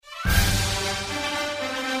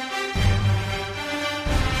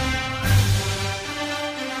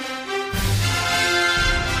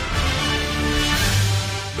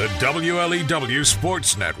WLEW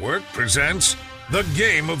Sports Network presents The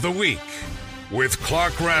Game of the Week with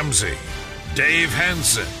Clark Ramsey, Dave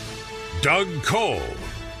Hansen, Doug Cole,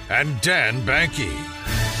 and Dan Banky.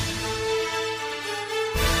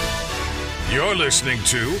 You're listening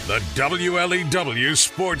to the WLEW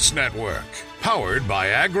Sports Network, powered by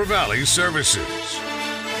Agri Valley Services.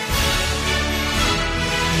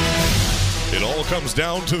 It all comes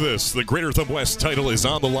down to this. The Greater Thumb West title is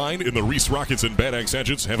on the line, and the Reese Rockets and Bad Axe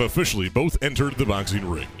Hatchets have officially both entered the boxing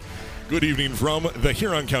ring. Good evening from the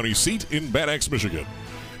Huron County seat in Bad Axe, Michigan.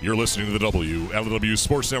 You're listening to the WLEW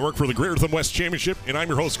Sports Network for the Greater Thumb West Championship, and I'm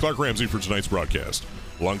your host, Clark Ramsey, for tonight's broadcast.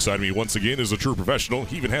 Alongside me once again is a true professional.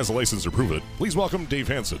 He even has a license to prove it. Please welcome Dave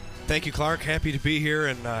Hansen. Thank you, Clark. Happy to be here,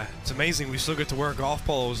 and it's amazing we still get to wear golf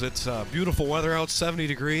polos. It's beautiful weather out, 70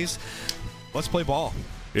 degrees. Let's play ball.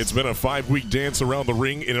 It's been a 5-week dance around the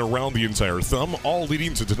ring and around the entire thumb, all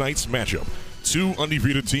leading to tonight's matchup. Two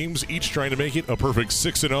undefeated teams, each trying to make it a perfect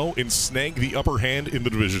 6-0 and snag the upper hand in the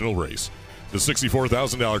divisional race. The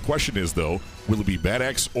 $64,000 question is, though, will it be Bad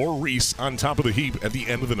Axe or Reese on top of the heap at the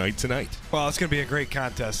end of the night tonight? Well, it's going to be a great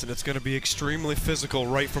contest, and it's going to be extremely physical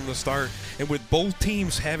right from the start. And with both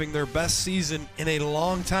teams having their best season in a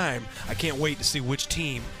long time, I can't wait to see which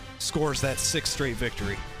team scores that 6th straight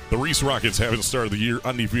victory. The Reese Rockets haven't started the year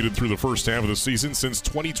undefeated through the first half of the season since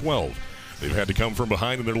 2012. They've had to come from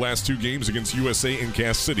behind in their last two games against USA and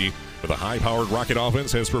Cass City, but the high-powered Rocket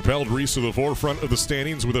offense has propelled Reese to the forefront of the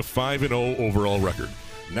standings with a 5-0 overall record.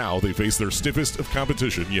 Now they face their stiffest of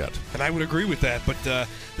competition yet. And I would agree with that, but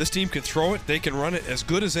this team can throw it, they can run it as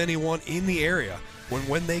good as anyone in the area.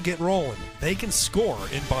 When they get rolling, they can score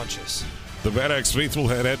in bunches. The Bad Axe faithful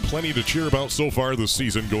had plenty to cheer about so far this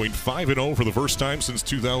season, going 5-0 for the first time since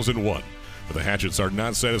 2001. But the Hatchets are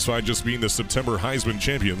not satisfied just being the September Heisman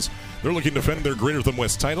champions. They're looking to defend their Greater Thumb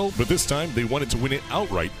West title, but this time they wanted to win it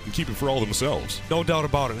outright and keep it for all themselves. No doubt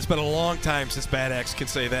about it. It's been a long time since Bad Axe can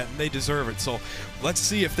say that, and they deserve it. So let's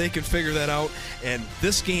see if they can figure that out. And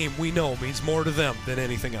this game, we know, means more to them than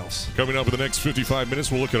anything else. Coming up in the next 55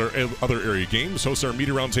 minutes, we'll look at our other area games, host our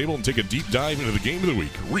media roundtable, and take a deep dive into the game of the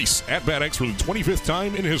week. Reese at Bad Axe for the 25th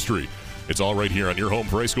time in history. It's all right here on your home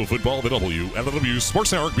for high school football, the WLEW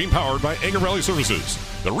Sports Network, being powered by Agri Valley Services.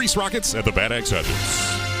 The Reese Rockets at the Bad Axe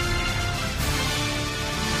Hatchets.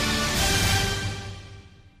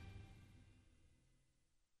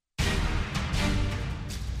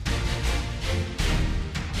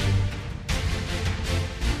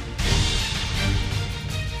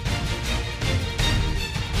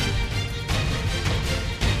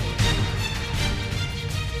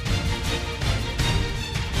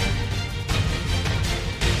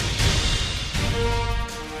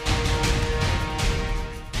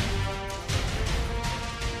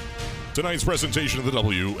 Tonight's presentation of the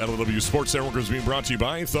WLEW Sports Network is being brought to you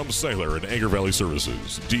by Thumb Sailor and Agri Valley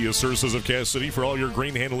Services. Dia Services of Cass City for all your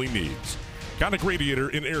grain handling needs. Conic Radiator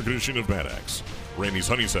and Air Conditioning of Bad Axe. Randy's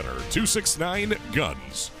Honey Center, 269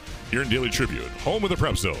 Guns. Here in Daily Tribune, home of the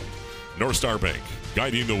Prep Zone. North Star Bank,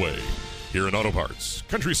 guiding the way. Here in Auto Parts,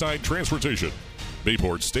 Countryside Transportation.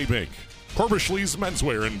 Bayport State Bank. Corbishley's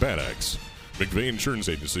Menswear and Bad Axe. McVeigh Insurance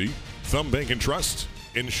Agency. Thumb Bank and Trust.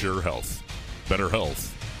 Insure Health. Better health.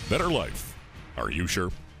 Better life. Are you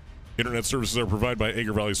sure? Internet services are provided by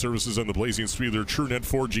Agri Valley Services and the blazing speed of their TrueNet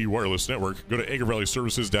 4G wireless network. Go to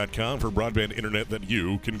agrivalleyservices.com for broadband internet that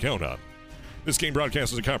you can count on. This game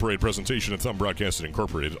broadcast is a copyrighted presentation of Thumb Broadcasting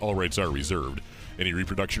Incorporated. All rights are reserved. Any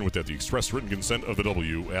reproduction without the express written consent of the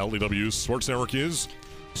WLEW Sports Network is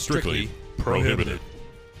strictly prohibited.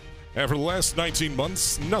 After the last 19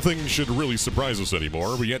 months, nothing should really surprise us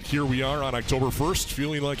anymore, but yet here we are on October 1st,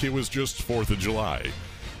 feeling like it was just 4th of July.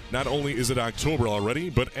 Not only is it October already,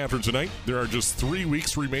 but after tonight, there are just 3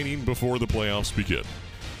 weeks remaining before the playoffs begin.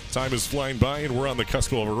 Time is flying by, and we're on the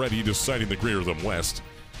cusp of already deciding the Greater Thumb West.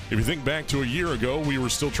 If you think back to a year ago, we were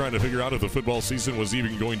still trying to figure out if the football season was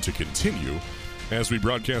even going to continue, as we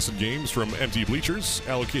broadcasted games from empty bleachers,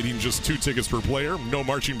 allocating just 2 tickets per player, no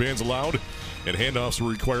marching bands allowed, and handoffs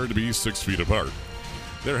were required to be 6 feet apart.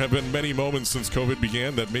 There have been many moments since COVID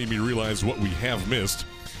began that made me realize what we have missed.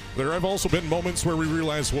 There have also been moments where we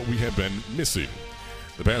realize what we have been missing.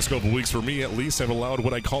 The past couple weeks, for me at least, have allowed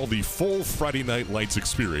what I call the full Friday Night Lights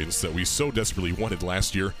experience that we so desperately wanted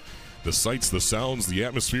last year. The sights, the sounds, the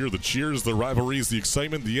atmosphere, the cheers, the rivalries, the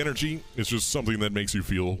excitement, the energy, it's just something that makes you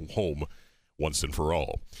feel home. once and for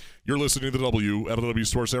all. You're listening to the WLW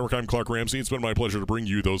Sports Network. I'm Clark Ramsey. It's been my pleasure to bring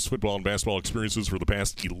you those football and basketball experiences for the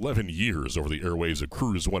past 11 years over the airwaves of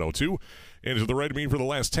Cruise 102. And to the right of me for the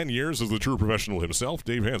last 10 years is the true professional himself,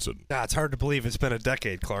 Dave Hansen. It's hard to believe it's been a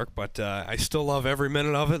decade, Clark, but I still love every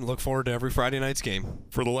minute of it and look forward to every Friday night's game.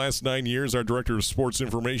 For the last 9 years, our director of sports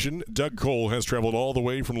information, Doug Cole, has traveled all the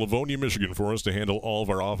way from Livonia, Michigan for us to handle all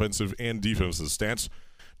of our offensive and defensive stats.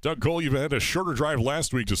 Doug Cole, you've had a shorter drive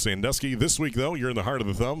last week to Sandusky. This week, though, you're in the heart of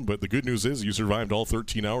the thumb, but the good news is you survived all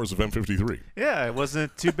 13 hours of M53. Yeah, it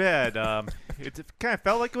wasn't too bad. It kind of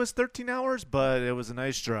felt like it was 13 hours, but it was a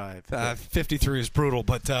nice drive. 53 is brutal,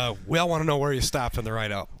 but we all want to know where you stopped in the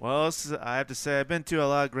ride out. Well, I have to say I've been to a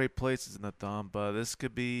lot of great places in the thumb, but this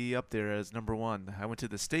could be up there as number one. I went to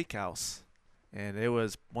the steakhouse, and it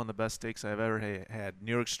was one of the best steaks I've ever had.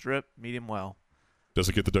 New York strip, medium well. Does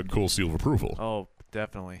it get the Doug Cole seal of approval? Oh,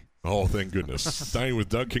 definitely. Oh, thank goodness. Dining with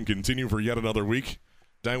Doug can continue for yet another week.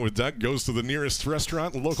 Dine with Doug goes to the nearest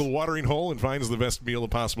restaurant, the local watering hole, and finds the best meal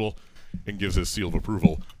possible and gives his seal of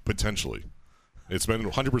approval, potentially. It's been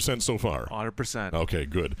 100% so far. 100%. Okay,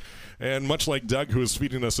 good. And much like Doug, who is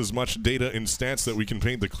feeding us as much data and stats that we can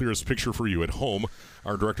paint the clearest picture for you at home,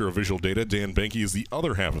 our director of visual data, Dan Banky, is the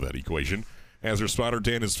other half of that equation. As our spotter,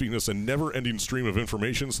 Dan is feeding us a never-ending stream of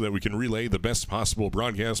information so that we can relay the best possible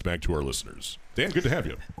broadcast back to our listeners. Dan, good to have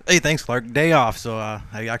you. Hey, thanks, Clark. Day off, so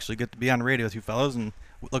I actually get to be on the radio with you fellows, and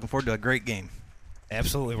looking forward to a great game.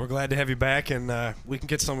 Absolutely. We're glad to have you back, and we can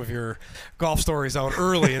get some of your golf stories out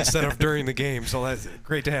early instead of during the game, so that's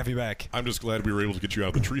great to have you back. I'm just glad we were able to get you out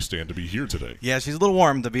of the tree stand to be here today. Yeah, she's a little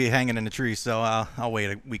warm to be hanging in the tree, so I'll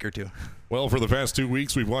wait a week or two. Well, for the past 2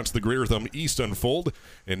 weeks, we've watched the Greater Thumb East unfold,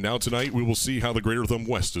 and now tonight we will see how the Greater Thumb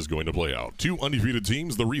West is going to play out. Two undefeated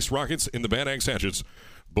teams, the Reese Rockets and the Bad Axe Hatchets,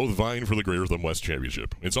 both vying for the Greater Thumb West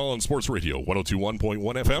Championship. It's all on Sports Radio, 102.1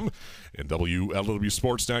 FM, and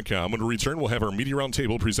WLWSports.com. When we return, we'll have our Media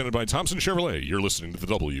Roundtable presented by Thompson Chevrolet. You're listening to the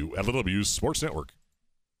WLW Sports Network.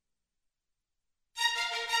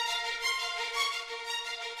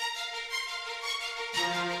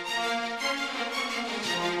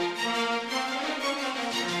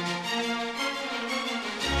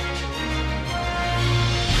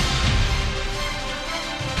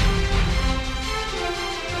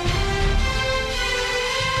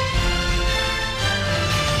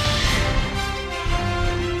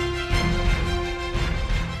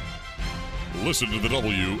 Listen to the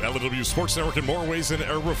WLW Sports Network in more ways than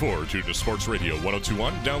ever before. Tune to Sports Radio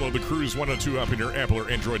 102.1. Download the Cruise 102 app in your Apple or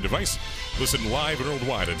Android device. Listen live and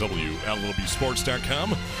worldwide at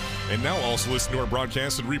WLWSports.com. And now also listen to our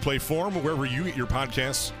broadcast in replay form wherever you get your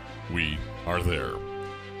podcasts. We are there.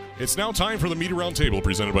 It's now time for the Media Roundtable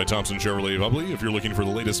presented by Thompson Chevrolet of Ubley. If you're looking for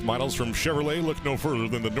the latest models from Chevrolet, look no further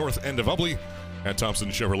than the north end of Ubley. At Thompson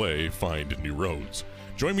Chevrolet, find new roads.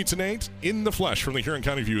 Join me tonight in the flesh from the Huron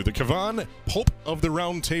County View, the Kavan Pope of the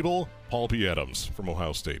Round Table, Paul P. Adams from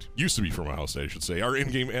Ohio State. Used to be from Ohio State, I should say. Our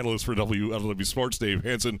in-game analyst for WLW Sports, Dave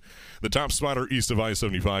Hansen. The top spotter east of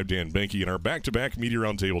I-75, Dan Banky. And our back-to-back Media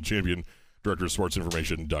Roundtable champion, Director of Sports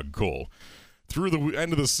Information, Doug Cole. Through the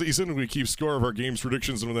end of the season, we keep score of our games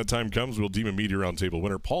predictions, and when that time comes, we'll deem a Media Roundtable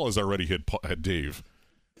winner. Paul has already hit Dave,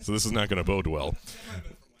 so this is not going to bode well.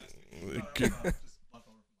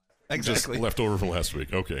 Exactly. Just left over from last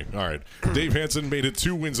week. Okay. All right. Dave Hansen made it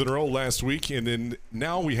 2 wins in a row last week, and then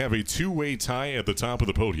now we have a two-way tie at the top of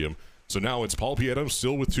the podium. So now it's Paul P. Adams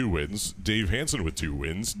still with 2 wins, Dave Hansen with 2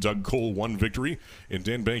 wins, Doug Cole 1 victory, and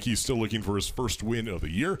Dan Banky still looking for his first win of the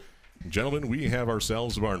year. Gentlemen, we have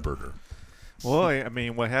ourselves a barn burner. Well, I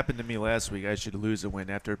mean, what happened to me last week, I should lose a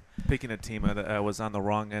win after picking a team that was on the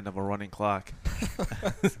wrong end of a running clock.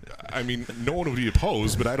 I mean, no one would be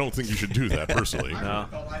opposed, but I don't think you should do that personally. No.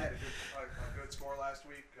 I had a good score last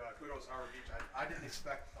week. Kudos to Harbor Beach. I didn't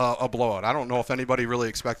expect a blowout. I don't know if anybody really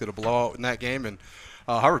expected a blowout in that game. And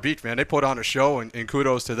Harbor Beach, man, they put on a show, and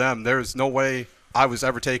kudos to them. There's no way I was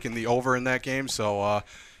ever taking the over in that game. So,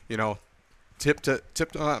 tipped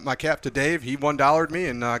my cap to Dave. He $1'd me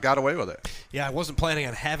and got away with it. Yeah, I wasn't planning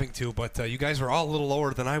on having to, but you guys were all a little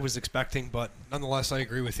lower than I was expecting. But nonetheless, I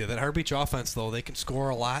agree with you. That Harbor Beach offense, though, they can score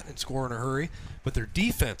a lot and score in a hurry. But their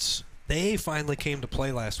defense, they finally came to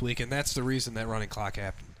play last week, and that's the reason that running clock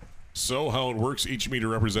happened. So how it works, each media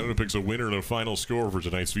representative picks a winner and a final score for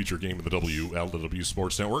tonight's feature game of the WLW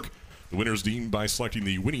Sports Network. The winner is deemed by selecting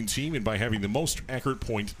the winning team and by having the most accurate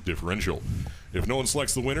point differential. If no one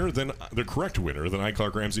selects the winner, then the correct winner, then I,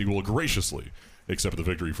 Clark Ramsey, will graciously accept the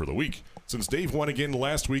victory for the week. Since Dave won again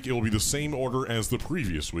last week, it will be the same order as the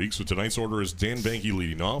previous week. So tonight's order is Dan Banky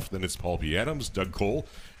leading off, then it's Paul P. Adams, Doug Cole,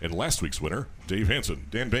 and last week's winner, Dave Hansen.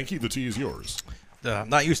 Dan Banky, the tee is yours. I'm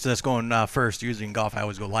not used to this going first. Usually in golf, I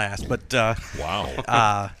always go last. But Wow.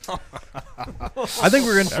 I think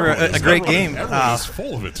we're in for a great game. Everyone's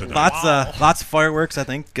full of it tonight. Lots of fireworks. I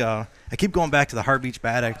think I keep going back to the Hart Beach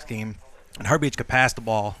Bad Axe game. And Hart Beach could pass the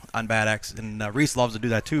ball on Bad Axe, and Reese loves to do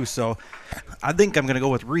that too. So I think I'm going to go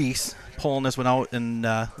with Reese pulling this one out in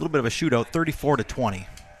a little bit of a shootout, 34-20.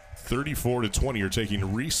 34-20. You're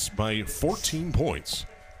taking Reese by 14 points.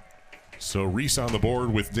 So Reese on the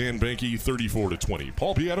board with Dan Banky, 34-20.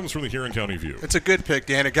 Paul P. Adams from the Huron County View. It's a good pick,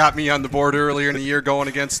 Dan. It got me on the board earlier in the year going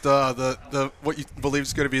against the what you believe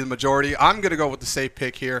is going to be the majority. I'm going to go with the safe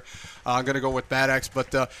pick here. I'm going to go with Bad Axe.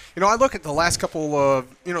 But, I look at the last couple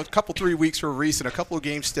 3 weeks for Reese, and a couple of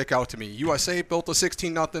games stick out to me. USA built a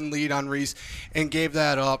 16-0 lead on Reese and gave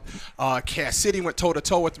that up. Cass City went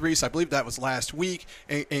toe-to-toe with Reese. I believe that was last week,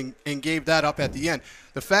 and gave that up at the end.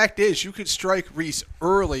 The fact is, you could strike Reese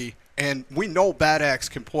early, and we know Bad Axe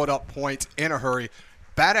can put up points in a hurry.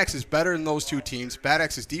 Bad Axe is better than those two teams. Bad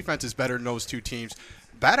Axe's defense is better than those two teams.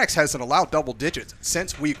 Bad Axe hasn't allowed double digits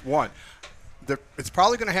since week 1. It's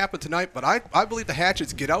probably going to happen tonight, but I believe the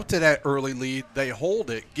Hatchets get out to that early lead. They hold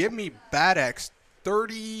it. Give me Bad Axe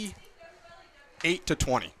 38-20.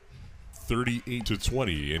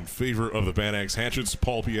 38-20 in favor of the Bad Axe Hatchets.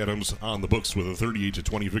 Paul P. Adams on the books with a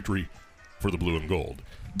 38-20 victory for the Blue and Gold.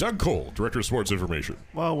 Doug Cole, Director of Sports Information.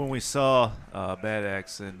 Well, when we saw Bad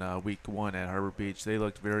Axe in week 1 at Harbor Beach, they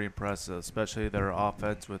looked very impressive, especially their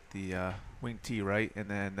offense with the wing T, right? And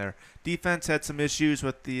then their defense had some issues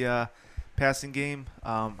with the passing game.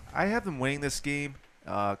 I have them winning this game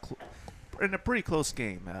in a pretty close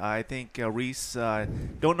game. I think Reese,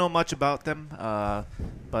 don't know much about them,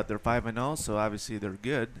 but they're 5-0, so obviously they're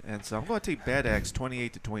good. And so I'm going to take Bad Axe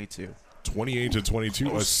 28-22. 28-22,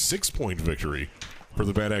 a 6-point victory for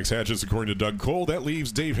the Bad Axe Hatchets, according to Doug Cole. That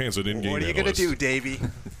leaves Dave Hansen in game. What are you going to do, Davey?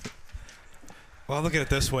 Well, look at it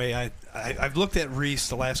this way. I've looked at Reese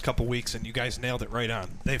the last couple weeks, and you guys nailed it right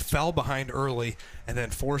on. They fell behind early and then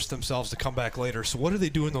forced themselves to come back later. So what do they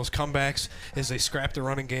do in those comebacks is they scrap the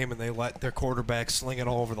running game and they let their quarterback sling it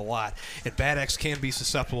all over the lot. And Bad Axe can be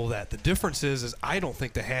susceptible to that. The difference is I don't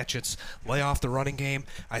think the Hatchets lay off the running game.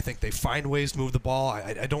 I think they find ways to move the ball.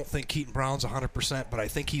 I don't think Keaton Brown's 100%, but I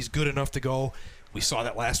think he's good enough to go. We saw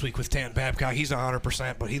that last week with Tan Babcock. He's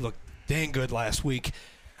 100%, but he looked dang good last week.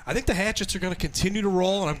 I think the Hatchets are going to continue to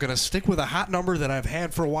roll, and I'm going to stick with a hot number that I've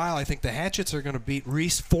had for a while. I think the Hatchets are going to beat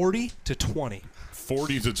Reese 40-20.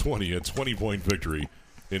 40-20, a 20-point victory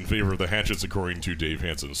in favor of the Hatchets, according to Dave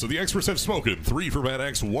Hansen. So the experts have spoken. 3 for Bad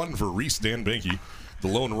Axe, 1 for Reese. Dan Banky, the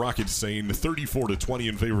lone Rockets, saying 34-20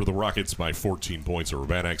 in favor of the Rockets by 14 points over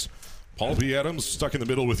Bad Axe. Paul P. Adams stuck in the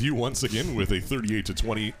middle with you once again with a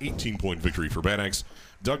 38-20, 18-point victory for Bad Axe.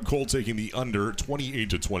 Doug Cole taking the under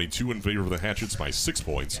 28-22 in favor of the Hatchets by 6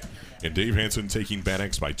 points. And Dave Hansen taking Bad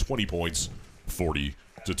Axe by 20 points, 40-20.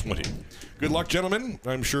 Good luck, gentlemen.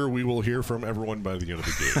 I'm sure we will hear from everyone by the end of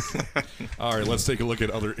the game. All right, let's take a look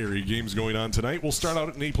at other area games going on tonight. We'll start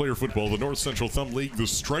out in 8-player football, the North Central Thumb League, the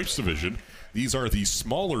Stripes Division. These are the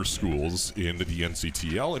smaller schools in the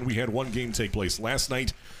NCTL, and we had one game take place last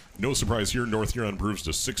night. No surprise here, North Huron improves to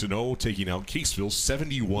 6-0, taking out Caseville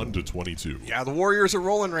 71-22. Yeah, the Warriors are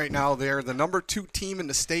rolling right now. They're the number 2 team in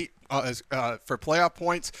the state for playoff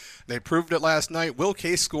points. They proved it last night. Will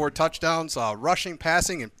Case scored touchdowns, rushing,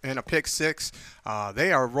 passing, and a pick 6.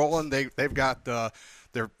 They are rolling. They've got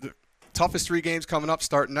their toughest 3 games coming up,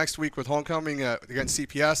 starting next week with homecoming against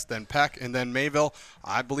CPS, then Peck, and then Mayville.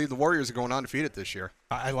 I believe the Warriors are going undefeated this year.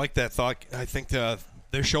 I like that thought. I think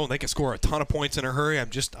they're showing they can score a ton of points in a hurry. I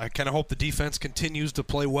kind of hope the defense continues to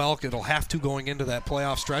play well. It'll have to going into that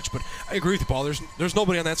playoff stretch. But I agree with you, Paul. There's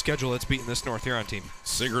nobody on that schedule that's beating this North Huron team.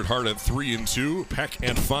 Sacred Heart at 3-2, Peck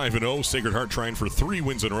at 5-0. Sacred Heart trying for 3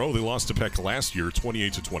 wins in a row. They lost to Peck last year,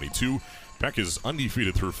 28-22. Peck is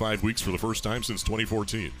undefeated through 5 weeks for the first time since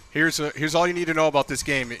 2014. Here's all you need to know about this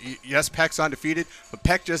game. Yes, Peck's undefeated, but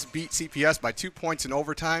Peck just beat CPS by 2 points in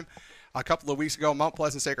overtime. A couple of weeks ago, Mount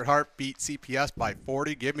Pleasant Sacred Heart beat CPS by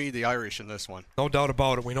 40. Give me the Irish in this one. No doubt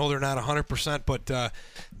about it. We know they're not 100%, but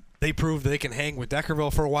they proved they can hang with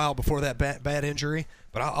Deckerville for a while before that bad injury.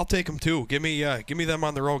 But I'll take them too. Give me them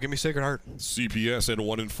on the road. Give me Sacred Heart. CPS at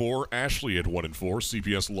 1-4. Ashley at 1-4.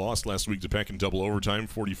 CPS lost last week to Peck in double overtime,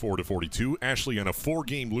 44-42. Ashley on a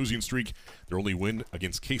 4-game losing streak. Their only win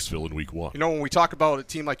against Caseville in week 1. You know, when we talk about a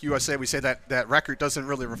team like USA, we say that record doesn't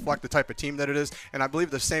really reflect the type of team that it is, and I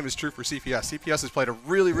believe the same is true for CPS. CPS has played a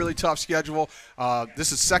really, really tough schedule.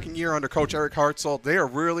 This is second year under Coach Eric Hartzell. They are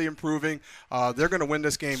really improving. They're going to win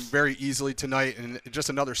this game very easily tonight, and just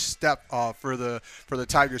another step for the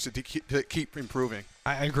Tigers to keep improving.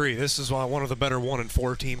 I agree. This is one of the better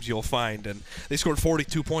 1-4 teams you'll find, and they scored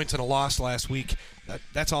 42 points in a loss last week.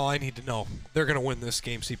 That's all I need to know. They're going to win this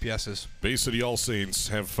game, CPS is. Bay City All Saints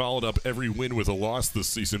have followed up every win with a loss this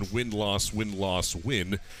season. Win, loss, win, loss,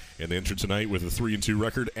 win. And they enter tonight with a 3-2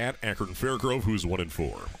 record at Akron Fairgrove, who's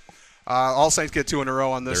 1-4. All Saints get 2 in a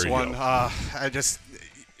row on this one. Go.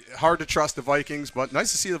 Hard to trust the Vikings, but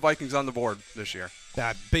nice to see the Vikings on the board this year.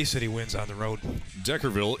 Bay City wins on the road.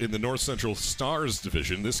 Deckerville in the North Central Stars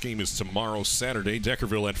division. This game is tomorrow, Saturday.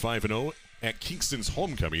 Deckerville at 5-0 at Kingston's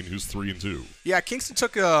homecoming, who's 3-2. Yeah, Kingston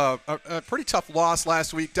took a pretty tough loss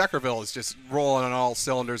last week. Deckerville is just rolling on all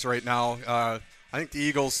cylinders right now. I think the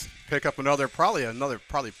Eagles pick up another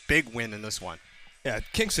big win in this one. Yeah,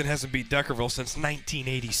 Kingston hasn't beat Deckerville since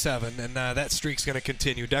 1987, and that streak's going to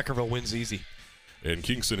continue. Deckerville wins easy. And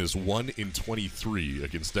Kingston is 1-23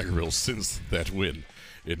 against Deckerville since that win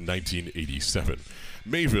in 1987.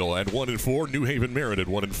 Mayville at 1-4. New Haven Merritt at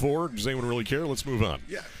 1-4. Does anyone really care? Let's move on.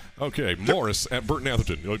 Yeah. Okay, Morris at Burton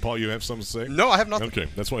Atherton. Paul, you have something to say? No, I have nothing. Okay,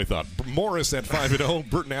 that's what I thought. Morris at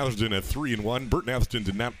 5-0. Burton Atherton at 3-1. Burton Atherton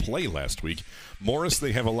did not play last week. Morris,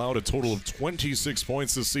 they have allowed a total of 26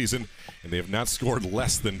 points this season, and they have not scored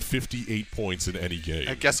less than 58 points in any game.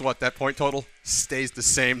 And guess what? That point total stays the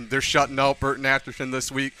same. They're shutting out Burton Atherton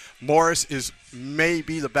this week. Morris is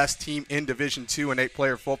maybe the best team in Division II in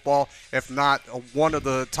 8-player football. If not, one of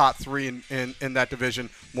the top 3 in that division.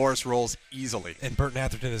 Morris rolls easily. And Burton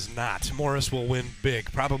Atherton is not. Morris will win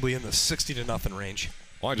big, probably in the 60-0 range.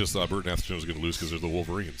 Well, I just thought Burton Atherton was going to lose because they're the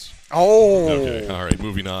Wolverines. Oh. Okay, all right,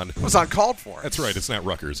 moving on. It was uncalled for. That's right, it's not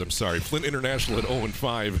Rutgers. I'm sorry. Flint International at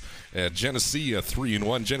 0-5. At Genesee at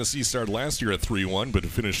 3-1. Genesee started last year at 3-1, but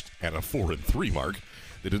finished at a 4-3 mark.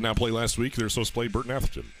 They did not play last week. They're supposed to play Burton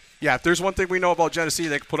Atherton. Yeah, if there's one thing we know about Genesee,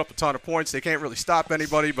 they can put up a ton of points. They can't really stop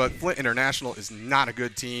anybody, but Flint International is not a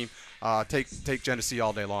good team. Take Genesee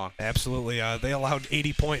all day long. Absolutely. They allowed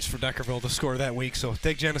 80 points for Deckerville to score that week, so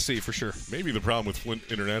take Genesee for sure. Maybe the problem with Flint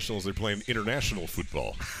International is they're playing international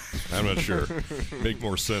football. I'm not sure. Make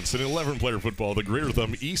more sense. In 11-player football, the Greater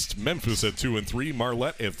Thumb East, Memphis at 2-3,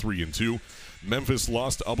 Marlette at 3-2. Memphis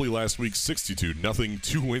lost to Ubley last week 62-0.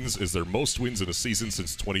 2 wins is their most wins in a season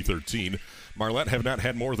since 2013. Marlette have not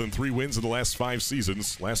had more than 3 wins in the last 5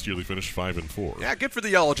 seasons. Last year they finished 5-4. Yeah, good for the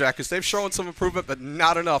Yellow Jackets. They've shown some improvement, but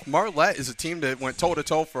not enough. Marlette is a team that went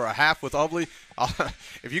toe-to-toe for a half with Ubley.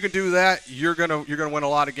 If you can do that, you're gonna win a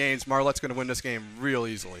lot of games. Marlette's gonna win this game real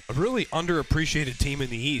easily. A really underappreciated team in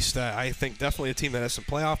the East. I think definitely a team that has some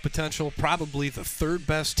playoff potential. Probably the 3rd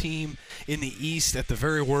best team in the East at the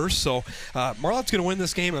very worst. So Marlette's gonna win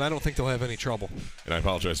this game, and I don't think they'll have any trouble. And I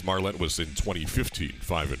apologize. Marlette was in 2015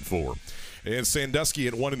 5-4. And Sandusky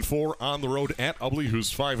at 1-4 on the road at Ubley,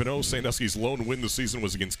 who's 5-0. Sandusky's lone win this season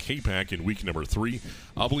was against K-Pac in week number 3.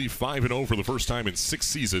 Ubley 5-0 for the first time in 6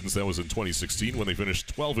 seasons. That was in 2016 when they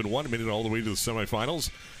finished 12-1, made it all the way to the semifinals.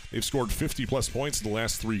 They've scored 50-plus points in the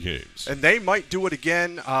last 3 games. And they might do it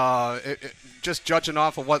again. Just judging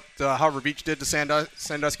off of what Harbor Beach did to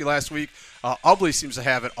Sandusky last week, Ubley seems to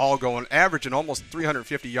have it all going, averaging almost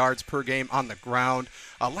 350 yards per game on the ground.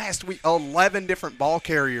 Last week, 11 different ball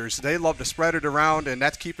carriers. They love to spread it around, and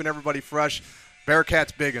that's keeping everybody fresh.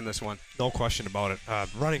 Bearcats big in this one. No question about it.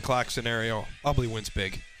 Running clock scenario, Ubley wins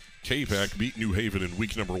big. K-Pac beat New Haven in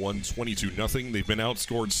week number 1, 22-0. They've been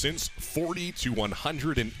outscored since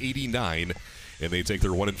 40-189, and they take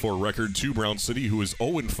their 1-4 record to Brown City, who is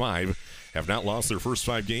 0-5. Have not lost their first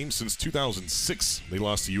 5 games since 2006. They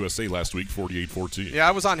lost to USA last week, 48-14. Yeah,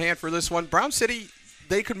 I was on hand for this one. Brown City,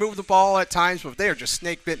 they could move the ball at times, but they are just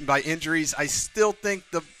snake-bitten by injuries. I still think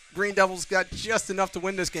the Green Devils got just enough to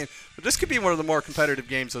win this game. But this could be one of the more competitive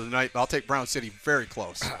games of the night. But I'll take Brown City very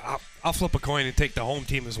close. I'll flip a coin and take the home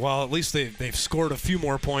team as well. At least they've scored a few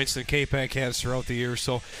more points than K-Pac has throughout the year.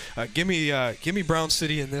 So give me Brown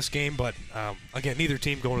City in this game. But, again, neither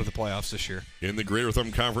team going to the playoffs this year. In the Greater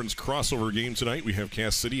Thumb Conference crossover game tonight, we have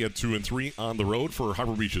Cass City at 2-3 on the road for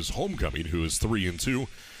Harbor Beach's homecoming, who is 3-2.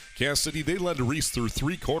 Cass City, they led Reese through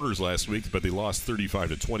 3 quarters last week, but they lost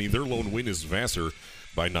 35-20. Their lone win is Vassar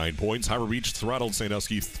by 9 points. Harbor Beach throttled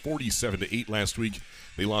Sandusky 47-8 last week.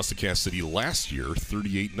 They lost to Cass City last year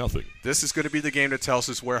 38-0. This is going to be the game that tells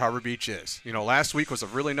us where Harbor Beach is. Last week was a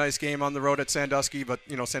really nice game on the road at Sandusky, but,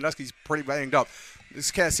 Sandusky's pretty banged up.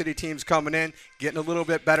 This Cass City team's coming in, getting a little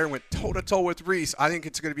bit better, went toe-to-toe with Reese. I think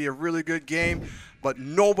it's going to be a really good game, but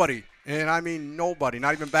nobody, and I mean nobody,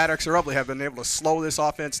 not even Bad Axe or Ubley, have been able to slow this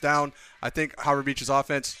offense down. I think Harbor Beach's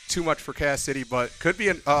offense, too much for Cass City, but could be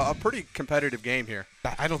a pretty competitive game here.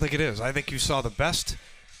 I don't think it is. I think you saw the best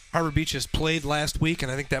Harbor Beach has played last week,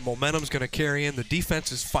 and I think that momentum's going to carry in. The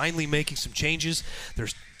defense is finally making some changes. They're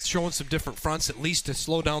showing some different fronts, at least to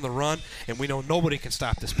slow down the run, and we know nobody can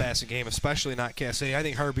stop this passing game, especially not Cass City. I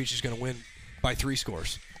think Harbor Beach is going to win by 3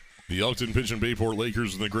 scores. The Elkton Pigeon Bayport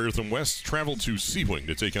Lakers in the Greater Thumb West travel to Sebring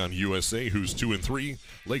to take on USA, who's 2-3.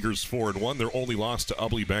 Lakers 4-1. Their only loss to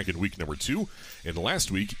Ubly back in week number 2. And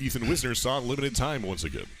last week, Ethan Wisner saw limited time once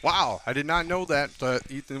again. Wow, I did not know that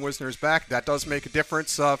Ethan Wisner is back. That does make a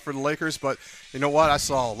difference for the Lakers. But you know what? I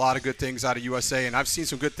saw a lot of good things out of USA, and I've seen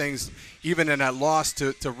some good things even in that loss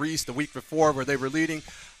to Reese the week before where they were leading.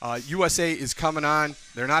 USA is coming on.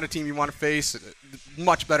 They're not a team you want to face.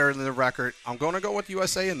 Much better than the record. I'm going to go with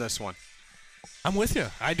USA in this one. I'm with you.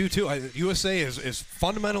 I do too. USA is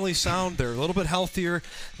fundamentally sound. They're a little bit healthier.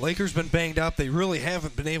 Lakers been banged up. They really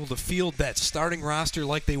haven't been able to field that starting roster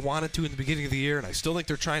like they wanted to in the beginning of the year, and I still think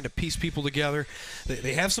they're trying to piece people together.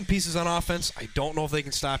 They have some pieces on offense. I don't know if they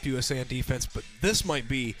can stop USA on defense, but this might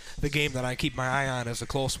be the game that I keep my eye on as a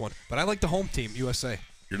close one. But I like the home team, USA.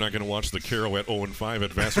 You're not going to watch the Carroll at 0-5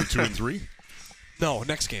 at Vassar 2-3? No,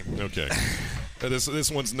 next game. Okay. This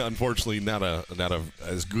one's unfortunately not a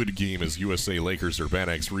as good game as USA Lakers or Bad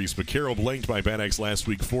Axe Reese, but Carroll blanked by Bad Axe last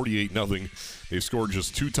week 48-0. They've scored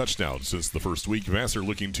just 2 touchdowns since the first week. Vassar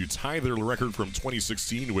looking to tie their record from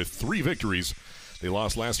 2016 with 3 victories. They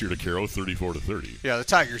lost last year to Carroll 34-30. Yeah, the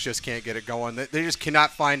Tigers just can't get it going. They just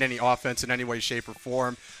cannot find any offense in any way, shape, or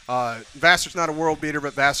form. Vassar's not a world beater,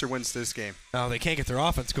 but Vassar wins this game. Now, they can't get their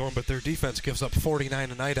offense going, but their defense gives up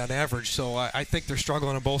 49 a night on average, so I think they're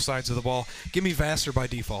struggling on both sides of the ball. Give me Vassar by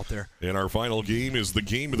default there. And our final game is the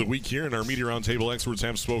game of the week here, and our Media Roundtable experts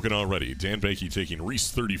have spoken already. Dan Banky taking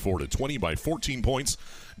Reese 34-20 by 14 points.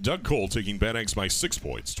 Doug Cole taking Bad Axe by 6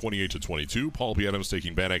 points, 28-22. Paul P. Adams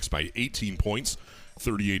taking Bad Axe by 18 points,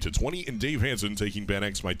 38-20. And Dave Hansen taking Bad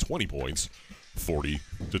Axe by 20 points,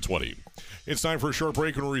 40-20. It's time for a short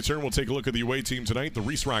break. When we return, we'll take a look at the away team tonight. The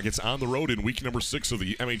Reese Rockets on the road in week number 6 of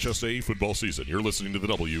the MHSA football season. You're listening to the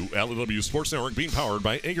WLEW Sports Network, being powered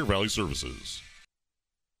by Anchor Valley Services.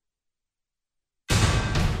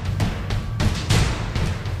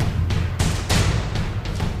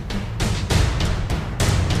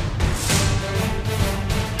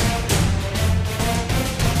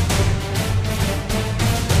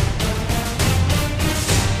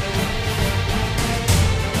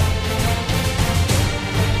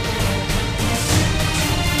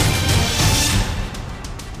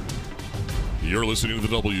 You're listening to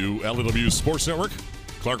the WLEW Sports Network.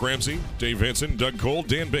 Clark Ramsey, Dave Hansen, Doug Cole,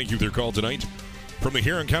 Dan Banky with their call tonight from the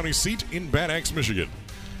Huron County seat in Bad Axe, Michigan.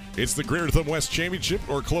 It's the Greater Thumb West Championship,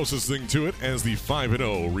 or closest thing to it, as the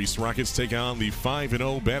 5-0 Reese Rockets take on the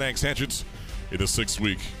 5-0 Bad Axe Hatchets in the 6th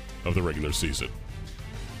week of the regular season.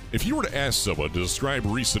 If you were to ask someone to describe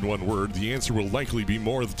Reese in one word, the answer will likely be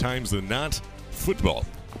more of the times than not football.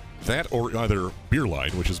 That or either beer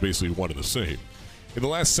line, which is basically one and the same. In the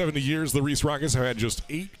last 70 years, the Reese Rockets have had just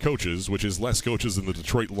 8 coaches, which is less coaches than the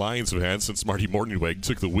Detroit Lions have had since Marty Mornhinweg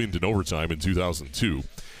took the win in overtime in 2002.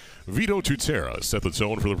 Vito Tutera set the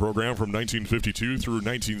tone for the program from 1952 through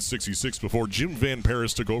 1966 before Jim Van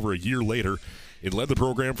Paris took over a year later and led the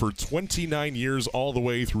program for 29 years all the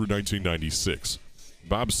way through 1996.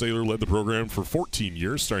 Bob Saylor led the program for 14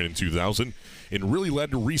 years, starting in 2000, and really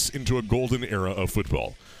led Reese into a golden era of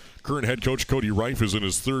football. Current head coach Cody Reif is in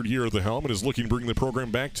his 3rd year at the helm and is looking to bring the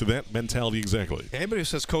program back to that mentality exactly. Anybody who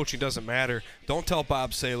says coaching doesn't matter, don't tell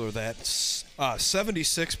Bob Saylor that.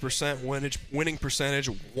 76% winning percentage,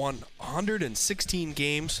 won 116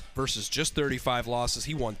 games versus just 35 losses.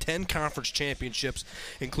 He won 10 conference championships,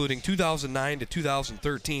 including 2009 to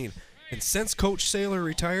 2013. And since Coach Saylor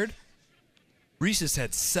retired, Reese has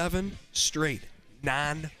had 7 straight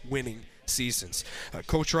non-winning seasons.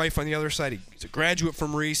 Coach Reif on the other side, he's a graduate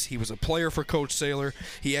from Reese. He was a player for Coach Saylor.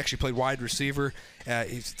 He actually played wide receiver.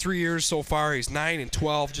 He's 3 years so far. He's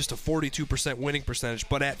 9-12, just a 42% winning percentage.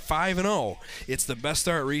 But at 5-0, it's the best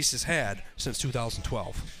start Reese has had since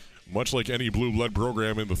 2012. Much like any blue blood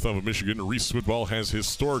program in the Thumb of Michigan, Reese football has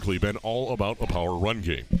historically been all about a power run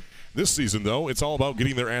game. This season, though, it's all about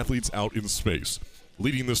getting their athletes out in space.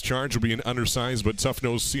 Leading this charge will be an undersized but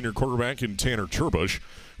tough-nosed senior quarterback in Tanner Turbush,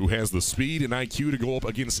 who has the speed and IQ to go up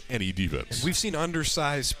against any defense. And we've seen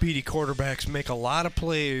undersized, speedy quarterbacks make a lot of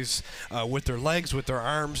plays with their legs, with their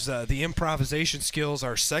arms. The improvisation skills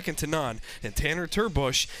are second to none. And Tanner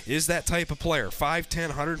Turbush is that type of player.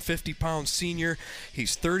 5'10", 150-pound senior.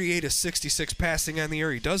 He's 38-66 passing on the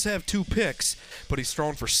year. He does have 2 picks, but he's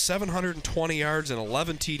thrown for 720 yards and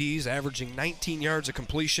 11 TDs, averaging 19 yards of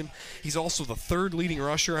completion. He's also the 3rd leading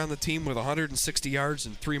rusher on the team with 160 yards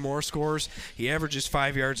and 3 more scores. He averages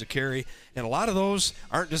 5 yards yards a carry, and a lot of those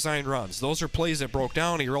aren't designed runs. Those are plays that broke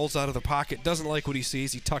down. He rolls out of the pocket, doesn't like what he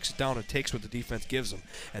sees, he tucks it down and takes what the defense gives him,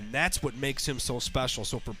 and that's what makes him so special.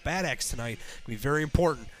 So for Bad Axe tonight, it'll be very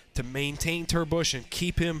important to maintain Turbush and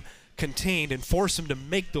keep him contained and force him to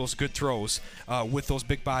make those good throws with those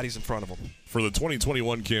big bodies in front of him. For the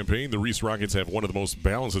 2021 campaign, the Reese Rockets have one of the most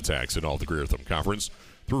balanced attacks in all the Greer Thumb Conference.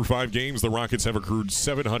 Through 5 games, the Rockets have accrued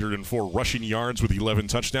 704 rushing yards with 11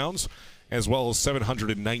 touchdowns, as well as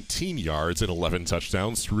 719 yards and 11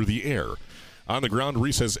 touchdowns through the air. On the ground,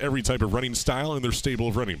 Reese has every type of running style in their stable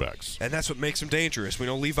of running backs. And that's what makes him dangerous. We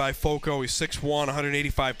know Levi Foco, he's 6'1",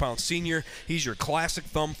 185-pound senior. He's your classic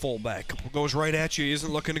thumb fullback. Goes right at you. He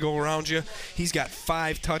isn't looking to go around you. He's got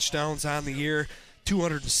 5 touchdowns on the year,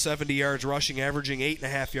 270 yards rushing, averaging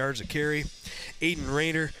 8.5 yards a carry. Aiden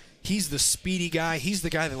Rayner, he's the speedy guy. He's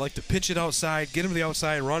the guy that like to pitch it outside, get him to the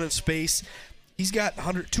outside, run in space. He's got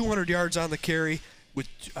 200 yards on the carry with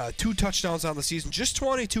 2 touchdowns on the season, just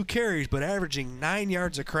 22 carries, but averaging 9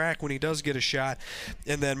 yards a crack when he does get a shot.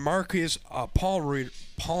 And then Marcus Palmreiter,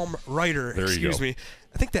 excuse me.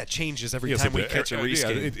 I think that changes every time we catch a Reese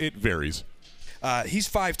game. It varies. He's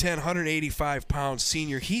 5'10", 185-pound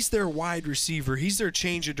senior. He's their wide receiver. He's their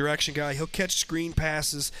change of direction guy. He'll catch screen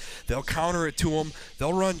passes. They'll counter it to him.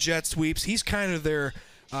 They'll run jet sweeps. He's kind of their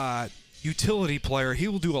utility player. He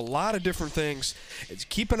will do a lot of different things.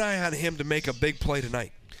 Keep an eye on him to make a big play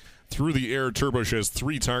tonight. Through the air, Turbush has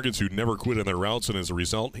 3 targets who never quit on their routes, and as a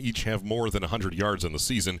result, each have more than 100 yards on the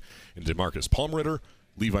season. And DeMarcus Palmreiter,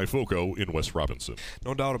 Levi Foco, in Wes Robinson.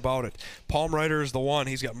 No doubt about it. Palmreiter is the one.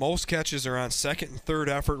 He's got most catches are on second and third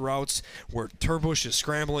effort routes where Turbush is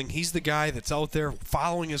scrambling. He's the guy that's out there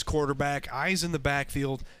following his quarterback, eyes in the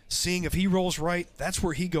backfield, seeing if he rolls right, that's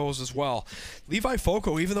where he goes as well. Levi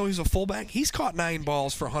Foco, even though he's a fullback, he's caught 9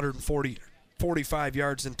 balls for 145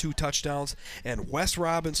 yards and 2 touchdowns. And Wes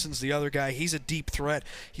Robinson's the other guy. He's a deep threat.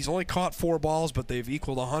 He's only caught 4 balls, but they've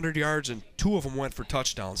equaled 100 yards, and 2 of them went for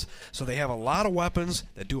touchdowns. So they have a lot of weapons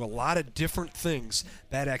that do a lot of different things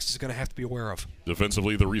Bad Axe is going to have to be aware of.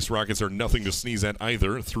 Defensively, the Reese Rockets are nothing to sneeze at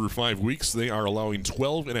either. Through 5 weeks, they are allowing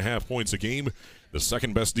 12.5 points a game, the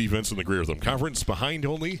second best defense in the Greer Thumb Conference, behind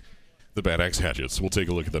only the Bad Axe Hatchets. We'll take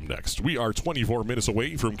a look at them next. We are 24 minutes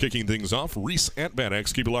away from kicking things off. Reese at Bad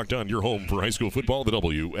Axe. Keep it locked on. Your home for high school football, the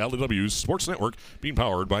WLW Sports Network, being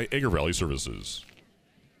powered by Agger Valley Services.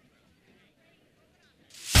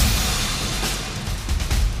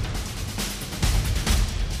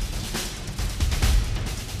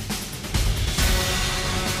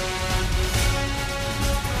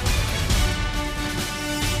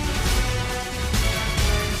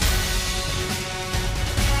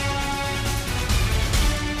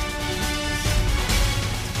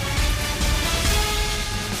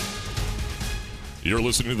 You're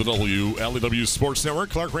listening to the WLEW Sports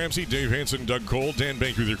Network. Clark Ramsey, Dave Hansen, Doug Cole, Dan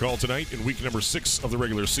Bank with your call tonight in week number 6 of the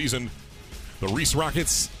regular season. The Reese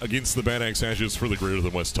Rockets against the Bad Axe Hatchets for the Greater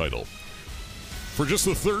Than West title. For just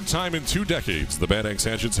the 3rd time in 2 decades, the Bad Axe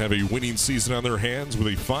Hatchets have a winning season on their hands with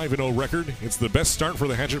a 5-0 record. It's the best start for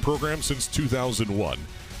the Hatchet program since 2001,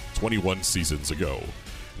 21 seasons ago.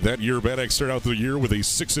 That year, Bad Axe started out the year with a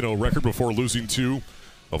 6-0 record before losing to,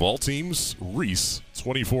 of all teams, Reese,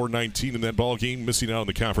 24-19 in that ball game, missing out on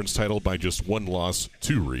the conference title by just 1 loss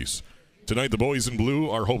to Reese. Tonight, the boys in blue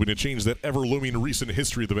are hoping to change that ever-looming recent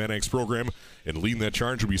history of the Bad Axe program, and leading that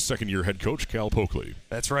charge will be second-year head coach Cal Pokley.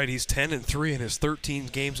 That's right. He's 10-3 in his 13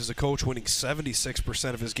 games as a coach, winning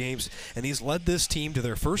 76% of his games, and he's led this team to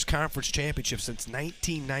their first conference championship since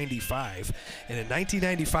 1995. And in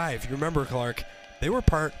 1995, you remember, Clark, they were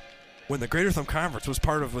part when the Greater Thumb Conference was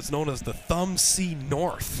part of what's known as the Thumb C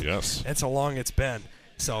North. Yes. That's how long it's been.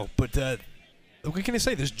 So, but what can I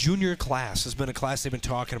say? This junior class has been a class they've been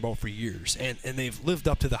talking about for years, and they've lived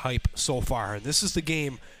up to the hype so far. And this is the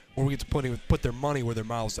game where we get to put their money where their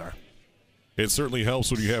mouths are. It certainly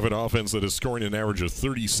helps when you have an offense that is scoring an average of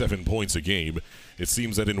 37 points a game. It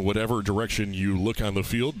seems that in whatever direction you look on the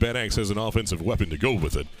field, Bad Axe has an offensive weapon to go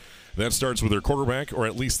with it. That starts with their quarterback, or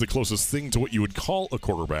at least the closest thing to what you would call a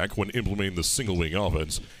quarterback when implementing the single-wing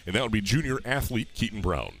offense, and that would be junior athlete Keaton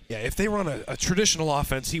Brown. Yeah, if they run a traditional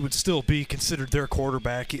offense, he would still be considered their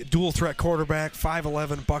quarterback. Dual-threat quarterback,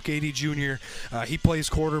 5'11", $180 junior. He plays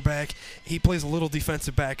quarterback. He plays a little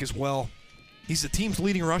defensive back as well. He's the team's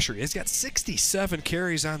leading rusher. He's got 67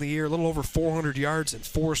 carries on the year, a little over 400 yards and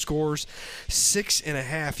 4 scores,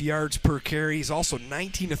 6.5 yards per carry. He's also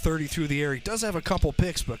 19 to 30 through the air. He does have a couple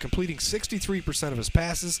picks, but completing 63% of his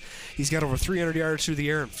passes. He's got over 300 yards through the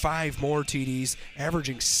air and 5 more TDs,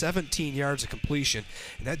 averaging 17 yards of completion.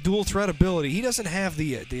 And that dual threat ability, he doesn't have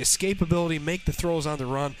the escapability, make the throws on the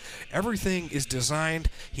run. Everything is designed.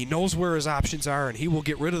 He knows where his options are, and he will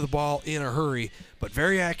get rid of the ball in a hurry. But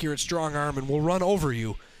very accurate, strong arm, and will run over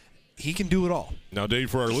you. He can do it all. Now,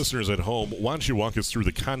 Dave, for our listeners at home, why don't you walk us through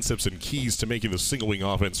the concepts and keys to making the single-wing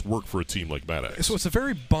offense work for a team like Bad Axe? So it's a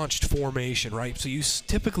very bunched formation, right? So you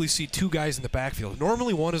typically see 2 guys in the backfield.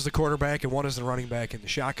 Normally one is the quarterback and one is the running back in the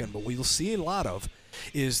shotgun, but what you'll see a lot of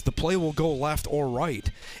is the play will go left or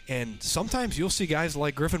right. And sometimes you'll see guys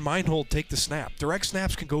like Griffin Meinhold take the snap. Direct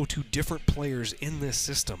snaps can go to different players in this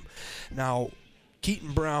system. Now,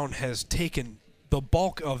 Keaton Brown has taken the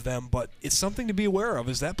bulk of them, but it's something to be aware of.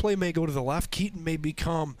 As that play may go to the left, Keaton may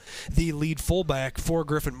become the lead fullback for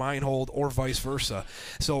Griffin Meinhold or vice versa.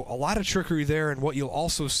 So a lot of trickery there, and what you'll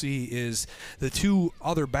also see is the 2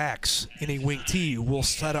 other backs in a wing T will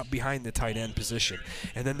set up behind the tight end position,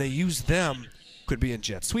 and then they use them, could be in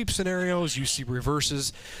jet sweep scenarios, you see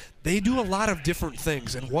reverses. They do a lot of different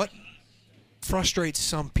things, and what frustrates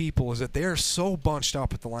some people is that they are so bunched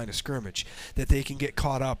up at the line of scrimmage that they can get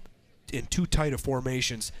caught up in too tight of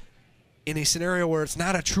formations in a scenario where it's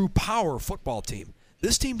not a true power football team.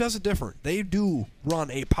 This team does it different. They do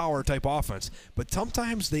run a power type offense, but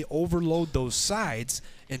sometimes they overload those sides,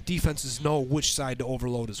 and defenses know which side to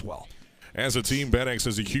overload as well. As a team, Bad Axe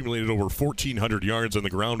has accumulated over 1,400 yards on the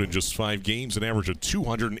ground in just 5 games, an average of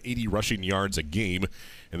 280 rushing yards a game,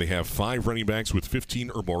 and they have 5 running backs with 15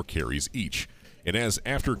 or more carries each. And as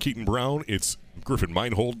after Keaton Brown, it's Griffin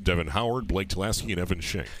Meinhold, Devin Howard, Blake Tulaski, and Evan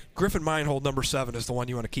Schenk. Griffin Meinhold, number 7, is the one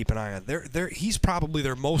you want to keep an eye on. He's probably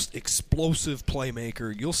their most explosive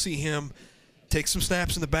playmaker. You'll see him take some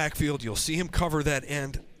snaps in the backfield. You'll see him cover that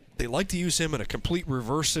end. They like to use him in a complete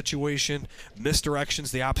reverse situation, misdirections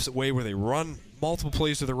the opposite way where they run multiple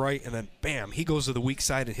plays to the right, and then, bam, he goes to the weak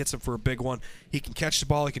side and hits him for a big one. He can catch the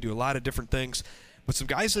ball. He can do a lot of different things. But some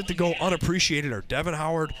guys that go unappreciated are Devin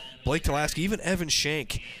Howard, Blake Tulaski, even Evan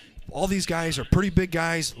Schenk. All these guys are pretty big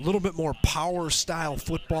guys, a little bit more power-style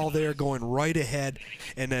football there, going right ahead.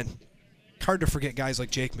 And then hard to forget guys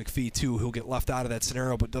like Jake McPhee, too, who'll get left out of that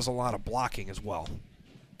scenario but does a lot of blocking as well.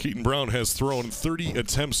 Keaton Brown has thrown 30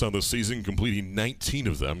 attempts on the season, completing 19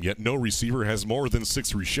 of them, yet no receiver has more than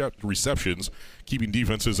 6 receptions, keeping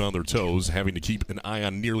defenses on their toes, having to keep an eye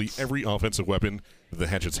on nearly every offensive weapon that the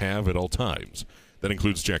Hatchets have at all times. That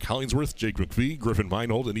includes Jack Hollingsworth, Jake McPhee, Griffin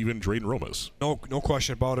Meinhold, and even Drayden Romas. No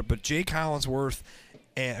question about it, but Jack Hollingsworth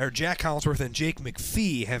and Jake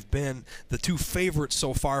McPhee have been the 2 favorites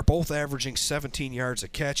so far, both averaging 17 yards a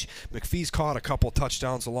catch. McPhee's caught a couple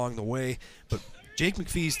touchdowns along the way, but Jake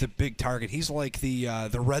McPhee's the big target. He's like the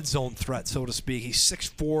red zone threat, so to speak. He's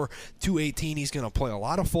 6'4", 218. He's going to play a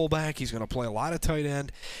lot of fullback. He's going to play a lot of tight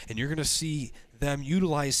end, and you're going to see them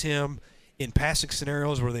utilize him in passing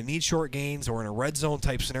scenarios where they need short gains, or in a red zone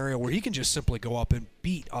type scenario where he can just simply go up and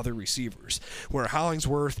beat other receivers. Where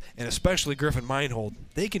Hollingsworth and especially Griffin Meinhold,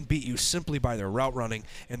 they can beat you simply by their route running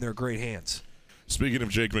and their great hands. Speaking of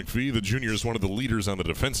Jake McPhee, the junior is one of the leaders on the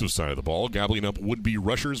defensive side of the ball, gobbling up would-be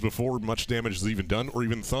rushers before much damage is even done or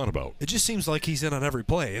even thought about. It just seems like he's in on every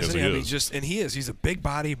play, isn't he? Yes, he is. He's a big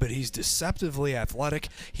body, but he's deceptively athletic.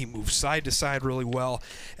 He moves side to side really well.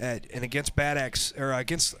 And against Bad Axe, or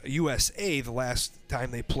against USA the last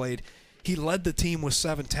time they played, he led the team with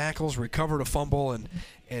 7 tackles, recovered a fumble,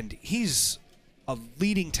 and he's a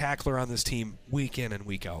leading tackler on this team week in and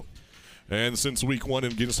week out. And since week 1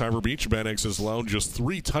 against Harbor Beach, Bad Axe has allowed just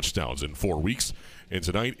 3 touchdowns in 4 weeks. And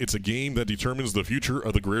tonight, it's a game that determines the future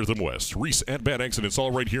of the Greater Than West. Reese at Bad Axe, and it's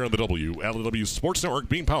all right here on the LW Sports Network,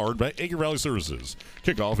 being powered by Aggie Valley Services.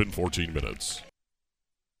 Kickoff in 14 minutes.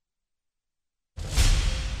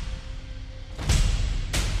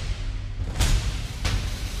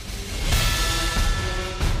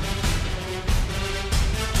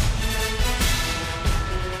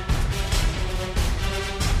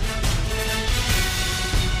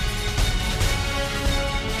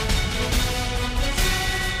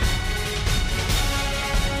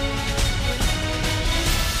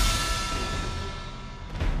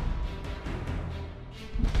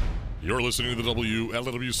 You're listening to the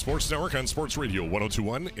WLW Sports Network on Sports Radio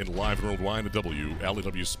 102.1 and live and worldwide at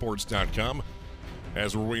WLWsports.com.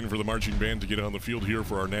 As we're waiting for the marching band to get on the field here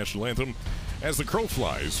for our national anthem, as the crow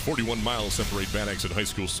flies, 41 miles separate Bad Axe and high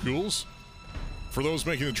school schools. For those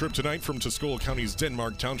making the trip tonight from Tuscola County's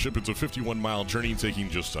Denmark Township, it's a 51-mile journey taking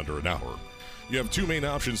just under an hour. You have two main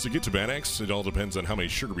options to get to Bad Axe. It all depends on how many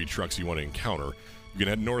Sugar Beet trucks you want to encounter. You can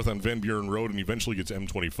head north on Van Buren Road and eventually get to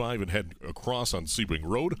M25 and head across on Sebring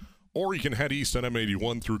Road, or you can head east on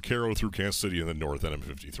M81 through Caro, through Cass City, and then north on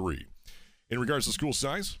M53. In regards to school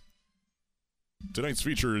size, tonight's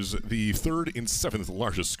features the 3rd and 7th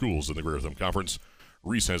largest schools in the Greater Thumb Conference.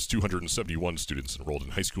 Reese has 271 students enrolled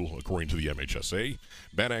in high school, according to the MHSA.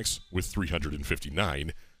 Bad Axe with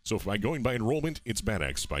 359. So by going by enrollment, it's Bad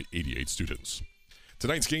Axe by 88 students.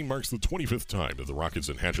 Tonight's game marks the 25th time that the Rockets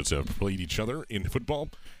and Hatchets have played each other in football.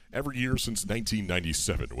 Every year since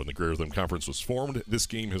 1997, when the Greater Thumb Conference was formed, this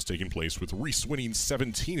game has taken place with Reese winning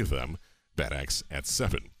 17 of them, Bad Axe at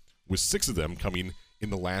 7, with 6 of them coming in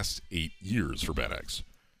the last 8 years for Bad Axe.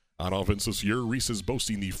 On offense this year, Reese is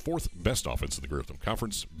boasting the 4th best offense in the Greater Thumb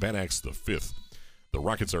Conference, Bad Axe the 5th. The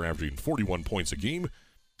Rockets are averaging 41 points a game,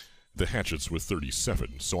 the Hatchets with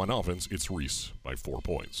 37. So on offense, it's Reese by 4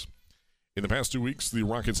 points. In the past 2 weeks, the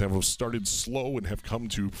Rockets have started slow and have come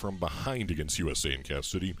from behind against USA and Cass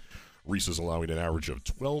City. Reese is allowing an average of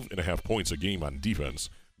 12.5 points a game on defense.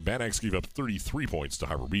 Bad Axe gave up 33 points to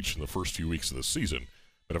Harbor Beach in the first few weeks of the season,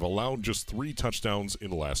 but have allowed just 3 touchdowns in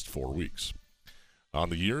the last 4 weeks. On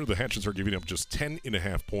the year, the Hatchets are giving up just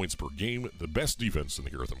 10.5 points per game, the best defense in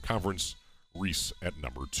the Greater Thumb Conference, Reese at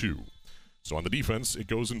number 2. So on the defense, it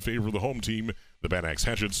goes in favor of the home team, the Bad Axe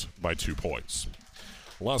Hatchets, by 2 points.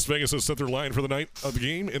 Las Vegas has set their line for the night of the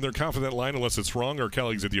game, and they're confident that line unless it's wrong. Our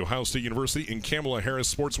colleagues at the Ohio State University and Kamala Harris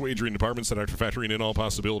Sports Wagering Departments that after factoring in all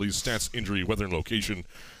possibilities, stats, injury, weather, and location,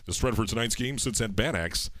 the spread for tonight's game sits at Bad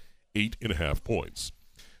Axe, 8.5 points.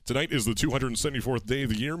 Tonight is the 274th day of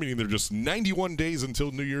the year, meaning there are just 91 days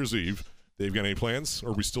until New Year's Eve. Dave, got any plans, or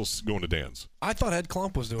are we still going to Dan's? I thought Ed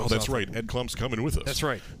Klump was doing something. Oh, that's something. right. Ed Klump's coming with us. That's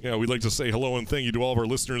right. Yeah, we'd like to say hello and thank you to all of our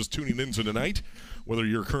listeners tuning in tonight. Whether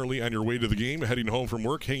you're currently on your way to the game, heading home from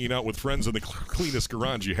work, hanging out with friends in the cleanest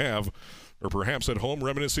garage you have, or perhaps at home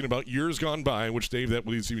reminiscing about years gone by, which, Dave, that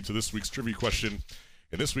leads you to this week's trivia question.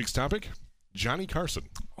 And this week's topic, Johnny Carson.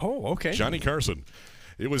 Oh, okay. Johnny Carson.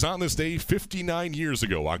 It was on this day 59 years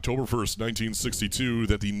ago, October 1st, 1962,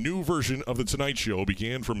 that the new version of The Tonight Show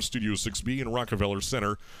began from Studio 6B in Rockefeller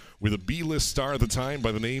Center with a B-list star at the time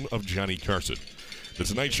by the name of Johnny Carson. The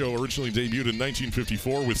Tonight Show originally debuted in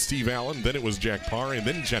 1954 with Steve Allen, then it was Jack Parr, and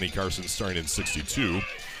then Johnny Carson starring in 62.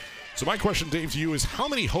 So my question, Dave, to you is how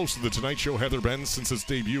many hosts of The Tonight Show have there been since its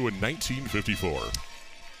debut in 1954?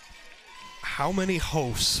 How many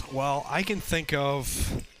hosts? Well, I can think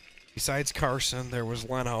of... Besides Carson, there was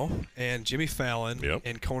Leno and Jimmy Fallon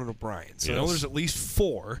and Conan O'Brien. So I know there's at least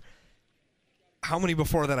 4. How many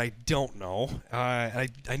before that, I don't know. I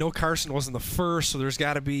know Carson wasn't the first, so there's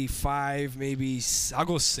got to be 5, maybe. I'll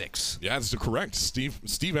go 6. Yeah, that's correct.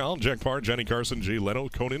 Steve Allen, Jack Parr, Johnny Carson, Jay Leno,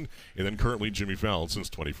 Conan, and then currently Jimmy Fallon since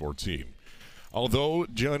 2014. Although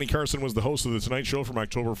Johnny Carson was the host of The Tonight Show from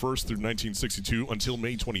October 1st through 1962 until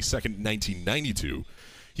May 22nd, 1992,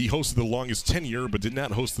 he hosted the longest tenure, but did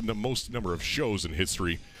not host the most number of shows in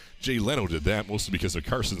history. Jay Leno did that, mostly because of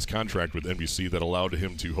Carson's contract with NBC that allowed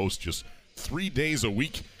him to host just 3 days a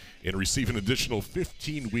week and receive an additional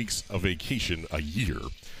 15 weeks of vacation a year.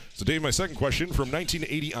 So, Dave, my second question, from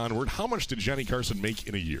 1980 onward, how much did Johnny Carson make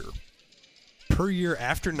in a year? Per year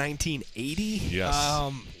after 1980? Yes.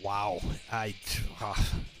 Wow.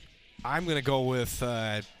 I'm going to go with,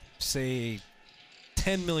 say...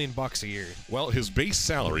 $10 million a year. Well, his base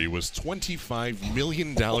salary was $25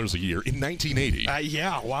 million a year in 1980.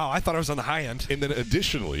 Yeah, wow. I thought I was on the high end. And then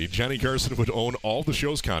additionally, Johnny Carson would own all the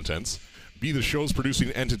show's contents, be the show's producing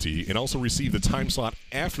entity, and also receive the time slot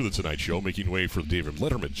after The Tonight Show, making way for the David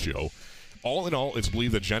Letterman Show. All in all, it's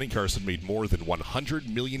believed that Johnny Carson made more than $100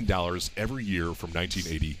 million every year from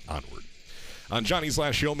 1980 onward. On Johnny's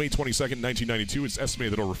last show, May 22nd, 1992, it's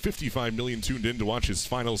estimated that over 55 million tuned in to watch his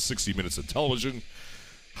final 60 minutes of television.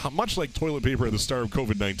 Much like toilet paper at the start of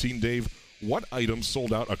COVID-19, Dave, what items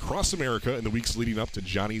sold out across America in the weeks leading up to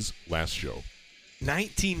Johnny's last show?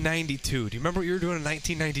 1992. Do you remember what you were doing in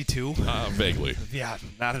 1992? Vaguely. Yeah,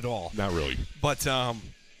 not at all. Not really. But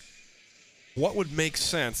what would make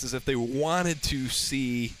sense is if they wanted to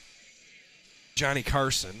see Johnny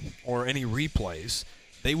Carson or any replays,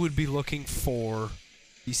 they would be looking for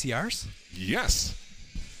VCRs? Yes.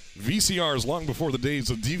 VCRs, long before the days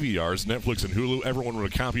of DVRs, Netflix and Hulu, everyone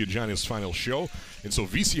wanted a copy of Johnny's final show, and so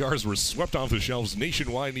VCRs were swept off the shelves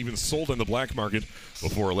nationwide and even sold on the black market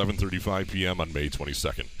before 11:35 p.m. on May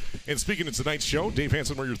 22nd. And speaking of tonight's show, Dave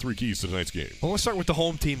Hansen, what are your 3 keys to tonight's game? Well, let's start with the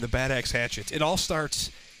home team, the Bad Axe Hatchets. It all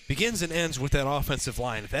begins and ends with that offensive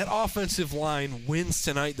line. If that offensive line wins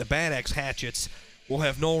tonight, the Bad Axe Hatchets will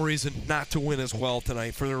have no reason not to win as well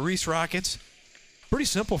tonight. For the Reese Rockets, pretty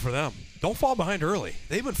simple for them. don't fall behind early.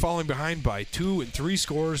 They've been falling behind by 2 and 3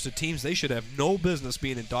 scores to teams they should have no business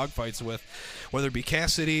being in dogfights with, whether it be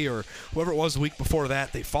Cass City or whoever it was the week before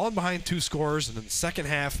that. They've fallen behind 2 scores, and in the second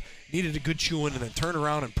half needed a good chewing and then turn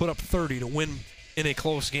around and put up 30 to win in a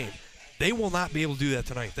close game. They will not be able to do that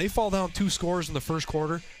tonight. They fall down 2 scores in the first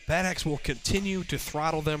quarter. Bad Axe will continue to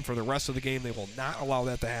throttle them for the rest of the game. They will not allow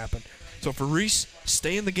that to happen. So for Reese,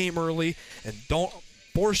 stay in the game early and don't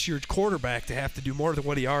force your quarterback to have to do more than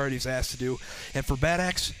what he already is asked to do. And for Bad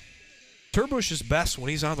Axe, Turbush is best when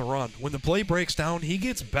he's on the run. When the play breaks down, he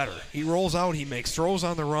gets better. He rolls out, he makes throws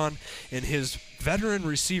on the run, and his veteran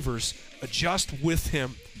receivers adjust with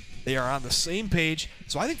him. They are on the same page.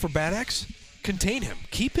 So I think for Bad Axe, contain him.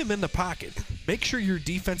 Keep him in the pocket. Make sure your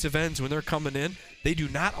defensive ends, when they're coming in, they do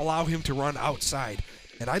not allow him to run outside.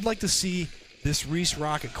 And I'd like to see this Reese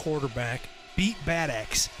Rocket quarterback beat Bad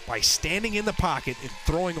Axe by standing in the pocket and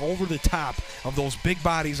throwing over the top of those big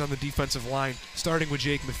bodies on the defensive line, starting with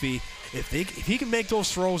Jake McPhee. If he can make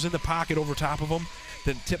those throws in the pocket over top of them,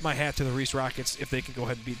 then tip my hat to the Reese Rockets if they can go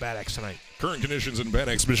ahead and beat Bad Axe tonight. Current conditions in Bad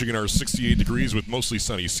Axe, Michigan are 68 degrees with mostly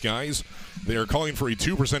sunny skies. They are calling for a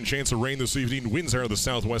 2% chance of rain this evening. Winds are to the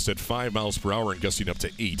southwest at 5 miles per hour and gusting up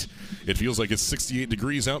to 8. It feels like it's 68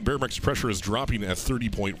 degrees out. Barometric pressure is dropping at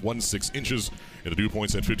 30.16 inches. And the dew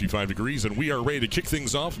point's at 55 degrees. And we are ready to kick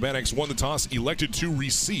things off. Bad Axe won the toss, elected to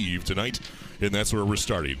receive tonight. And that's where we're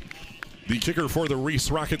starting. The kicker for the Reese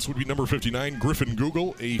Rockets would be number 59, Griffin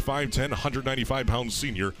Google, a 5'10", 195-pound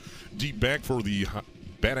senior. Deep back for the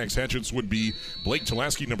Bad Axe Hatchets would be Blake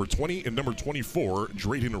Tulaski, number 20, and number 24,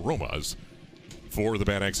 Drayton Romas. For the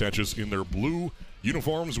Bad Axe Hatchets in their blue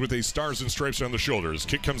uniforms with a stars and stripes on the shoulders.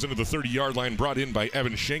 Kick comes into the 30-yard line, brought in by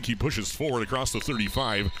Evan Schenk. He pushes forward across the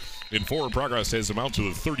 35. And forward progress has him out to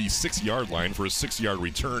the 36-yard line for a 6-yard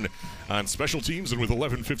return on special teams. And with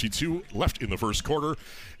 11:52 left in the first quarter,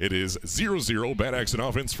 it is 0-0. Bad Axe in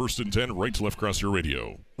offense, 1st and 10, right to left across your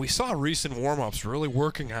radio. We saw recent warm-ups really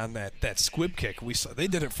working on that squib kick. They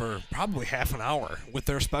did it for probably half an hour with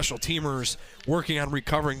their special teamers working on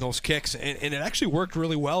recovering those kicks, and it actually worked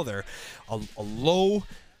really well there. A low,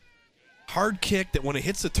 hard kick that when it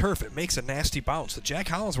hits the turf, it makes a nasty bounce. The Jack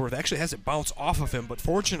Hollinsworth actually has it bounce off of him, but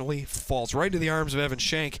fortunately falls right to the arms of Evan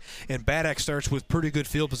Schenk, and Bad Axe starts with pretty good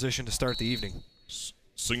field position to start the evening.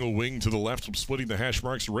 Single wing to the left, splitting the hash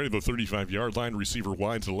marks, right at the 35-yard line. Receiver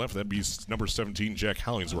wide to the left. That'd be number 17, Jack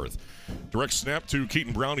Hollingsworth. Direct snap to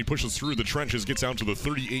Keaton Brown. He pushes through the trenches, gets out to the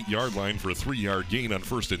 38-yard line for a 3-yard gain on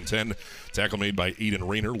 1st and 10. Tackle made by Aiden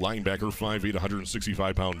Rayner, linebacker, 5'8",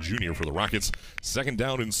 165-pound junior for the Rockets. 2nd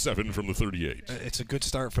down and 7 from the 38. It's a good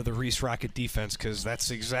start for the Reese Rocket defense because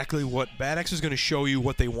that's exactly what Bad Axe is going to show you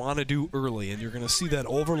what they want to do early, and you're going to see that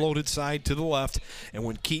overloaded side to the left, and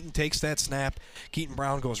when Keaton takes that snap, Keaton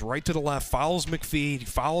Brown goes right to the left, follows McPhee, he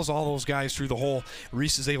follows all those guys through the hole.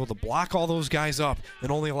 Reese is able to block all those guys up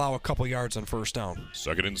and only allow a couple yards on 1st down.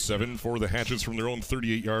 2nd and 7 for the Hatchets from their own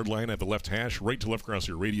 38-yard line at the left hash, right to left across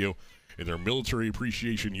your radio in their military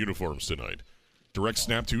appreciation uniforms tonight. Direct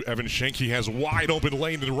snap to Evan Schenk. He has wide open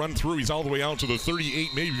lane to run through. He's all the way out to the 38,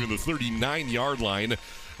 maybe even the 39-yard line.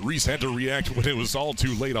 Reese had to react when it was all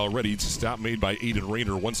too late already. Stop made by Aiden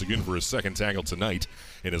Rayner once again for his 2nd tackle tonight.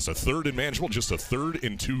 It is a 3rd and manageable, just a 3rd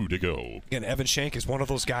and 2 to go. Again, Evan Schenk is one of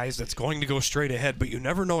those guys that's going to go straight ahead, but you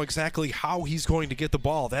never know exactly how he's going to get the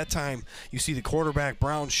ball. That time, you see the quarterback,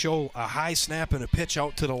 Brown, show a high snap and a pitch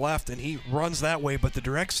out to the left, and he runs that way, but the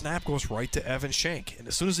direct snap goes right to Evan Schenk. And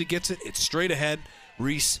as soon as he gets it, it's straight ahead.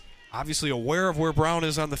 Reese, obviously aware of where Brown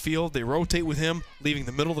is on the field. They rotate with him, leaving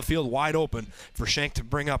the middle of the field wide open for Schenk to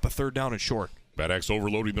bring up a 3rd down and short. Bad Axe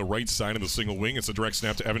overloading the right side of the single wing. It's a direct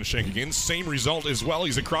snap to Evan Schenk again. Same result as well.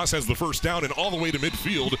 He's across, has the 1st down, and all the way to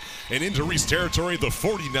midfield and into Reese territory. The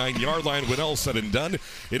 49-yard line when all said and done.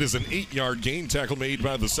 It is an 8-yard gain. Tackle made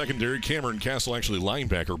by the secondary. Cameron Castle, actually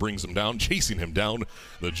linebacker, brings him down, chasing him down.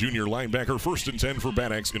 The junior linebacker, 1st and 10 for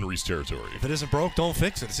Bad Axe in Reese territory. If it isn't broke, don't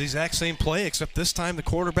fix it. It's the exact same play, except this time the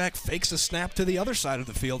quarterback fakes a snap to the other side of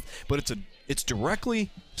the field, but it's directly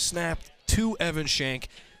snapped to Evan Schenk.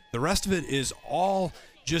 The rest of it is all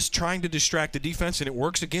just trying to distract the defense, and it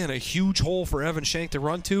works again. A huge hole for Evan Schenk to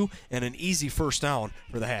run to, and an easy 1st down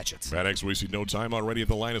for the Hatchets. Bad Axe wasting no time already at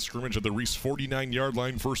the line of scrimmage at the Reese 49-yard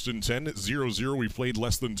line, 1st and 10, 0-0. We've played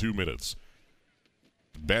less than 2 minutes.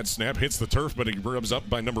 Bad snap hits the turf, but he rubs up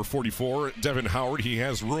by number 44, Devin Howard. He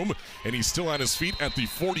has room, and he's still on his feet at the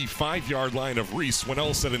 45-yard line of Reese. When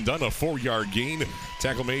all said and done, a 4-yard gain.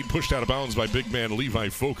 Tackle made, pushed out of bounds by big man Levi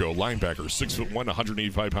Foco, linebacker, 6'1",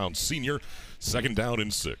 185-pound senior. 2nd down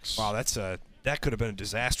and 6. Wow, that could have been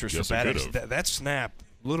disastrous yes, for Bad Axe. That snap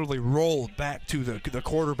literally rolled back to the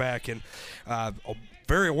quarterback, and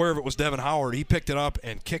very aware of it was Devin Howard. He picked it up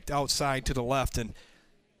and kicked outside to the left, and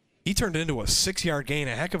he turned it into a 6-yard gain,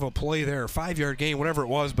 a heck of a play there, 5-yard gain, whatever it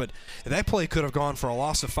was. But that play could have gone for a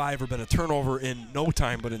loss of 5 or been a turnover in no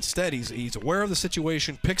time. But instead, he's aware of the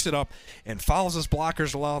situation, picks it up, and follows his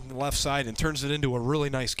blockers along the left side and turns it into a really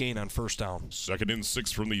nice gain on first down. 2nd and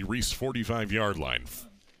 6 from the Reese 45-yard line.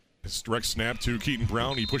 His direct snap to Keaton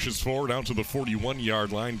Brown. He pushes forward out to the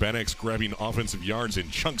 41-yard line. Bad Axe grabbing offensive yards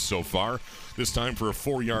in chunks so far. This time for a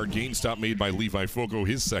 4-yard gain. Stop made by Levi Foco,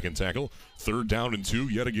 his second tackle. 3rd down and 2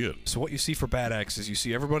 yet again. So what you see for Bad Axe is you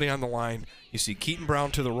see everybody on the line. You see Keaton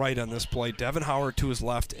Brown to the right on this play, Devin Howard to his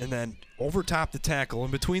left, and then over top the tackle,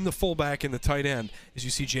 in between the fullback and the tight end, is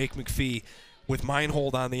you see Jake McPhee with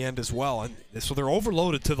Meinhold on the end as well. And so they're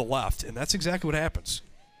overloaded to the left, and that's exactly what happens.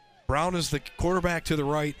 Brown is the quarterback to the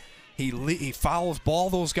right. He follows ball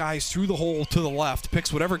those guys through the hole to the left,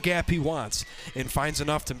 picks whatever gap he wants, and finds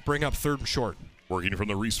enough to bring up 3rd and short. Working from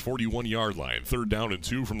the Reese 41-yard line. 3rd down and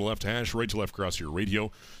 2 from the left hash, right to left across your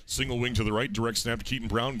radio. Single wing to the right, direct snap to Keaton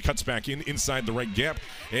Brown. Cuts back inside the right gap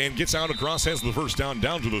and gets out across, has the first down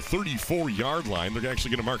to the 34-yard line. They're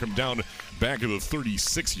actually going to mark him down back at the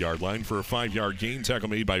 36-yard line for a 5-yard gain. Tackle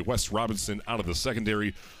made by Wes Robinson out of the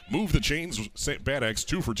secondary. Move the chains. Bad Axe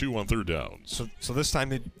 2 for 2 on 3rd down. So this time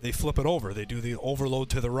they flip it over. They do the overload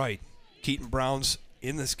to the right. Keaton Brown's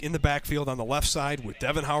in the backfield on the left side with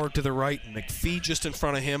Devin Howard to the right, McPhee just in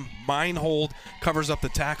front of him. Meinhold covers up the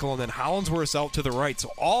tackle, and then Hollinsworth's out to the right. So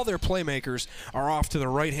all their playmakers are off to the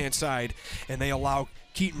right-hand side, and they allow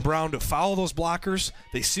Keaton Brown to follow those blockers.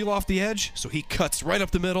 They seal off the edge, so he cuts right up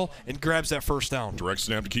the middle and grabs that first down. Direct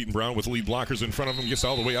snap to Keaton Brown with lead blockers in front of him. Gets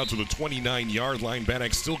all the way out to the 29-yard line. Bad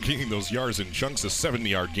Axe still gaining those yards in chunks. A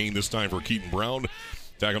 7-yard gain this time for Keaton Brown.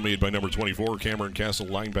 Tackle made by number 24, Cameron Castle,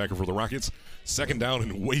 linebacker for the Rockets. 2nd down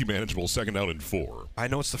and way manageable, 2nd down and 4. I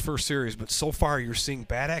know it's the first series, but so far you're seeing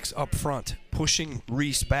Bad Axe up front, pushing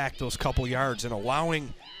Reese back those couple yards and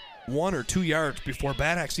allowing 1 or 2 yards before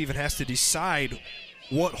Bad Axe even has to decide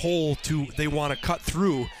what hole they want to cut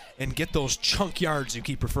through and get those chunk yards you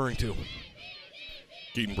keep referring to.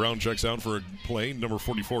 Keaton Brown checks out for a play. Number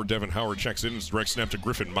 44, Devin Howard checks in. His direct snap to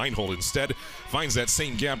Griffin Meinhold instead. Finds that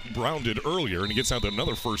same gap Brown did earlier, and he gets out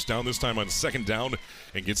another first down, this time on 2nd down,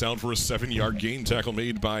 and gets out for a 7-yard gain. Tackle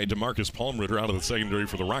made by DeMarcus Palmritter out of the secondary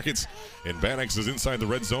for the Rockets. And Bad Axe is inside the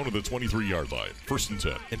red zone of the 23-yard line. 1st and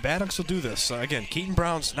 10. And Bad Axe will do this. Again, Keaton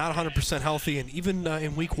Brown's not 100% healthy, and even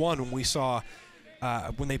in week 1 when we saw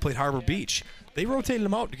when they played Harbor Beach, they rotated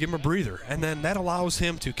him out to give him a breather. And then that allows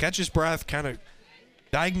him to catch his breath, kind of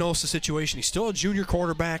diagnose the situation. He's still a junior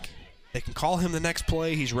quarterback. They can call him the next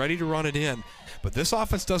play. He's ready to run it in. But this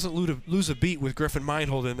offense doesn't lose a beat with Griffin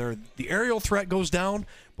Meinhold in there. The aerial threat goes down,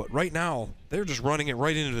 but right now they're just running it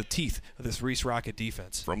right into the teeth of this Reese Rocket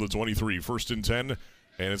defense. From the 23, 1st and 10.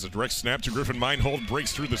 And it's a direct snap to Griffin Meinhold.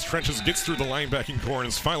 Breaks through the trenches, gets through the linebacking core, and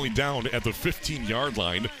is finally down at the 15-yard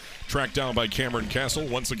line. Tracked down by Cameron Castle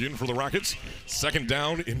once again for the Rockets. 2nd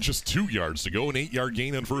down in just 2 yards to go. An 8-yard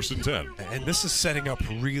gain on 1st and 10. And this is setting up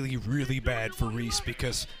really, really bad for Reese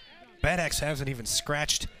because Bad Axe hasn't even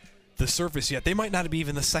scratched the surface yet. They might not be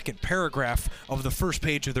even the second paragraph of the first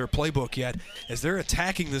page of their playbook yet. As they're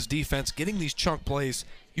attacking this defense, getting these chunk plays,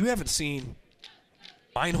 you haven't seen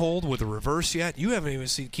Meinhold with a reverse yet. You haven't even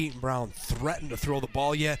seen Keaton Brown threaten to throw the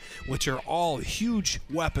ball yet, which are all huge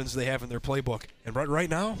weapons they have in their playbook. And right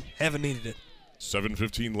now, haven't needed it.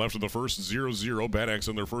 7:15 left in the first, 0-0. Bad Axe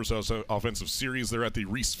on their first offensive series. They're at the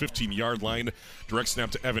Reese 15-yard line. Direct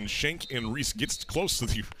snap to Evan Schenk, and Reese gets close to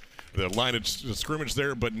the line of scrimmage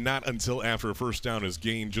there, but not until after a first down is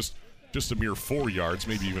gained. Just a mere 4 yards,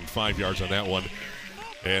 maybe even 5 yards on that one.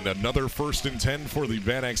 And another 1st and 10 for the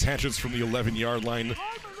Bad Axe Hatchets from the 11-yard line.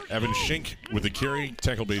 Evan Schenk with the carry,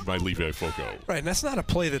 tackle made by Levi Foco. Right, and that's not a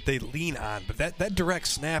play that they lean on, but that direct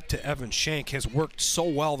snap to Evan Schenk has worked so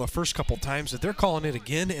well the first couple times that they're calling it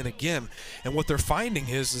again and again. And what they're finding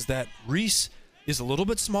is that Reese is a little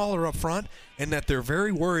bit smaller up front and that they're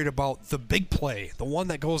very worried about the big play, the one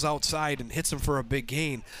that goes outside and hits them for a big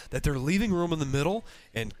gain, that they're leaving room in the middle,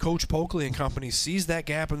 and Coach Pokley and company sees that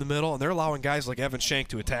gap in the middle, and they're allowing guys like Evan Schenk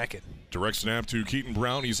to attack it. Direct snap to Keaton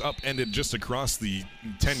Brown. He's upended just across the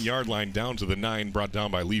 10-yard line down to the 9, brought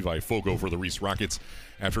down by Levi Foco for the Reese Rockets.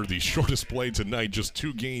 After the shortest play tonight, just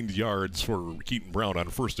 2 gained yards for Keaton Brown on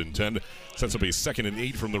 1st and 10. Sets up a 2nd and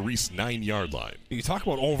 8 from the Reese 9-yard line. You talk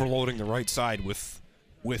about overloading the right side with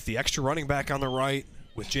the extra running back on the right,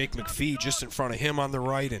 with Jake McPhee just in front of him on the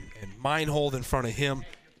right, and Meinhold in front of him.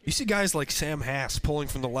 You see guys like Sam Hass pulling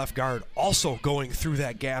from the left guard, also going through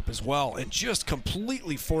that gap as well, and just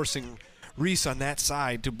completely forcing Reese on that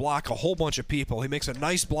side to block a whole bunch of people. He makes a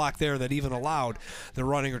nice block there that even allowed the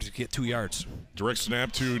runner to get 2 yards. Direct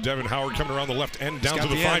snap to Devin Howard coming around the left end down to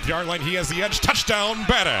the the 5-yard line. He has the edge. Touchdown,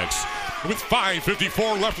 Bad Axe. With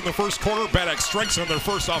 5:54 left in the first quarter, Bad Axe strikes on their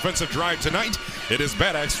first offensive drive tonight. It is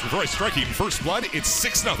Bad Axe striking first blood. It's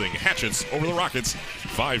 6-0 Hatchets over the Rockets.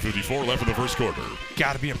 5:54 left in the first quarter.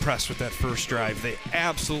 Got to be impressed with that first drive. They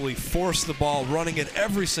absolutely forced the ball, running it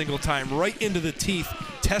every single time right into the teeth,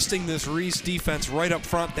 testing this Reese defense right up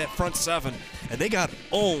front, that front seven. And they got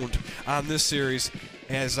owned on this series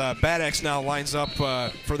as Bad Axe now lines up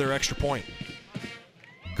for their extra point.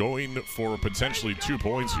 Going for potentially 2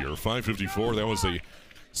 points here. 5:54. That was a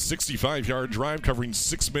 65-yard drive covering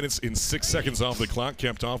 6 minutes and 6 seconds off the clock,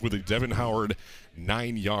 capped off with a Devin Howard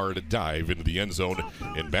 9-yard dive into the end zone.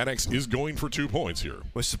 And Bad Axe is going for 2 points here.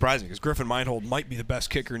 Which is surprising because Griffin Meinhold might be the best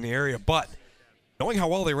kicker in the area, but knowing how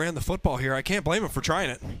well they ran the football here, I can't blame him for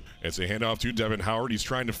trying it. It's a handoff to Devin Howard. He's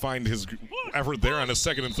trying to find his effort there on a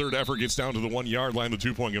second and third effort. Gets down to the 1-yard line. The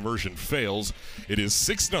 2-point conversion fails. It is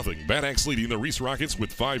 6-0. Bad Axe leading the Reese Rockets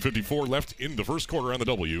with 5:54 left in the first quarter on the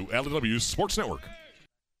LW Sports Network.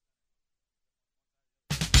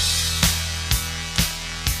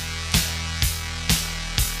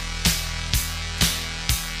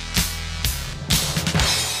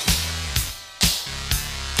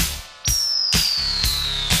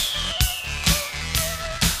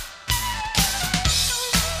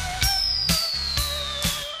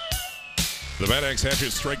 The Bad Axe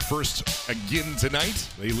Hatchets strike first again tonight.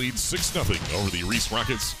 They lead 6-0 over the Reese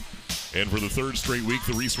Rockets. And for the third straight week,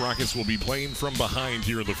 the Reese Rockets will be playing from behind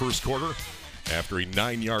here in the first quarter. After a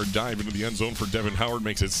 9-yard dive into the end zone for Devin Howard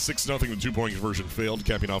makes it 6-0. The 2-point conversion failed,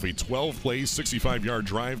 capping off a 12-play, 65-yard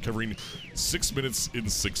drive covering 6 minutes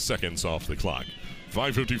and 6 seconds off the clock.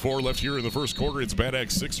 5:54 left here in the first quarter. It's Bad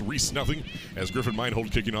Axe 6, Reese nothing. As Griffin Meinhold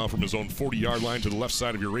kicking off from his own 40-yard line to the left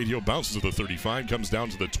side of your radio, bounces to the 35, comes down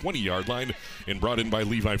to the 20-yard line, and brought in by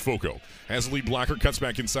Levi Foco. Has the lead blocker, cuts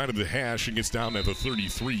back inside of the hash, and gets down at the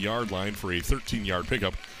 33-yard line for a 13-yard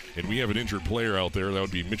pickup. And we have an injured player out there. That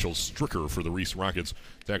would be Mitchell Stricker for the Reese Rockets.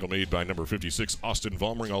 Tackle made by number 56, Austin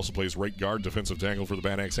Vollmering, also plays right guard, defensive tackle for the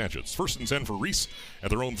Bad Axe Hatchets. 1st and 10 for Reese at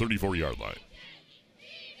their own 34-yard line.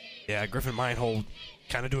 Yeah, Griffin Meinhold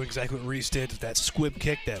kind of doing exactly what Reese did, that squib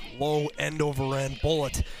kick, that low end-over-end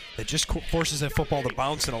bullet that just forces that football to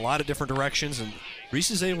bounce in a lot of different directions. And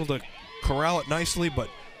Reese is able to corral it nicely, but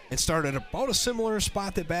it started at about a similar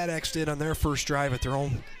spot that Bad Axe did on their first drive at their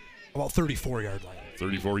own about 34-yard line.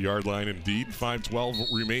 34-yard line indeed. 5:12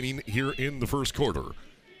 remaining here in the first quarter.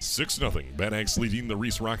 6-0. Bad Axe leading the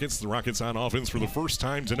Reese Rockets. The Rockets on offense for the first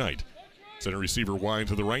time tonight. Center receiver wide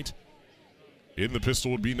to the right. In the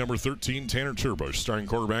pistol would be number 13, Tanner Turbush. Starting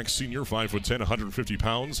quarterback, senior, 5'10", 150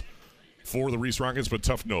 pounds for the Reese Rockets, but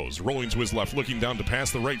tough nose. Rolling to his left, looking down to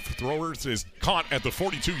pass. The right thrower is caught at the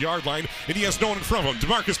 42-yard line, and he has no one in front of him.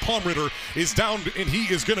 DeMarcus Palmritter is down, and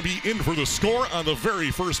he is going to be in for the score on the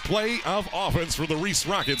very first play of offense for the Reese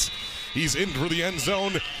Rockets. He's in for the end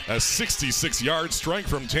zone. A 66-yard strike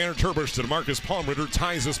from Tanner Turbush to DeMarcus Palmritter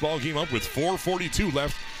ties this ball game up with 4:42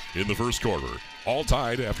 left in the first quarter. All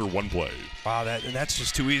tied after one play. Wow, that's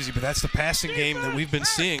just too easy. But that's the passing game that we've been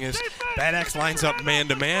seeing. Is Bad Axe lines up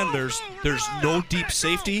man-to-man. There's no deep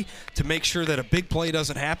safety to make sure that a big play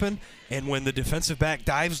doesn't happen. And when the defensive back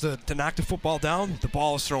dives to knock the football down, the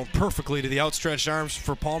ball is thrown perfectly to the outstretched arms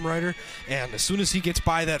for Palmrider. And as soon as he gets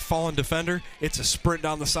by that fallen defender, it's a sprint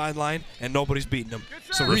down the sideline, and nobody's beating him.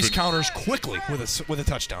 So Reese counters quickly with a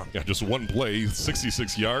touchdown. Yeah, just one play,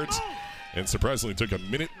 66 yards. And surprisingly took a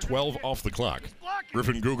minute 12 off the clock.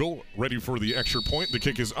 Griffin Google ready for the extra point. The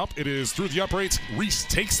kick is up. It is through the uprights. Reese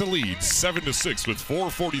takes the lead, 7-6 with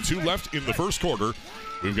 4:42 left in the first quarter.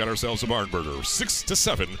 We've got ourselves a barn burner,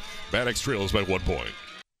 6-7. Bad Axe trails by 1 point.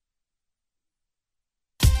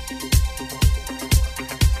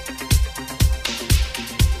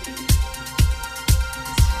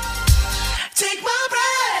 Take my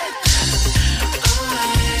breath away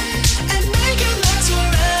and make it last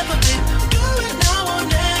forever, babe. Do it now or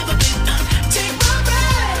never, babe. Take my breath.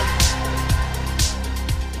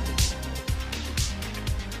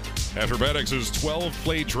 After Bad Axe's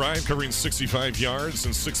 12-play drive covering 65 yards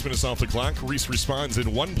and 6 minutes off the clock, Reese responds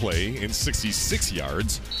in one play in 66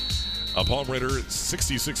 yards. A Palmritter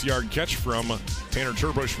 66-yard catch from Tanner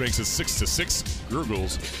Turbush makes it 6-6.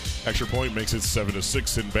 Gurgles extra point makes it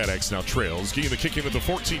 7-6, and Bad Axe now trails. Getting the kick in at the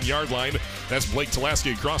 14-yard line. That's Blake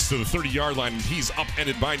Tulaski across to the 30-yard line, and he's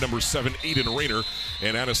upended by number 7, Aiden Rayner.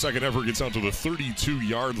 And on a second effort, gets out to the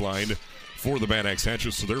 32-yard line for the Bad Axe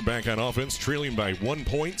Hatchets. So they're back on offense, trailing by 1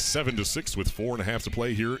 point, 7-6, with 4.5 to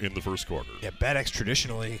play here in the first quarter. Yeah, Bad Axe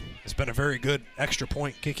traditionally has been a very good extra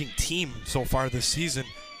point kicking team so far this season.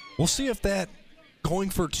 We'll see if that going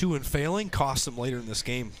for 2 and failing costs them later in this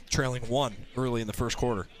game, trailing 1 early in the first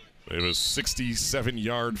quarter. They have a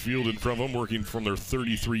 67-yard field in front of them, working from their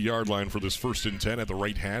 33-yard line for this 1st and 10 at the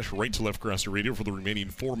right hash, right to left across the radio for the remaining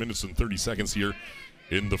 4 minutes and 30 seconds here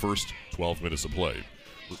in the first 12 minutes of play.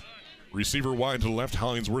 Receiver wide to the left,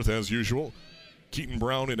 Hollingsworth as usual. Keaton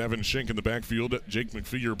Brown and Evan Schenk in the backfield. Jake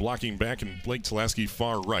McPhee blocking back, and Blake Tulaski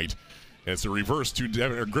far right. It's a reverse to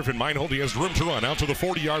Griffin Meinhold. He has room to run out to the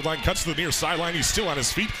 40-yard line, cuts to the near sideline. He's still on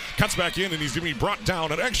his feet, cuts back in, and he's going to be brought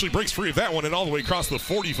down. And actually breaks free of that one and all the way across the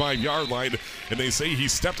 45-yard line. And they say he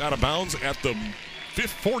stepped out of bounds at the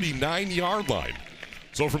 49-yard line.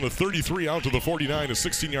 So from the 33 out to the 49, a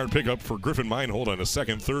 16-yard pickup for Griffin Meinhold on a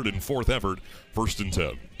 2nd, 3rd, and 4th effort, 1st and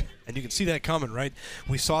 10. And you can see that coming, right?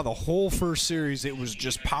 We saw the whole first series. It was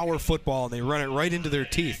just power football, and they run it right into their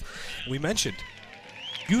teeth. We mentioned,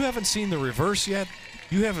 you haven't seen the reverse yet.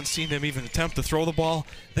 You haven't seen them even attempt to throw the ball.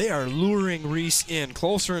 They are luring Reese in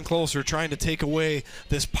closer and closer, trying to take away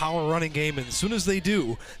this power running game. And as soon as they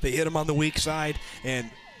do, they hit him on the weak side,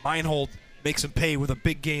 and Meinhold makes him pay with a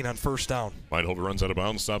big gain on 1st down. Meinhold runs out of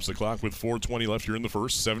bounds, stops the clock with 4:20 left here in the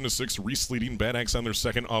first. 7-6, Reese leading Bad Axe on their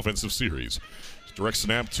 2nd offensive series. Direct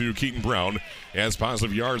snap to Keaton Brown as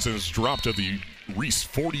positive yards, and is dropped at the Reese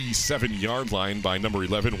 47-yard line by number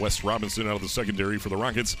 11, Wes Robinson, out of the secondary for the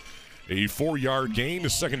Rockets. A 4-yard gain,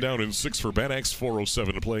 2nd down and 6 for Bad Axe,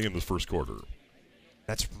 4:07 to play in the first quarter.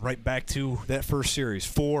 That's right back to that first series.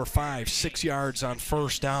 4, 5, 6 yards on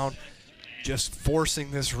 1st down. Just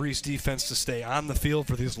forcing this Reese defense to stay on the field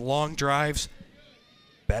for these long drives.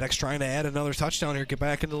 Bad Axe trying to add another touchdown here, get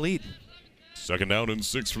back in the lead. 2nd down and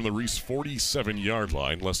 6 from the Reese 47-yard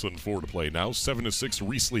line. Less than 4 to play now. 7-6,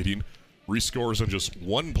 Reese leading. Reese scores on just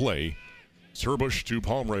 1 play. Turbush to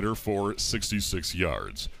Palmreiter for 66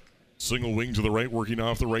 yards. Single wing to the right, working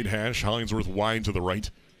off the right hash. Hollingsworth wide to the right.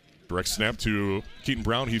 Direct snap to Keaton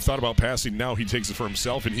Brown. He thought about passing. Now he takes it for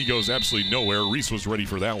himself, and he goes absolutely nowhere. Reese was ready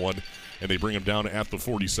for that one, and they bring him down at the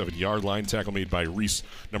 47-yard line. Tackle made by Reese,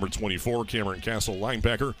 number 24, Cameron Castle,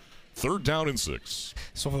 linebacker. 3rd down and 6.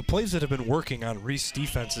 So the plays that have been working on Reese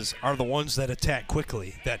defenses are the ones that attack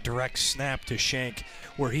quickly. That direct snap to Schenk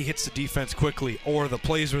where he hits the defense quickly, or the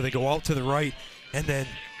plays where they go out to the right and then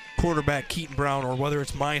quarterback Keaton Brown, or whether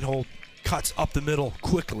it's Meinhold, cuts up the middle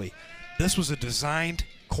quickly. This was a designed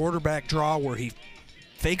quarterback draw where he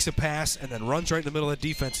fakes a pass and then runs right in the middle of the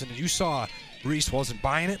defense. And you saw Reese wasn't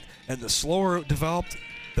buying it, and the slower it developed,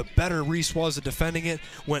 the better Reese was at defending it,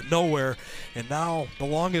 went nowhere. And now the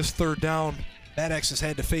longest 3rd down Bad Axe has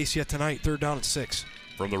had to face yet tonight, 3rd down and 6.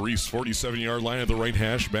 From the Reese 47-yard line at the right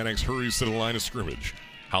hash, Bad Axe hurries to the line of scrimmage.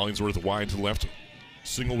 Hollingsworth wide to the left,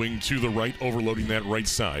 single wing to the right, overloading that right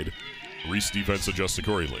side. Reese defense adjusts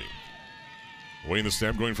accordingly. Away the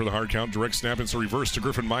snap, going for the hard count. Direct snap, it's a reverse to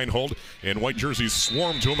Griffin Meinhold, and white jerseys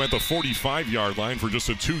swarm to him at the 45-yard line for just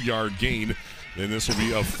a 2-yard gain. And this will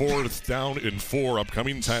be a 4th down and 4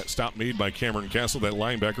 upcoming. Stop made by Cameron Castle, that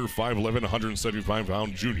linebacker, 5'11",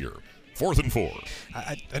 175-pound junior. 4th and 4.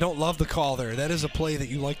 I don't love the call there. That is a play that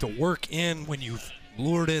you like to work in when you've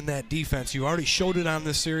lured in that defense. You already showed it on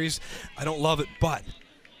this series. I don't love it, but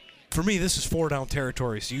for me, this is 4-down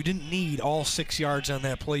territory, so you didn't need all 6 yards on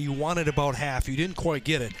that play. You wanted about half. You didn't quite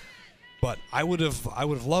get it, but I would have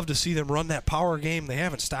loved to see them run that power game. They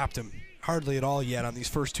haven't stopped him hardly at all yet on these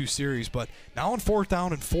first 2 series, but now on 4th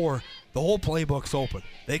down and 4, the whole playbook's open.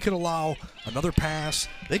 They could allow another pass.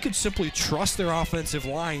 They could simply trust their offensive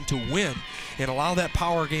line to win and allow that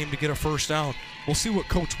power game to get a 1st down. We'll see what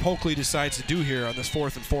Coach Polkley decides to do here on this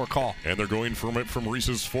 4th and 4 call. And they're going from it from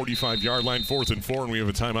Reese's 45-yard line, 4th and 4, and we have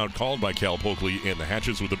a timeout called by Cal Polkley and the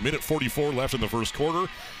Hatchets with 1:44 left in the first quarter.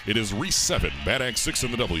 It is Reese 7, Bad Axe 6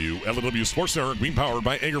 in the W. LW Sports Network being powered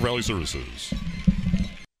by Agri Valley Services.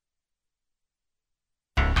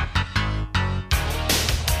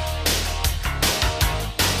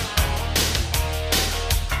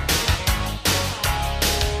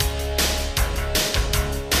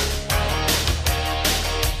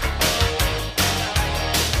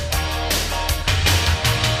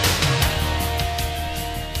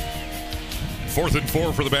 Fourth and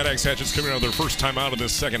 4 for the Bad Axe Hatchets coming out of their first time out in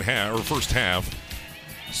this first half.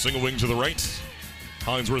 Single wing to the right.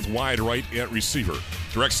 Hollingsworth wide right at receiver.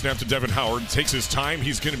 Direct snap to Devin Howard. Takes his time.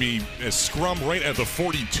 He's going to be a scrum right at the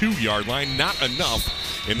 42-yard line. Not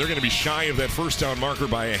enough. And they're going to be shy of that 1st down marker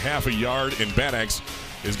by a half a yard. And Bad Axe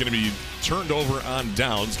is going to be turned over on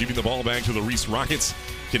downs, giving the ball back to the Reese Rockets.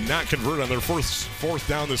 Cannot convert on their fourth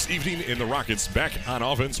down this evening. And the Rockets back on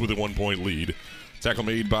offense with a 1-point lead. Tackle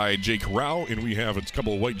made by Jake Rao, and we have a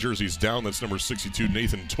couple of white jerseys down. That's number 62,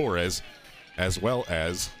 Nathan Torres, as well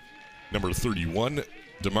as number 31,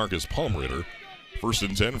 DeMarcus Palmritter. 1st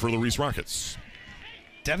and 10 for the Reese Rockets.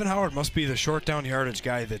 Devin Howard must be the short down yardage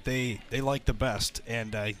guy that they like the best,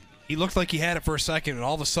 and he looked like he had it for a second, and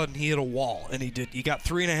all of a sudden he hit a wall, and he got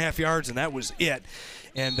 3.5 yards, and that was it.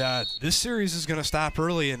 And this series is going to stop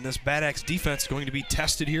early, and this Bad Axe defense is going to be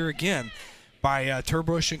tested here again by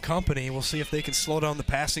Turbush and company. We'll see if they can slow down the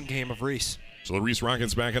passing game of Reese. So the Reese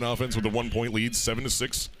Rockets back in offense with a 1-point lead,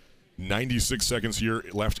 7-6. 96 seconds here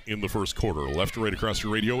left in the first quarter. Left to right across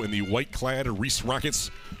your radio in the white-clad Reese Rockets.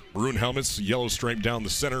 Maroon helmets, yellow stripe down the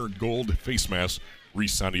center, gold face mask.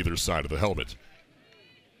 Reese on either side of the helmet.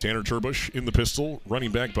 Tanner Turbush in the pistol,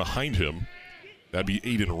 running back behind him. That'd be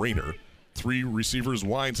Aiden Rayner. 3 receivers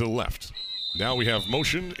wide to the left. Now we have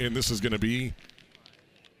motion, and this is going to be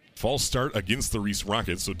false start against the Reese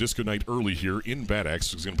Rockets. So Disco Night early here in Bad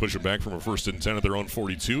Axe is going to push it back from a 1st and 10 at their own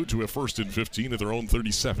 42 to a 1st and 15 at their own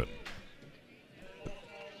 37.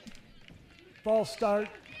 False start.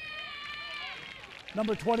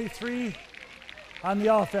 Number 23 on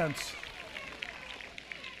the offense.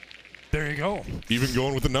 There you go. Even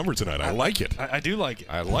going with the number tonight. I like it. I do like it.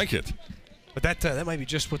 I like it. But that might be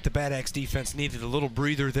just what the Bad Axe defense needed, a little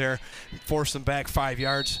breather there, force them back 5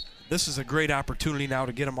 yards. This is a great opportunity now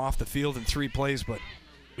to get them off the field in 3 plays, but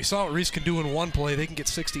we saw what Reese can do in 1 play. They can get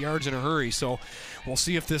 60 yards in a hurry, so we'll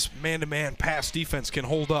see if this man-to-man pass defense can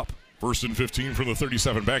hold up. 1st and 15 from the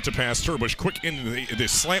 37. Back to pass. Turbush quick into the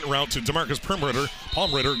slant route to DeMarcus Palmritter.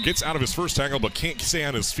 Palmritter gets out of his first tackle but can't stay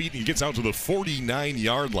on his feet, and he gets out to the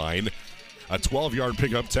 49-yard line. A 12-yard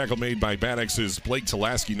pickup tackle made by Bad Axe's Blake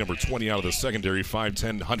Tulaski, number 20 out of the secondary,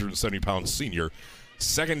 5'10", 170-pound senior.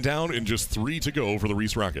 2nd down and just 3 to go for the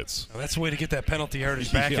Reese Rockets. Well, that's the way to get that penalty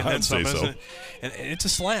yardage back, Yeah, and then I'd some, say so. isn't it? And it's a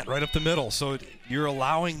slant right up the middle, so you're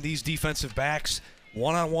allowing these defensive backs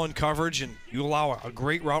one-on-one coverage, and you allow a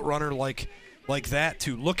great route runner like that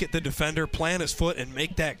to look at the defender, plant his foot, and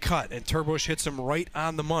make that cut. And Turbush hits him right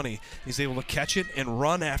on the money. He's able to catch it and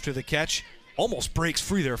run after the catch. Almost breaks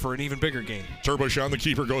free there for an even bigger gain. Turbush on the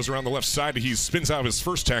keeper, goes around the left side. He spins out his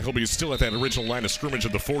first tackle, but he's still at that original line of scrimmage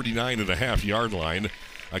at the 49.5-yard line.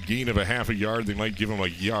 A gain of a half a yard. They might give him a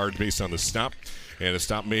yard based on the stop. And a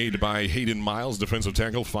stop made by Hayden Miles, defensive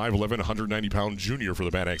tackle, 5'11", 190-pound junior for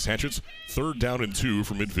the Bad Axe Hatchets. 3rd down and 2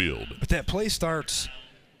 from midfield. But that play starts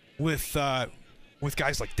with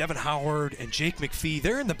guys like Devin Howard and Jake McPhee.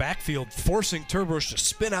 They're in the backfield forcing Turbush to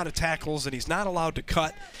spin out of tackles, and he's not allowed to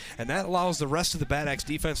cut. And that allows the rest of the Bad Axe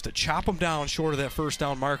defense to chop him down short of that 1st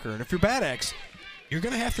down marker. And if you're Bad Axe, you're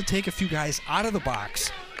going to have to take a few guys out of the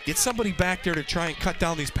box, get somebody back there to try and cut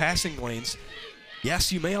down these passing lanes.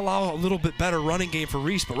 Yes, you may allow a little bit better running game for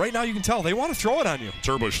Reese, but right now you can tell they want to throw it on you.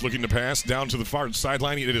 Turbush looking to pass down to the far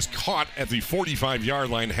sideline. It is caught at the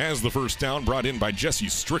 45-yard line, has the 1st down, brought in by Jesse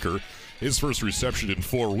Stricker. His first reception in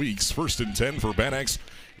 4 weeks. 1st and 10 for Bad Axe,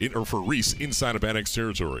 or for Reese inside of Bad Axe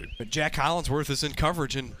territory. But Jack Hollinsworth is in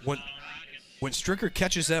coverage, and when Stricker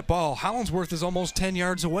catches that ball, Hollinsworth is almost 10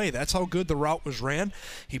 yards away. That's how good the route was ran.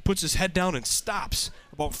 He puts his head down and stops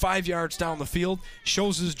about 5 yards down the field,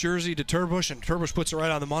 shows his jersey to Turbush, and Turbush puts it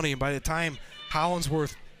right on the money. And by the time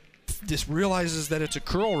Hollinsworth just realizes that it's a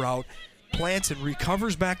curl route, plants and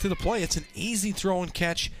recovers back to the play, it's an easy throw and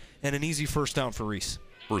catch and an easy 1st down for Reese.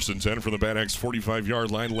 1st and 10 from the Bad Axe 45-yard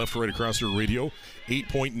line, left to right across your radio.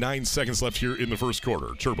 8.9 seconds left here in the first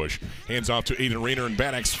quarter. Turbush hands off to Aiden Rayner, and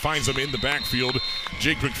Bad Axe finds him in the backfield.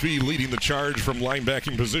 Jake McPhee leading the charge from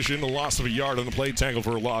linebacking position. A loss of a yard on the play. Tackle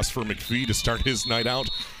for a loss for McPhee to start his night out.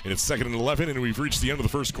 And it's 2nd and 11, and we've reached the end of the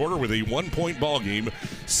first quarter with a 1-point ball game,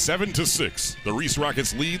 7-6. The Reese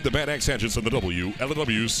Rockets lead the Bad Axe Hatchets on the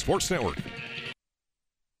WLW Sports Network.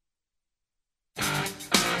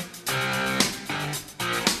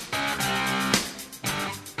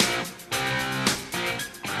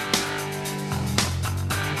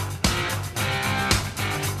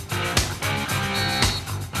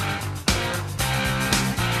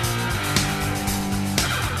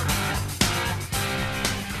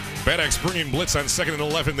 Bad Axe bringing blitz on 2nd and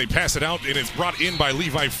 11. They pass it out, and it's brought in by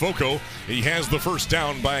Levi Foco. He has the 1st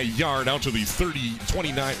down by a yard out to the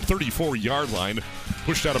 34-yard line.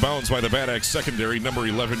 Pushed out of bounds by the Bad Axe secondary. Number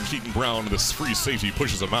 11, Keaton Brown, this free safety,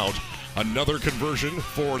 pushes him out. Another conversion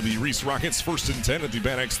for the Reese Rockets. 1st and 10 at the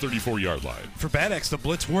Bad Axe 34-yard line. For Bad Axe, the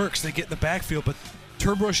blitz works. They get in the backfield, but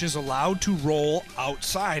Turbush is allowed to roll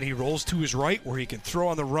outside. He rolls to his right where he can throw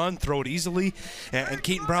on the run, throw it easily, and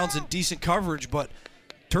Keaton Brown's in decent coverage, but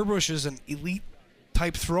Turbush is an elite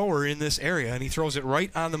type thrower in this area, and he throws it right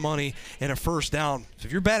on the money and a first down. So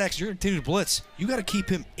if you're Bad Axe, you're going to continue to blitz. You got to keep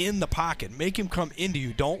him in the pocket. Make him come into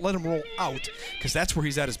you. Don't let him roll out, because that's where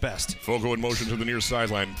he's at his best. Fogo in motion to the near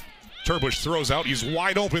sideline. Turbush throws out. He's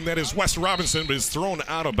wide open. That is Wes Robinson, but is thrown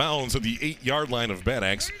out of bounds at the 8-yard line of Bad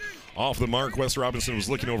Axe. Off the mark, Wes Robinson was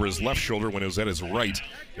looking over his left shoulder when it was at his right,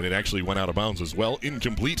 and it actually went out of bounds as well.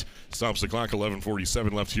 Incomplete. Stops the clock.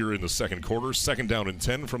 11:47 left here in the second quarter. Second down and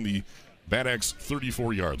 10 from the Bad Axe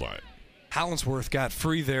 34-yard line. Hollinsworth got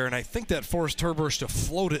free there, and I think that forced Turbush to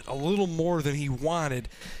float it a little more than he wanted.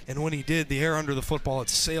 And when he did, the air under the football, it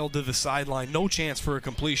sailed to the sideline. No chance for a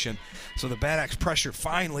completion. So the Bad Axe pressure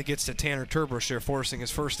finally gets to Tanner Turbush there, forcing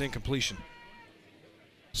his first incompletion.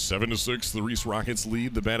 7-6, the Reese Rockets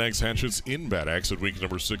lead the Bad Axe Hatchets in Bad Axe at week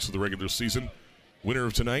number 6 of the regular season. Winner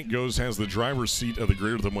of tonight has the driver's seat of the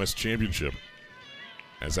Greater Than West Championship.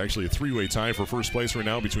 That's actually a three-way tie for first place right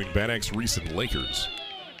now between Bad Axe, Reese, and Lakers.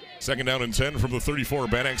 Second down and 10 from the 34.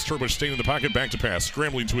 Bad Axe Turbush staying in the pocket, back to pass.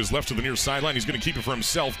 Scrambling to his left to the near sideline. He's going to keep it for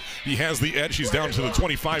himself. He has the edge. He's down to the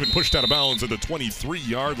 25 and pushed out of bounds at the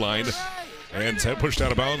 23-yard line. And pushed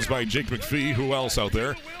out of bounds by Jake McPhee. Who else out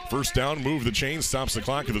there? First down, move the chain, stops the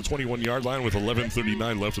clock at the 21-yard line with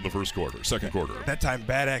 11:39 left in the second quarter. That time,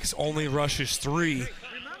 Bad Axe only rushes 3.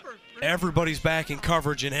 Everybody's back in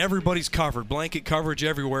coverage, and everybody's covered. Blanket coverage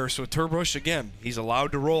everywhere. So Turbush, again, he's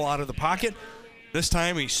allowed to roll out of the pocket. This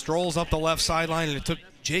time he strolls up the left sideline, and it took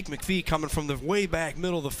Jake McPhee coming from the way back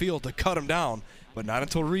middle of the field to cut him down. But not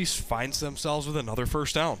until Reese finds themselves with another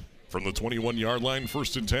first down. From the 21-yard line,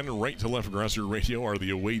 1st and 10, right to left across your radio are the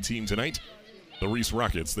away team tonight. The Reese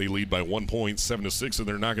Rockets, they lead by 1 point, 7-6, and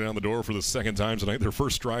they're knocking on the door for the second time tonight. Their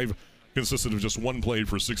first drive consisted of just one play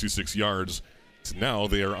for 66 yards. So now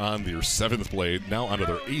they are on their 7th play, now onto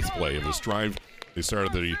their 8th play of this drive. They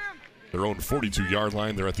started their own 42-yard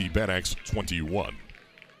line. They're at the Bad Axe 21.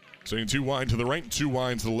 Staying 2 wide to the right, 2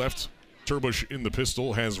 wide to the left. Turbush in the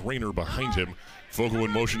pistol, has Rayner behind him. Fogo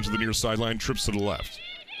in motion to the near sideline, trips to the left.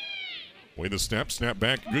 Way the snap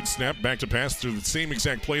back, good snap, back to pass through the same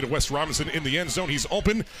exact play to Wes Robinson in the end zone. He's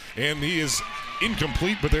open, and he is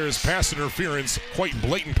incomplete, but there is pass interference, quite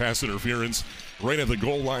blatant pass interference, right at the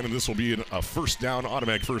goal line, and this will be a first down,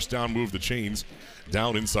 automatic first down, move the chains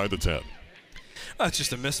down inside the 10. It's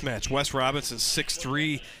just a mismatch. Wes Robinson's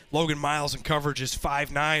 6'3", Logan Miles in coverage is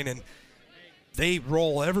 5'9", and they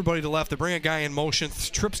roll everybody to the left. They bring a guy in motion,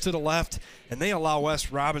 trips to the left, and they allow Wes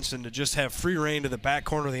Robinson to just have free reign to the back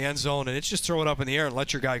corner of the end zone, and it's just throw it up in the air and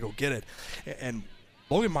let your guy go get it. And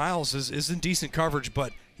Logan Miles is in decent coverage,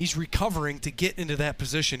 but he's recovering to get into that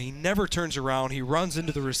position. He never turns around. He runs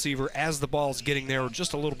into the receiver as the ball's getting there, or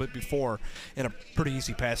just a little bit before, and a pretty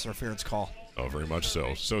easy pass interference call. Oh, very much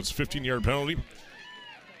so. So it's a 15-yard penalty.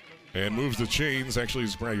 And moves the chains. Actually,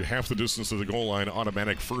 it's probably half the distance to the goal line.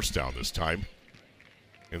 Automatic first down this time.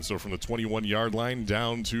 And so from the 21-yard line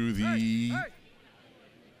down to the...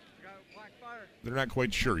 They're not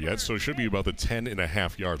quite sure yet, so it should be about the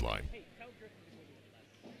 10.5-yard line.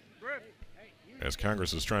 As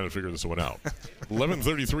Congress is trying to figure this one out.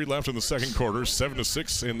 11:33 left in the second quarter,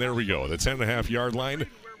 7-6, and there we go. The 10.5-yard line.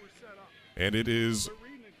 And it is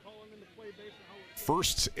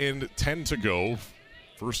 1st and 10 to go.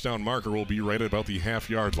 First down marker will be right at about the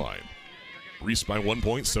half-yard line. Reese by 1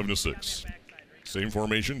 point, 7-6. Same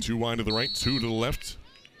formation, 2 wide to the right, 2 to the left.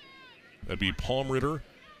 That'd be Palmritter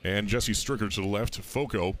and Jesse Stricker to the left,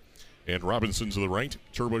 Foco and Robinson to the right,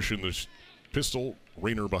 Turbush in the pistol,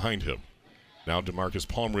 Rayner behind him. Now DeMarcus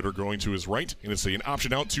Palmritter going to his right, and it's an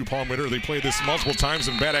option out to Palmritter. They played this multiple times,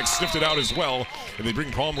 and Bad Axe sniffed it out as well, and they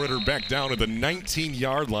bring Palmritter back down at the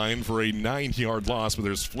 19-yard line for a 9-yard loss, but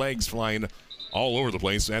there's flags flying all over the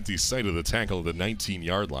place at the site of the tackle at the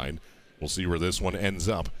 19-yard line. We'll see where this one ends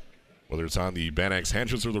up. Whether it's on the Bad Axe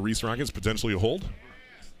Hatchets or the Reese Rockets, potentially a hold.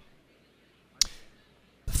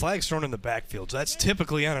 The flag's thrown in the backfield. So that's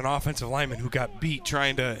typically on an offensive lineman who got beat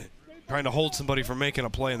trying to hold somebody from making a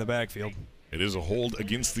play in the backfield. It is a hold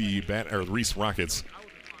against the Reese Rockets.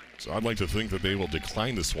 So I'd like to think that they will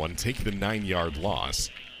decline this one, take the 9-yard loss,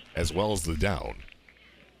 as well as the down.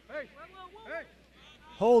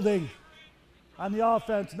 Holding on the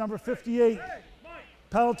offense, number 58.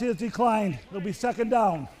 Penalty is declined. It'll be second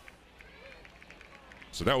down.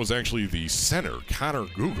 So that was actually the center, Connor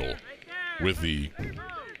Google, with the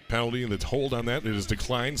penalty, and the hold on that. It is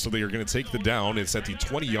declined, so they are going to take the down. It's at the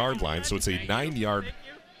 20-yard line, so it's a 9-yard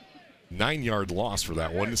loss for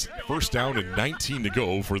that one. It's first down and 19 to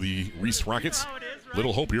go for the Reese Rockets.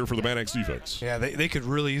 Little hope here for the Bad Axe defense. Yeah, they could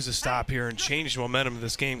really use a stop here and change the momentum of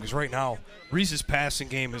this game, because right now Reese's passing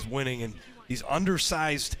game is winning, and these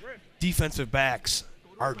undersized defensive backs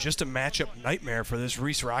are just a matchup nightmare for this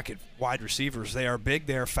Reese Rocket wide receivers. They are big,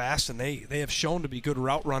 they are fast, and they have shown to be good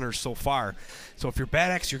route runners so far. So if you're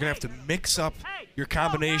Bad Axe, you're going to have to mix up your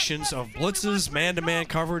combinations of blitzes, man-to-man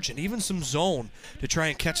coverage, and even some zone to try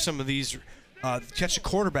and catch some of these, catch the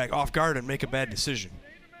quarterback off guard and make a bad decision.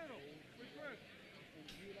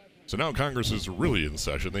 So now Congress is really in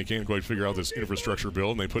session. They can't quite figure out this infrastructure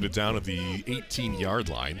bill, and they put it down at the 18-yard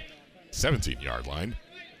line, 17-yard line.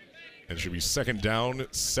 And it should be second down,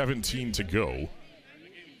 17 to go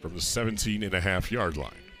from the 17.5-yard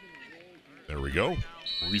line. There we go.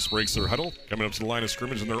 Reese breaks their huddle, coming up to the line of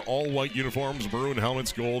scrimmage in their all-white uniforms, maroon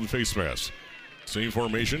helmets, gold face masks. Same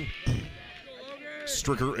formation.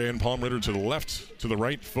 Stricker and Palmritter to the left, to the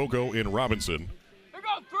right, Foco and Robinson.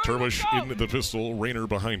 Turbush in the pistol, Rayner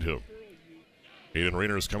behind him. Aiden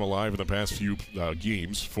Rayner has come alive in the past few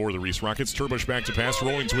games for the Reese Rockets. Turbush back to pass,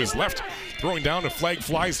 rolling to his left, throwing down, a flag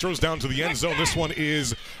flies, throws down to the end zone. This one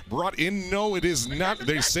is brought in. No, it is not.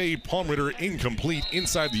 They say Palmritter incomplete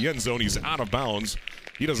inside the end zone. He's out of bounds.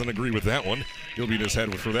 He doesn't agree with that one. He'll be in his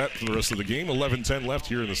head for that for the rest of the game. 11-10 left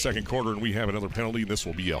here in the second quarter, and we have another penalty, and this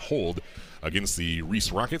will be a hold against the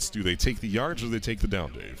Reese Rockets. Do they take the yards or do they take the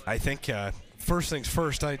down, Dave? I think first things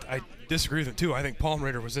first, I disagree with him too. I think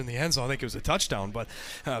Palmritter was in the end zone. I think it was a touchdown, but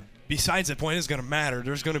besides that point, it's going to matter.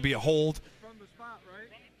 There's going to be a hold.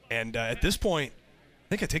 And at this point, I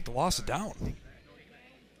think I take the loss of down.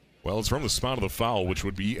 Well, it's from the spot of the foul, which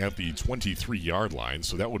would be at the 23-yard line.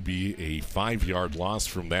 So that would be a 5-yard loss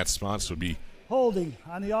from that spot. So it would be Holding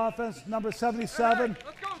on the offense, number 77,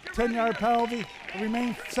 10-yard penalty. It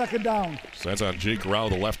remains second down. So that's on Jake Rao,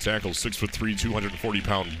 the left tackle, 6'3",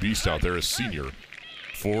 240-pound beast out there, a senior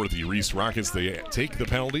for the Reese Rockets. They take the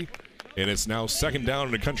penalty, and it's now second down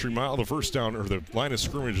and a country mile. The first down, or the line of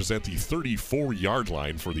scrimmage, is at the 34-yard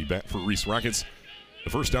line for Reese Rockets.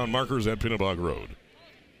 The first down marker is at Pinnebog Road.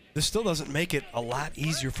 This still doesn't make it a lot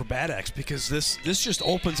easier for Bad Axe because this just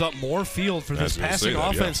opens up more field for this passing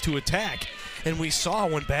offense to attack. And we saw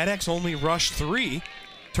when Bad Axe only rushed 3,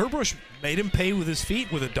 Turbush made him pay with his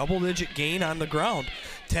feet with a double-digit gain on the ground.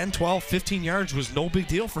 10, 12, 15 yards was no big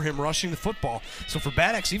deal for him rushing the football. So for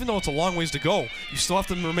Bad Axe, even though it's a long ways to go, you still have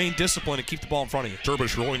to remain disciplined and keep the ball in front of you.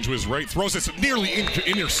 Turbush rolling to his right, throws it nearly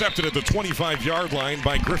intercepted at the 25-yard line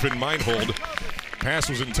by Griffin Meinhold. Pass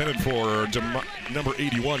was intended for number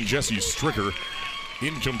 81, Jesse Stricker.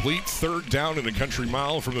 Incomplete, third down in a country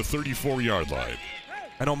mile from the 34-yard line.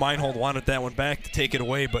 I know Meinhold wanted that one back to take it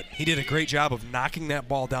away, but he did a great job of knocking that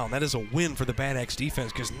ball down. That is a win for the Bad Axe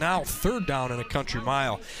defense because now third down in a country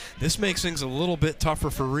mile. This makes things a little bit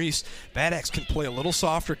tougher for Reese. Bad Axe can play a little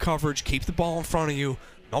softer coverage, keep the ball in front of you.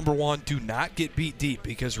 Number one, do not get beat deep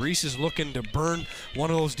because Reese is looking to burn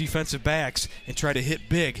one of those defensive backs and try to hit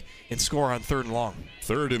big and score on third and long.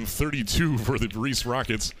 3rd and 32 for the Reese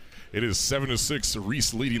Rockets. It is 7-6,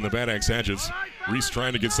 Reese leading the Bad Axe Hatchets. Reese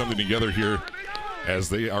trying to get something together here as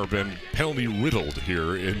they are been penalty riddled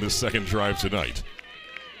here in the second drive tonight.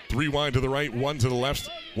 3 wide to the right, 1 to the left,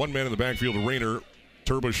 1 man in the backfield, Rayner,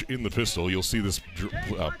 Turbush in the pistol. You'll see this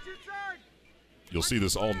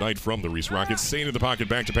all night from the Reese Rockets. Sane in the pocket,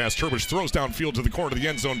 back to pass. Turbush throws downfield to the corner of the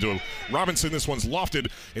end zone to Robinson. This one's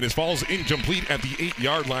lofted, and it falls incomplete at the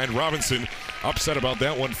 8-yard line. Robinson upset about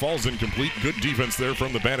that one, falls incomplete. Good defense there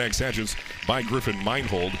from the Bad Axe Hatchets by Griffin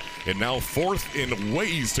Meinhold. And now 4th and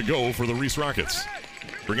ways to go for the Reese Rockets.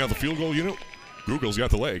 Bring out the field goal unit. Google's got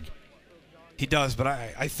the leg. He does, but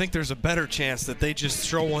I think there's a better chance that they just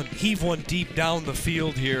heave one deep down the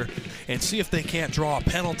field here and see if they can't draw a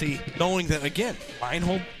penalty, knowing that, again,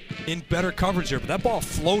 Meinhold in better coverage there. But that ball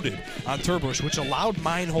floated on Turbush, which allowed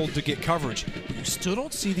Meinhold to get coverage. But you still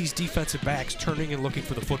don't see these defensive backs turning and looking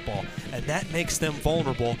for the football, and that makes them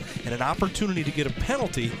vulnerable, and an opportunity to get a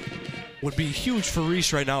penalty would be huge for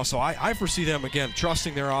Reese right now. So I foresee them, again,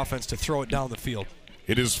 trusting their offense to throw it down the field.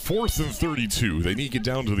 It is 4th and 32. They need to get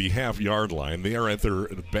down to the half-yard line. They are at their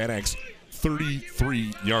Bad Axe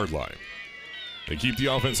 33-yard line. They keep the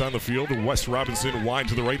offense on the field. Wes Robinson wide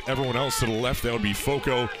to the right, everyone else to the left. That would be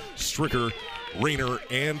Foco, Stricker, Rayner,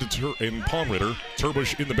 and Palmritter.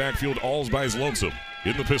 Turbush in the backfield, all's by his lonesome.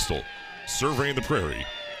 In the pistol, surveying the prairie.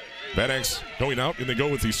 Bad Axe going out, and they go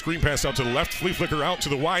with the screen pass out to the left. Flea flicker out to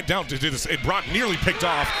the wide, down to this. It brought nearly picked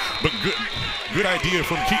off, but good idea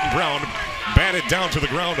from Keaton Brown. batted down to the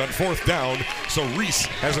ground on 4th down. So Reese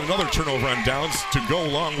has another turnover on downs to go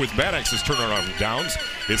along with Bad Axe's turnover on downs.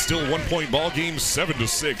 It's still 1-point ball game,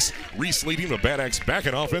 7-6. Reese leading, the Bad Axe back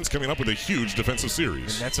in offense, coming up with a huge defensive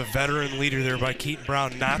series. And that's a veteran leader there by Keaton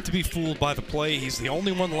Brown, not to be fooled by the play. He's the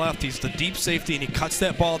only one left. He's the deep safety, and he cuts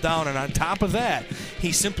that ball down. And on top of that,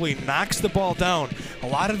 he simply knocks the ball down. A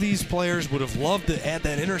lot of these players would have loved to add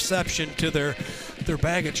that interception to their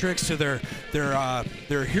bag of tricks, to their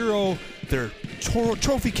hero, their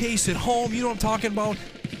trophy case at home. You know what I'm talking about?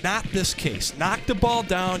 Not this case. Knock the ball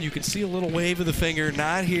down. You can see a little wave of the finger.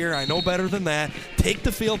 Not here. I know better than that. Take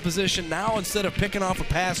the field position. Now, instead of picking off a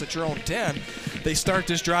pass at your own 10, they start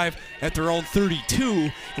this drive at their own 32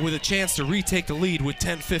 with a chance to retake the lead with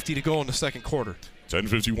 10:50 to go in the second quarter.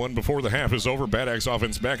 10:51 before the half is over. Bad Axe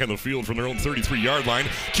offense back on the field from their own 33-yard line.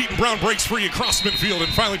 Keaton Brown breaks free across midfield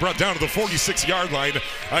and finally brought down to the 46-yard line.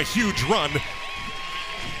 A huge run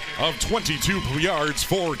of 22 yards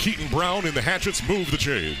for Keaton Brown, and the Hatchets move the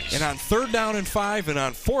chains. And on 3rd down and 5 and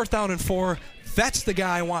on 4th down and 4, that's the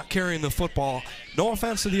guy I want carrying the football. No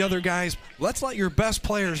offense to the other guys. Let's let your best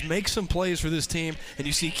players make some plays for this team, and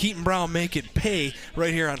you see Keaton Brown make it pay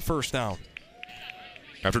right here on 1st down.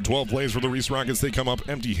 After 12 plays for the Reese Rockets, they come up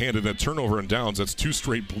empty-handed at turnover and downs. That's 2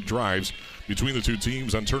 straight drives between the two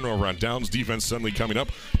teams on turnover on downs. Defense suddenly coming up.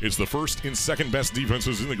 It's the first and second best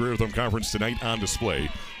defenses in the Greater Thumb Conference tonight on display.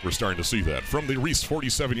 We're starting to see that. From the Reese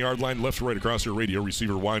 47-yard line, left to right across your radio,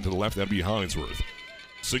 receiver wide to the left, that'd be Hollingsworth.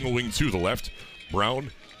 Single wing to the left,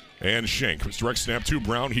 Brown and Shank. Direct snap to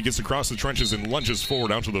Brown. He gets across the trenches and lunges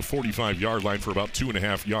forward out to the 45-yard line for about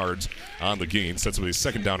 2.5 yards on the gain. Sets up a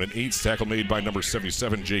 2nd down and 8. Tackle made by number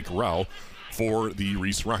 77, Jake Rao, for the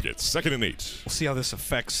Reese Rockets. 2nd and 8. We'll see how this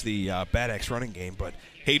affects the Bad Axe running game, but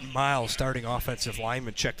Hayden Miles, starting offensive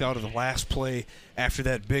lineman, checked out of the last play after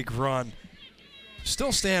that big run.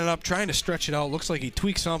 Still standing up, trying to stretch it out. Looks like he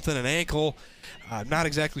tweaked something, an ankle. I'm not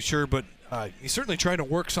exactly sure, but he's certainly trying to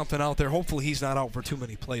work something out there. Hopefully he's not out for too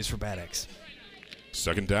many plays for Bad Axe.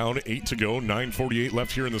 2nd down, 8 to go, 9:48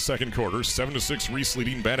 left here in the second quarter. 7-6 Reese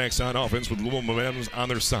leading Bad Axe on offense with little momentum on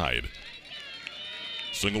their side.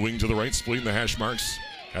 Single wing to the right, splitting the hash marks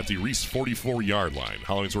at the Reese 44-yard line.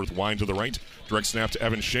 Hollingsworth wide to the right. Direct snap to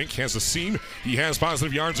Evan Shank. Has a seam. He has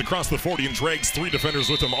positive yards across the 40 and drags 3 defenders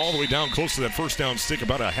with him all the way down close to that first down stick,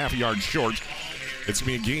 about a half yard short. It's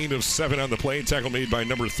going to be a gain of 7 on the play. Tackle made by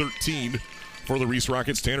number 13 for the Reese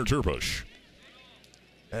Rockets, Tanner Turbush.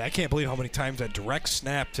 And I can't believe how many times that direct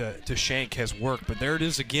snap to Shank has worked, but there it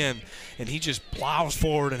is again, and he just plows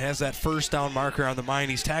forward and has that first down marker on the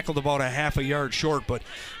mind. He's tackled about a half a yard short, but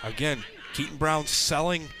again, Keaton Brown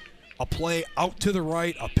selling a play out to the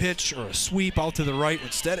right, a pitch or a sweep out to the right.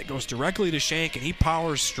 Instead, it goes directly to Shank, and he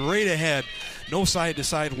powers straight ahead, no side to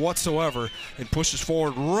side whatsoever, and pushes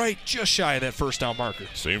forward right just shy of that first down marker.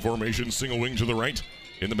 Same formation, single wing to the right.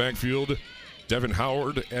 In the backfield, Devin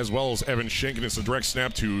Howard as well as Evan Shank, and it's a direct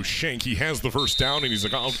snap to Shank. He has the first down, and he's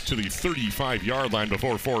out to the 35-yard line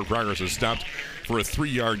before forward progress is stopped for a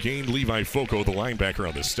 3-yard gain. Levi Foco, the linebacker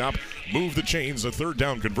on this stop, moved the chains. A 3rd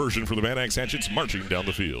down conversion for the Bad Axe Hatchets marching down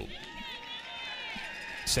the field.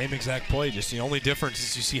 Same exact play, just the only difference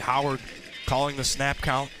is you see Howard calling the snap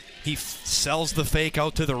count. He sells the fake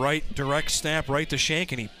out to the right, direct snap right to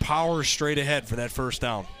Shank, and he powers straight ahead for that first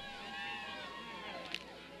down.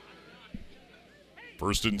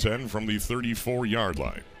 1st and 10 from the 34-yard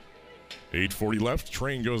line. 8:40 left.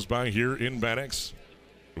 Train goes by here in Bad Axe.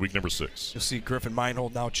 Week number 6. You'll see Griffin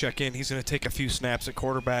Meinhold now check in. He's going to take a few snaps at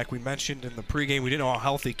quarterback. We mentioned in the pregame we didn't know how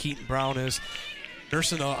healthy Keaton Brown is.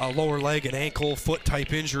 Nursing a lower leg and ankle, foot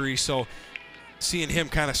type injury. So seeing him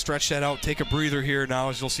kind of stretch that out, take a breather here now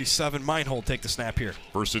as you'll see 7 Meinhold take the snap here.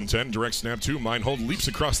 1st and 10, direct snap to Meinhold, leaps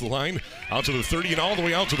across the line, out to the 30 and all the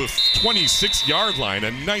way out to the 26-yard line.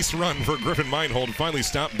 A nice run for Griffin Meinhold, finally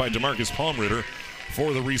stopped by DeMarcus Palmritter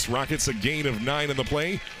for the Reese Rockets. A gain of 9 in the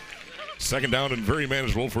play. 2nd down and very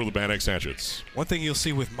manageable for the Bad Axe Hatchets. One thing you'll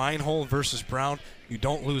see with Meinhold versus Brown, you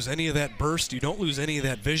don't lose any of that burst, you don't lose any of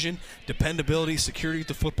that vision, dependability, security at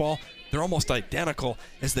the football. They're almost identical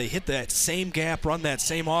as they hit that same gap, run that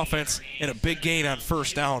same offense, and a big gain on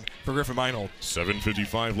first down for Griffin Meinhold.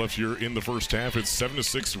 7:55 left here in the first half. It's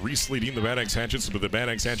 7-6, Reese leading the Bad Axe Hatchets, but the Bad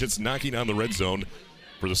Axe Hatchets knocking on the red zone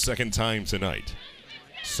for the 2nd time tonight.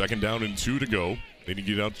 2nd down and 2 to go. They need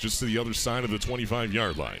to get out just to the other side of the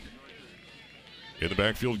 25-yard line. In the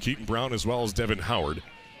backfield, Keaton Brown as well as Devin Howard.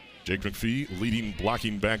 Jake McPhee leading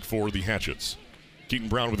blocking back for the Hatchets. Keaton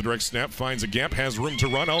Brown with a direct snap, finds a gap, has room to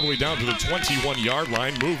run all the way down to the 21-yard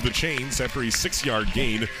line. Move the chains after a 6-yard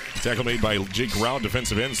gain. Tackle made by Jake Rao,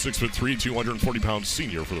 defensive end, 6'3", 240-pound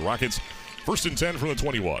senior for the Rockets. First and 10 from the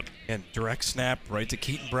 21. And direct snap right to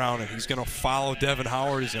Keaton Brown, and he's going to follow Devin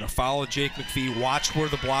Howard. He's going to follow Jake McPhee, watch where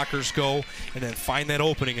the blockers go, and then find that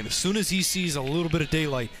opening. And as soon as he sees a little bit of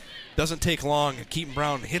daylight, doesn't take long, and Keaton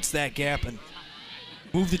Brown hits that gap and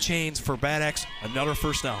move the chains for Bad Axe. Another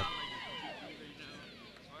first down.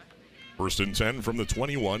 First and 10 from the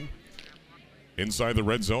 21. Inside the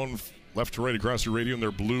red zone, left to right across the radio in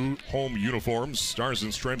their blue home uniforms, stars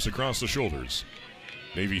and stripes across the shoulders.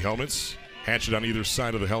 Navy helmets, hatchet on either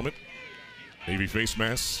side of the helmet. Navy face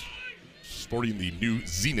masks, sporting the new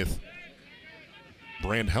Zenith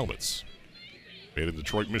brand helmets. Made in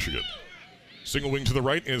Detroit, Michigan. Single wing to the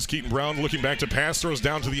right is Keaton Brown looking back to pass, throws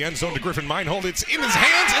down to the end zone to Griffin Meinhold. It's in his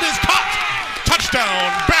hands, it is caught!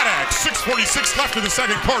 Touchdown, Bad Axe, 6:46 left in the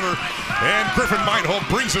second quarter. And Griffin Meinhold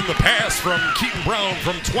brings in the pass from Keaton Brown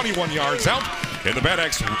from 21 yards out. And the Bad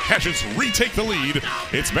Axe Hatchets retake the lead.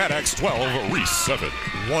 It's Bad Axe 12, Reese 7.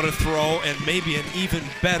 What a throw, and maybe an even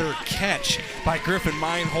better catch by Griffin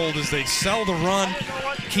Meinhold as they sell the run.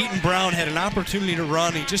 Keaton Brown had an opportunity to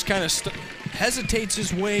run. He just kind of hesitates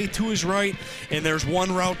his way to his right, and there's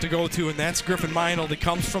one route to go to, and that's Griffin Meinhold. He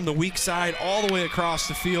comes from the weak side all the way across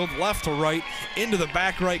the field, left to right, into the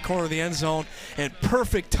back right corner of the end zone, and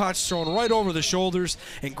perfect touch thrown right over the shoulders.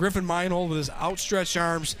 And Griffin Meinhold with his outstretched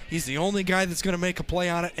arms, he's the only guy that's going to make a play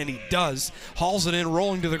on it, and he does. Hauls it in,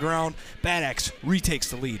 rolling to the ground. Bad Axe retakes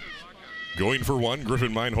the lead. Going for one,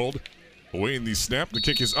 Griffin Meinhold. Away in the snap, the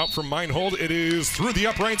kick is up from Meinhold. It is through the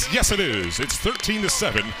uprights. Yes, it is. It's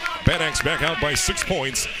 13-7. Bad Axe back out by 6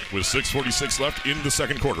 points with 6:46 left in the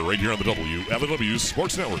second quarter. Right here on the WLW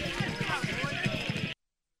Sports Network.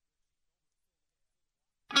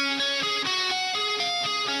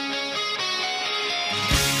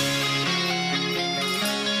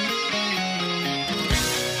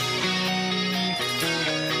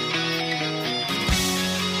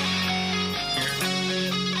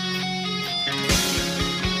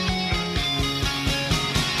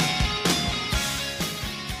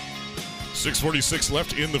 .46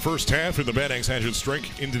 left in the first half, and the Bad Axe Hatchet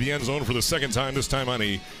strike into the end zone for the second time, this time on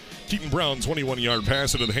a Keaton Brown 21-yard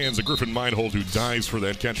pass into the hands of Griffin Meinhold, who dives for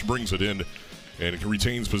that catch, brings it in, and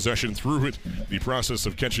retains possession through it. The process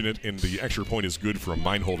of catching it, and the extra point is good from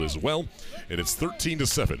Meinhold as well, and it's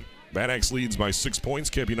 13-7. Bad Axe leads by 6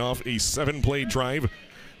 points, capping off a 7-play drive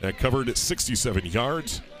that covered 67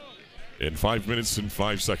 yards and 5 minutes and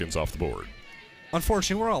 5 seconds off the board.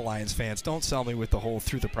 Unfortunately, we're all Lions fans. Don't sell me with the whole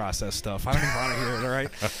through the process stuff. I don't even want to hear it,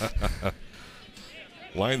 all right?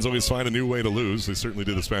 Lions always find a new way to lose. They certainly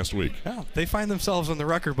did this past week. Yeah, they find themselves in the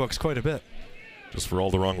record books quite a bit. Just for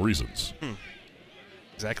all the wrong reasons.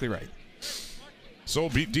 Exactly right. So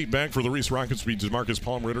beat deep back for the Reese Rockets beat DeMarcus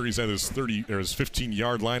Palmritter. He's at his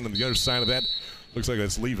 15-yard line. On the other side of that, looks like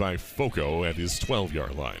that's Levi Foco at his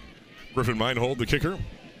 12-yard line. Griffin Meinhold, the kicker.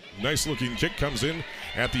 Nice-looking kick comes in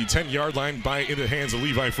at the 10-yard line into the hands of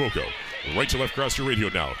Levi Foco. Right to left across your radio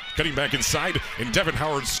now. Cutting back inside, and Devin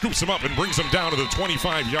Howard scoops him up and brings him down to the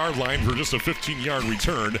 25-yard line for just a 15-yard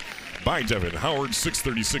return by Devin Howard.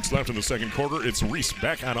 6:36 left in the second quarter. It's Reese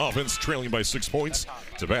back on offense, trailing by 6 points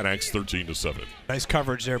to Bad Axe 13-7. Nice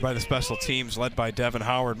coverage there by the special teams, led by Devin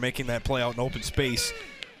Howard, making that play out in open space.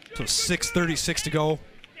 So 6:36 to go.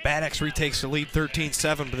 Bad Axe retakes the lead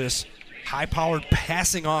 13-7 to this high-powered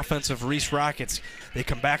passing offense of Reese Rockets. They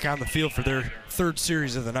come back on the field for their third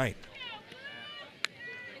series of the night.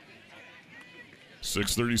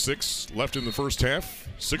 6:36 left in the first half.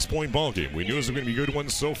 6-point ball game. We knew it was going to be a good one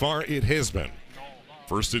so far. It has been.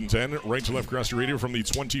 First and 10, right to left across your radio from the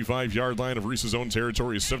 25-yard line of Reese's own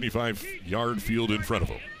territory. A 75-yard field in front of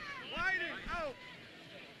him.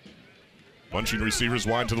 Bunching receivers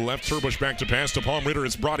wide to the left. Turbush back to pass to Palmritter.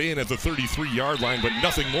 It's brought in at the 33-yard line, but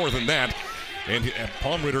nothing more than that. And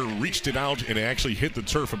Palmritter reached it out and it actually hit the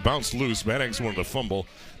turf and bounced loose. Bad Axe wanted to fumble.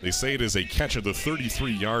 They say it is a catch at the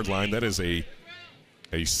 33-yard line. That is a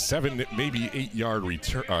 7, maybe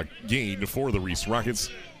 8-yard gain for the Reese Rockets.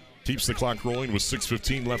 Keeps the clock rolling with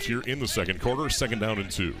 6:15 left here in the second quarter. Second down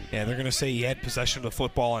and 2. Yeah, they're going to say he had possession of the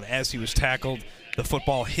football, and as he was tackled, the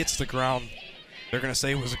football hits the ground. They're going to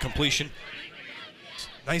say it was a completion.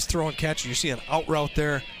 Nice throw and catch. You see an out route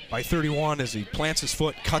there by 31 as he plants his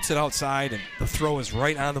foot, cuts it outside, and the throw is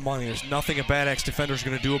right on the money. There's nothing a Bad Axe defender is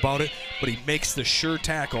going to do about it, but he makes the sure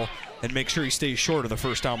tackle and makes sure he stays short of the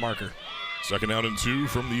first down marker. Second down and 2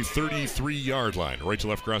 from the 33-yard line. Right to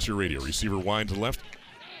left across your radio. Receiver wide to left.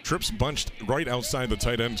 Trips bunched right outside the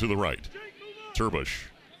tight end to the right. Turbush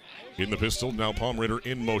in the pistol. Now Palmritter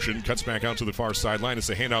in motion. Cuts back out to the far sideline. It's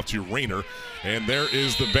a handoff to Rayner. And there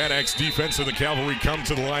is the Bad Axe defense, and the Cavalry come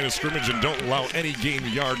to the line of scrimmage and don't allow any gain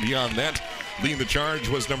yard beyond that. Leading the charge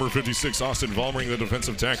was number 56, Austin Vollmering, the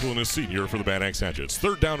defensive tackle and a senior for the Bad Axe Hatchets.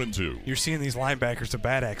 3rd down and 2. You're seeing these linebackers, the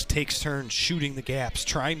Bad Axe, takes turns shooting the gaps,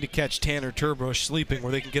 trying to catch Tanner Turbush sleeping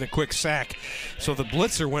where they can get a quick sack. So the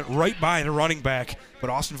blitzer went right by the running back,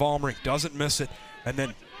 but Austin Vollmering doesn't miss it. And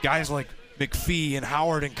then guys like McPhee and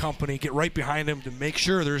Howard and company get right behind him to make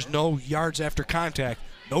sure there's no yards after contact.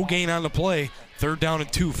 No gain on the play. 3rd down and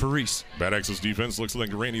 2 for Reese. Bad Axe's defense looks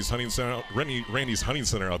like Randy's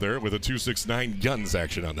Huntington out there with a 2-6-9 guns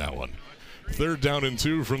action on that one. 3rd down and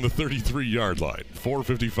 2 from the 33-yard line.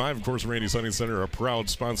 4:55. Of course, Randy's Huntington, a proud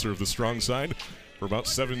sponsor of the strong side for about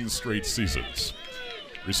 7 straight seasons.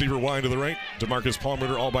 Receiver wide to the right. DeMarcus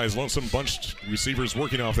Palmer all by his lonesome. Bunched receivers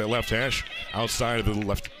working off that left hash outside of the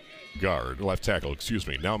left tackle.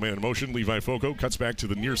 Now man in motion. Levi Foco cuts back to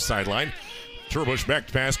the near sideline. Turbush back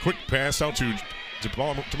pass, quick pass out to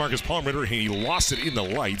DeMarcus Palmer. He lost it in the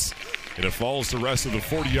lights, and it falls the rest of the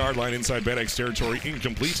 40-yard line inside Bad Axe territory.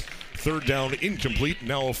 Incomplete. 3rd down, incomplete.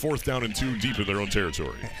 Now a 4th down and 2 deep in their own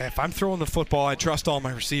territory. If I'm throwing the football, I trust all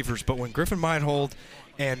my receivers, but when Griffin Meinhold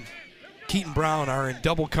and Keaton Brown are in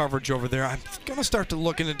double coverage over there, I'm going to start to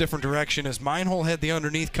look in a different direction. As Meinhold had the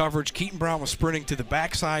underneath coverage, Keaton Brown was sprinting to the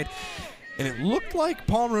backside, and it looked like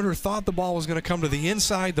Palmer thought the ball was going to come to the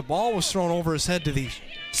inside. The ball was thrown over his head to the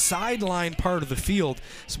sideline part of the field.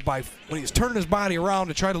 So when he was turning his body around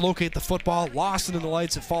to try to locate the football, lost it in the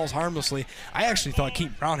lights, it falls harmlessly. I actually thought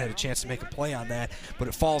Keaton Brown had a chance to make a play on that, but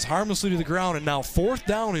it falls harmlessly to the ground, and now 4th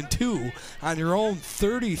down and 2 on your own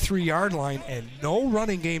 33-yard line and no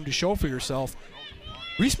running game to show for yourself.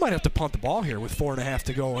 Reese might have to punt the ball here with 4.5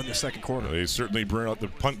 to go in the second quarter. They certainly brought the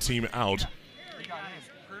punt team out.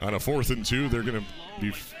 On a 4th and 2, they're going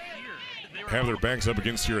to have their backs up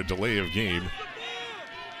against here a delay of game.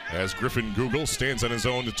 As Griffin Google stands on his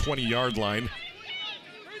own 20-yard line.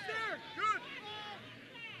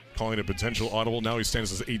 Calling a potential audible. Now he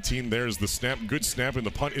stands as 18. There's the snap. Good snap, and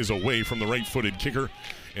the punt is away from the right-footed kicker.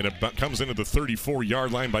 And it comes into the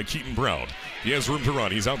 34-yard line by Keaton Brown. He has room to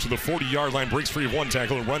run. He's out to the 40-yard line, breaks free of one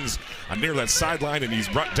tackle, and runs near that sideline, and he's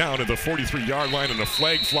brought down at the 43-yard line, and the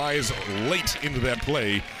flag flies late into that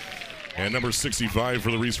play. And number 65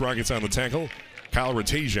 for the Reese Rockets on the tackle, Kyle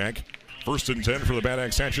Ratajak. 1st and 10 for the Bad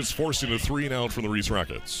Axe Hatchets, forced into 3 and out from the Reese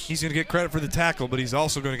Rockets. He's going to get credit for the tackle, but he's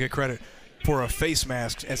also going to get credit for a face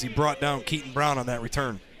mask as he brought down Keaton Brown on that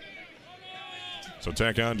return. So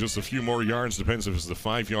tack on just a few more yards, depends if it's the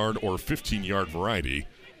 5-yard or 15-yard variety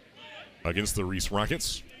against the Reese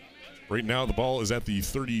Rockets. Right now the ball is at the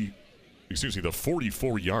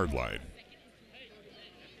 44-yard line.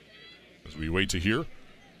 As we wait to hear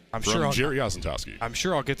from Jerry Osentowski. I'm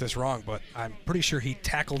sure I'll get this wrong, but I'm pretty sure he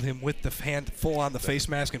tackled him with the hand full on the face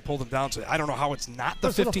mask and pulled him down. So I don't know how it's not the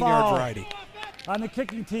 15-yard variety. On the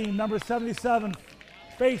kicking team, number 77,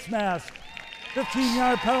 face mask.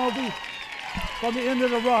 15-yard penalty from the end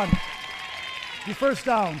of the run. The 1st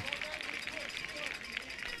down.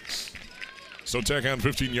 So tack on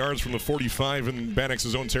 15 yards from the 45 in Bad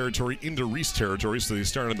Axe's own territory into Reese territory. So they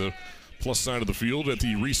start on the plus side of the field at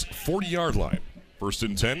the Reese 40-yard line. 1st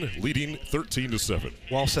and 10, leading 13-7.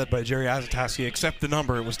 Well said by Jerry Osentowski. Except the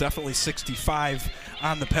number, it was definitely 65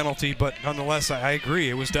 on the penalty, but nonetheless, I agree.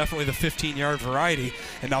 It was definitely the 15-yard variety.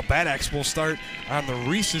 And now Bad Axe will start on the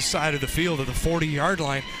Reese's side of the field at the 40-yard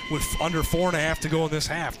line with under 4.5 to go in this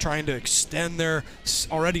half, trying to extend their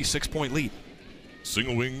already 6-point lead.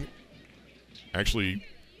 Single wing actually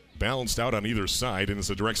balanced out on either side, and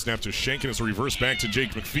it's a direct snap to Shank, and it's a reverse back to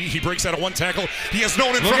Jake McPhee. He breaks out of one tackle. He has no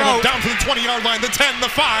one in front of him. Down to the 20-yard line, the 10, the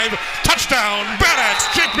 5. Touchdown, Bad Axe.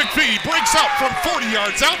 Jake McPhee breaks out from 40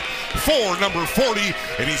 yards out for number 40,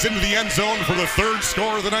 and he's into the end zone for the 3rd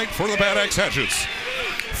score of the night for the Bad Axe Hatchets.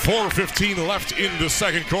 4:15 left in the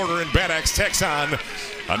second quarter, and Bad Axe tacks on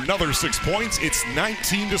another 6 points. It's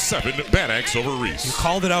 19-7, Bad Axe over Reese. You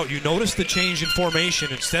called it out. You noticed the change in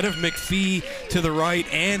formation. Instead of McPhee to the right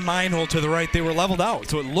and Meinhold to the right, they were leveled out.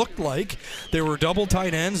 So it looked like there were double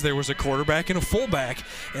tight ends. There was a quarterback and a fullback,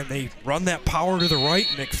 and they run that power to the right.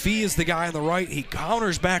 McPhee is the guy on the right. He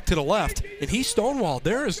counters back to the left, and he's stonewalled.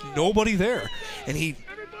 There is nobody there. And he,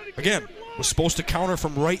 again, was supposed to counter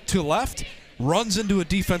from right to left, runs into a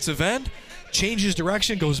defensive end, changes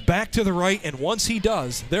direction, goes back to the right, and once he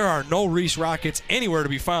does, there are no Reese Rockets anywhere to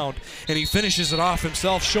be found, and he finishes it off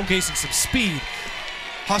himself, showcasing some speed,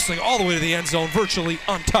 hustling all the way to the end zone, virtually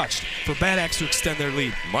untouched, for Bad Axe to extend their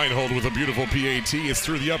lead. Meinhold with a beautiful PAT. It's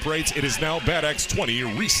through the uprights. It is now Bad Axe 20,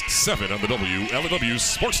 Reese 7 on the WLW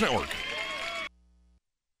Sports Network.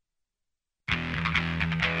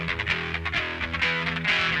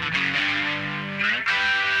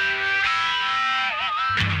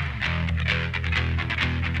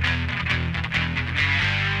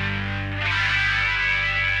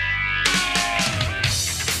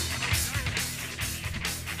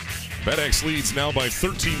 Bad Axe leads now by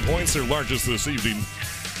 13 points, their largest this evening,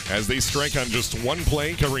 as they strike on just one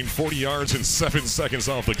play, covering 40 yards in 7 seconds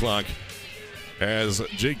off the clock. As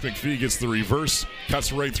Jake McPhee gets the reverse,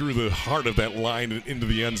 cuts right through the heart of that line and into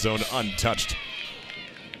the end zone untouched.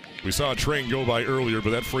 We saw a train go by earlier, but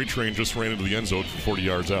that freight train just ran into the end zone 40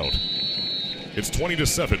 yards out. It's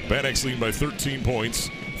 20-7. Bad Axe leading by 13 points.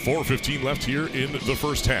 4:15 left here in the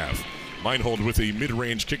first half. Meinhold with a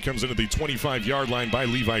mid-range kick comes in at the 25-yard line by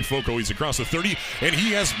Levi Foco. He's across the 30, and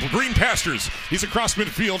he has green pastures. He's across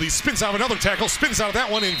midfield. He spins out another tackle, spins out of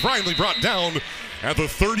that one, and finally brought down at the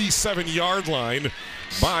 37-yard line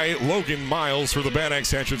by Logan Miles for the Bad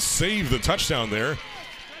Axe Hatchets. Save the touchdown there.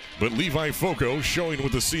 But Levi Foco showing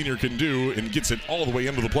what the senior can do and gets it all the way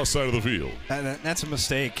into the plus side of the field. That's a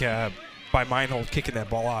mistake by Meinhold kicking that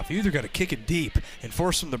ball off. You either got to kick it deep and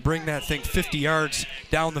force him to bring that thing 50 yards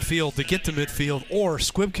down the field to get to midfield, or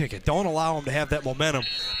squib kick it. Don't allow him to have that momentum.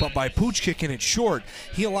 But by pooch kicking it short,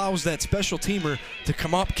 he allows that special teamer to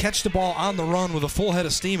come up, catch the ball on the run with a full head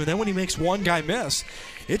of steam, and then when he makes one guy miss,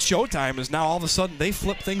 it's showtime. As now all of a sudden they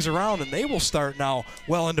flip things around, and they will start now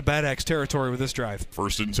well into Bad Axe territory with this drive.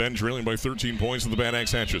 1st and 10, trailing by 13 points to the Bad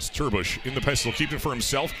Axe Hatches. Turbush in the pistol, keeping it for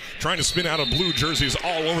himself, trying to spin out of blue jerseys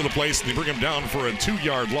all over the place, and they bring him down for a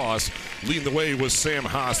 2-yard loss. Leading the way was Sam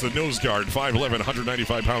Haas, the nose guard, 5'11",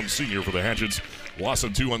 195-pound senior for the Hatchets. Loss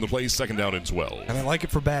of 2 on the play, 2nd down and 12. And I like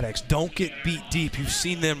it for Bad Axe. Don't get beat deep. You've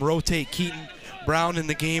seen them rotate Keaton Brown in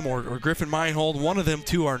the game, or Griffin Meinhold. One of them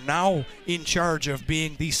two are now in charge of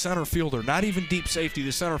being the center fielder, not even deep safety,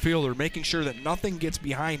 the center fielder, making sure that nothing gets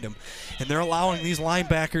behind him. And they're allowing these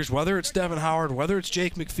linebackers, whether it's Devin Howard, whether it's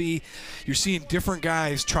Jake McPhee, you're seeing different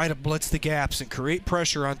guys try to blitz the gaps and create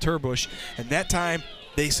pressure on Turbush. And that time,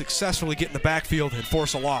 they successfully get in the backfield and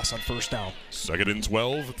force a loss on 1st down. 2nd and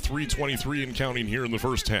 12, 3:23 and counting here in the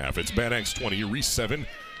first half. It's Bad Axe 20, Reese 7.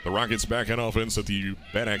 The Rockets back on offense at the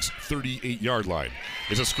Bad Axe 38-yard line.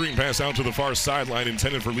 It's a screen pass out to the far sideline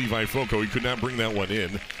intended for Levi Foco. He could not bring that one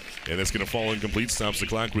in, and it's going to fall incomplete. Stops the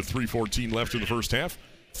clock with 3:14 left in the first half.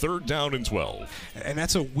 3rd down and 12. And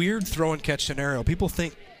that's a weird throw and catch scenario. People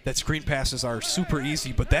think that screen passes are super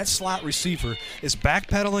easy, but that slot receiver is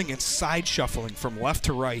backpedaling and side shuffling from left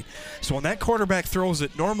to right. So when that quarterback throws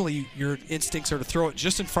it, normally your instincts are to throw it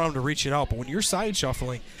just in front of him to reach it out. But when you're side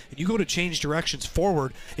shuffling and you go to change directions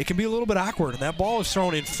forward, it can be a little bit awkward. And that ball is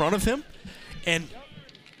thrown in front of him and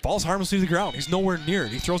falls harmlessly to the ground. He's nowhere near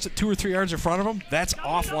it. He throws it 2 or 3 yards in front of him. That's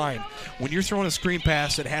offline. When you're throwing a screen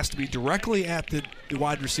pass, it has to be directly at the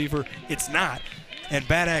wide receiver. It's not. And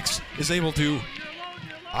Bad Axe is able to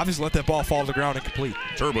obviously let that ball fall to the ground and complete.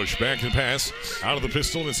 Turbush back to pass out of the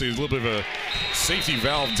pistol, and it's a little bit of a safety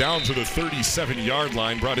valve down to the 37-yard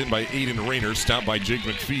line, brought in by Aiden Rayner, stopped by Jake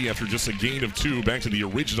McPhee after just a gain of 2, back to the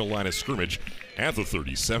original line of scrimmage at the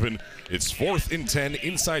 37. It's 4th and 10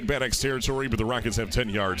 inside Bad Axe territory, but the Rockets have 10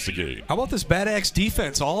 yards to gain. How about this Bad Axe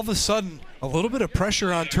defense? All of a sudden, a little bit of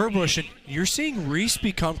pressure on Turbush, and you're seeing Reese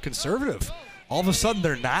become conservative. All of a sudden,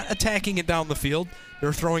 they're not attacking it down the field.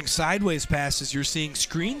 They're throwing sideways passes. You're seeing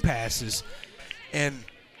screen passes, and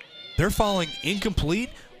they're falling incomplete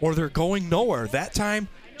or they're going nowhere. That time,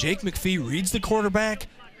 Jake McPhee reads the quarterback,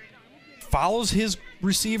 follows his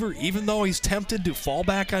receiver, even though he's tempted to fall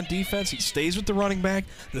back on defense. He stays with the running back.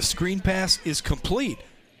 The screen pass is complete,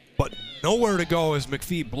 but nowhere to go as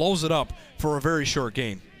McPhee blows it up for a very short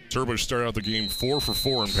gain. Turbush started out the game 4 for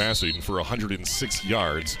 4 in passing for 106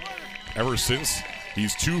 yards. Ever since,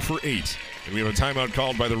 he's 2 for 8. And we have a timeout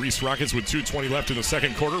called by the Reese Rockets with 2:20 left in the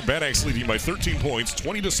second quarter. Bad Axe leading by 13 points,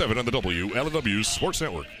 20-7 on the WLW Sports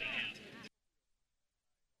Network.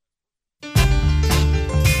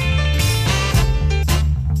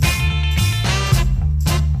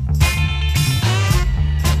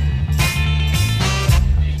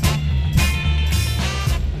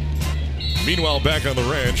 Meanwhile, back on the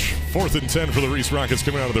ranch, 4th and 10 for the Reese Rockets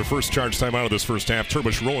coming out of their first charge time out of this first half.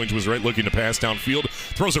 Turbush rolling to his right, looking to pass downfield,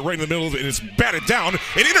 throws it right in the middle, and it's batted down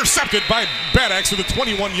and intercepted by Bad Axe to the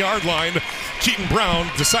 21-yard line. Keaton Brown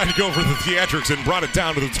decided to go for the theatrics and brought it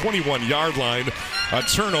down to the 21-yard line. A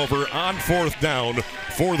turnover on 4th down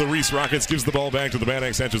for the Reese Rockets, gives the ball back to the Bad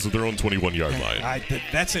Axe Hatches at their own 21-yard line.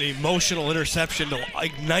 That's an emotional interception to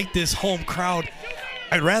ignite this home crowd.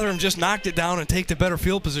 I'd rather him just knocked it down and take the better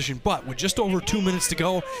field position, but with just over 2 minutes to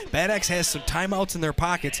go, Bad Axe has some timeouts in their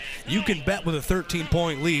pockets. You can bet with a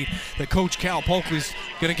 13-point lead that Coach Cal Polkley's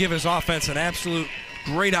going to give his offense an absolute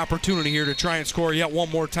great opportunity here to try and score yet one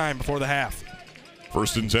more time before the half.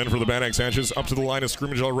 1st and 10 for the Bad Axe Hatches, up to the line of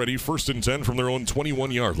scrimmage already. 1st and 10 from their own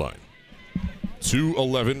 21-yard line.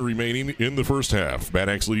 2:11 remaining in the first half. Bad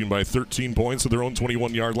Axe leading by 13 points at their own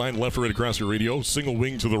 21-yard line. Left or right across your radio. Single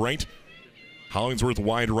wing to the right. Hollingsworth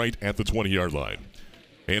wide right at the 20-yard line.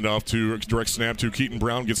 Hand off to direct snap to Keaton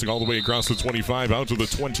Brown, gets it all the way across the 25, out to the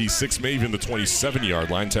 26, maybe in the 27-yard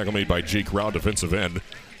line. Tackle made by Jake Rao, defensive end.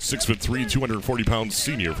 6'3", 240-pound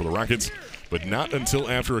senior for the Rockets, but not until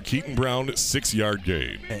after a Keaton Brown 6-yard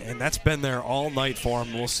gain. And that's been there all night for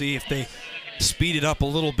him. We'll see if they speed it up a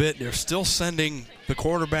little bit. They're still sending the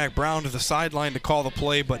quarterback Brown to the sideline to call the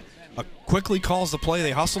play, but quickly calls the play.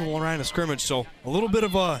 They hustle the line of scrimmage, so a little bit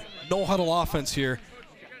of a no-huddle offense here,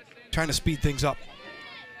 trying to speed things up.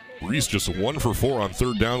 Reese just 1 for 4 on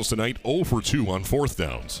third downs tonight, 0 for 2 on fourth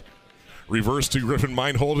downs. Reverse to Griffin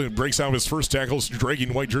Meinhold, and breaks out his first tackles,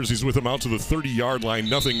 dragging white jerseys with him out to the 30-yard line.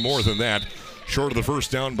 Nothing more than that. Short of the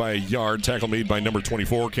first down by a yard. Tackle made by number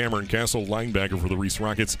 24, Cameron Castle, linebacker for the Reese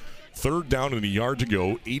Rockets. Third down and a yard to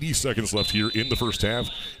go. 80 seconds left here in the first half.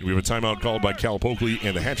 And we have a timeout called by Cal Poakley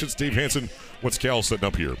and the Hatchets. Dave Hansen, what's Cal setting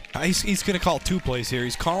up here? He's going to call 2 plays here.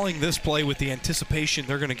 He's calling this play with the anticipation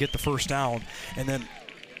they're going to get the first down, and then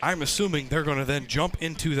I'm assuming they're going to then jump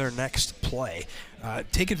into their next play.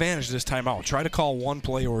 Take advantage of this timeout. Try to call 1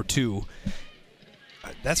 play or 2.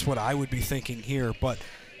 That's what I would be thinking here. But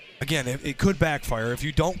again, it could backfire. If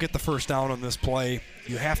you don't get the first down on this play,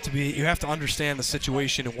 you have to understand the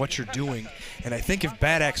situation and what you're doing. And I think if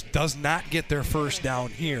Bad Axe does not get their first down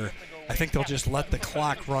here, I think they'll just let the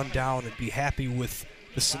clock run down and be happy with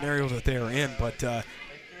the scenario that they are in. But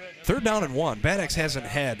third down and 1, Bad Axe hasn't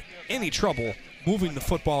had any trouble moving the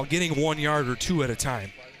football, getting 1 yard or 2 at a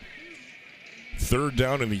time. Third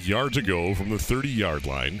down and a yard to go from the 30-yard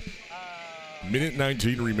line. Minute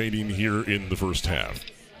 19 remaining here in the first half.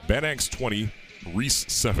 Bad Axe 20,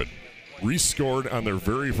 Reese 7. Reese scored on their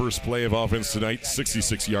very first play of offense tonight,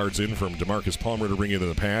 66 yards in from DeMarcus Palmer to bring in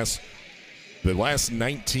the pass. The last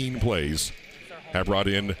 19 plays have brought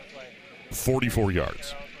in 44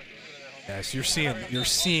 yards. Yes, you're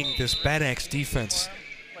seeing this Bad Axe defense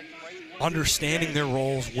understanding their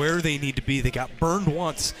roles, where they need to be. They got burned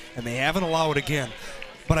once, and they haven't allowed again.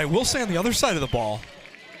 But I will say on the other side of the ball,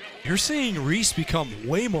 you're seeing Reese become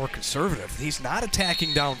way more conservative. He's not attacking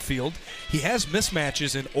downfield. He has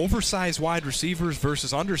mismatches in oversized wide receivers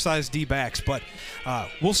versus undersized D-backs, but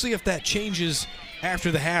we'll see if that changes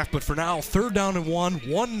after the half. But for now, third down and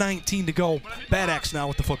 1:19 to go. Bad Axe now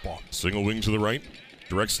with the football. Single wing to the right.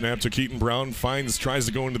 Direct snap to Keaton Brown. Tries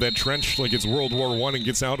to go into that trench like it's World War I and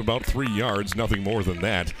gets out about 3 yards. Nothing more than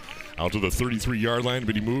that. Out to the 33-yard line,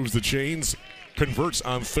 but he moves the chains. Converts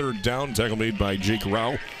on third down. Tackle made by Jake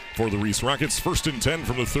Rao for the Reese Rockets. First and 10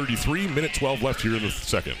 from the 33. Minute 12 left here in the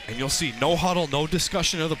second. And you'll see no huddle, no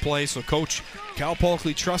discussion of the play. So Coach Cal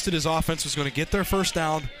Poakley trusted his offense was going to get their first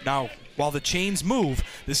down. Now, while the chains move,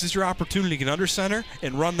 this is your opportunity to get under center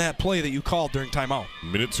and run that play that you called during timeout.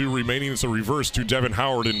 Minute 2 remaining. It's a reverse to Devin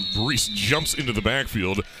Howard, and Reese jumps into the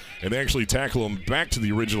backfield, and they actually tackle him back to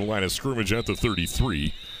the original line of scrimmage at the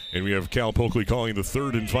 33. And we have Cal Poakley calling the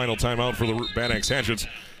third and final timeout for the Bad Axe Hatchets,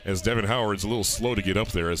 as Devin Howard's a little slow to get up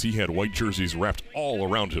there as he had white jerseys wrapped all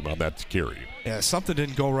around him on that carry. Yeah, something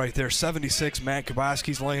didn't go right there. 76, Matt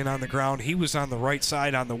Kaboski's laying on the ground. He was on the right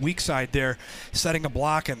side, on the weak side there, setting a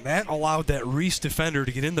block, and that allowed that Reese defender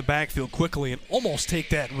to get in the backfield quickly and almost take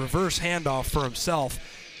that reverse handoff for himself.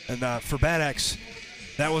 And for Bad Axe,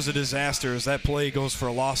 that was a disaster as that play goes for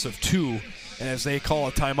a loss of 2, and as they call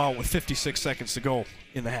a timeout with 56 seconds to go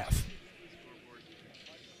in the half.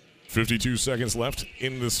 52 seconds left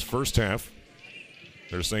in this first half.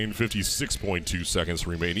 They're saying 56.2 seconds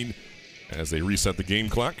remaining as they reset the game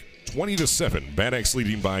clock. 20-7. Bad Axe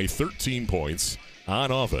leading by 13 points on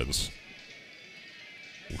offense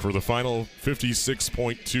for the final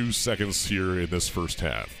 56.2 seconds here in this first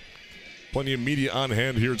half. Plenty of media on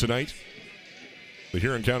hand here tonight. The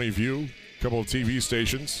Huron County View, a couple of TV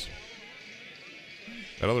stations,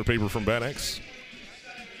 another paper from Bad Axe.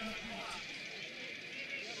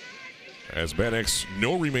 As Bad Axe,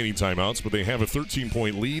 no remaining timeouts, but they have a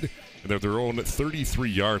 13-point lead, and they're at their own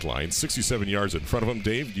 33-yard line, 67 yards in front of them.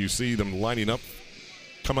 Dave, do you see them lining up,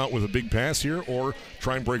 come out with a big pass here, or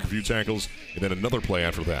try and break a few tackles, and then another play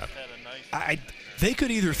after that? They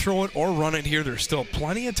could either throw it or run it here. There's still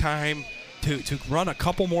plenty of time to run a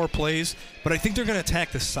couple more plays, but I think they're going to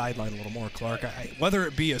attack the sideline a little more, Clark. Whether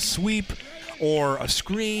it be a sweep or a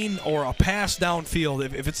screen or a pass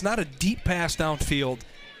downfield, if it's not a deep pass downfield,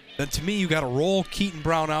 then to me you got to roll Keaton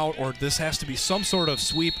Brown out, or this has to be some sort of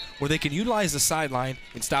sweep where they can utilize the sideline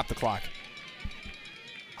and stop the clock.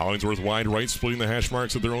 Hollingsworth wide right, splitting the hash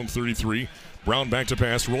marks at their own 33. Brown back to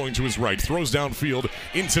pass, rolling to his right, throws downfield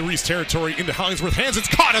into Reese territory, into Hollingsworth, hands, it's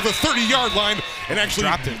caught at the 30-yard line, and actually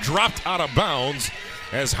dropped out of bounds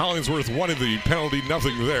as Hollingsworth wanted the penalty,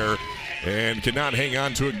 nothing there. and cannot hang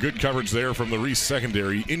on to a good coverage there from the Reese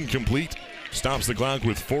secondary. Incomplete. Stops the clock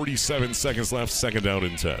with 47 seconds left, second down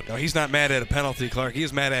and 10. No, he's not mad at a penalty, Clark. He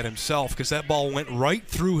is mad at himself because that ball went right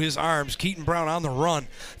through his arms. Keaton Brown on the run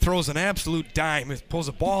throws an absolute dime. It pulls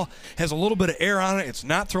the ball, has a little bit of air on it. It's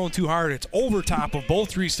not thrown too hard. It's over top of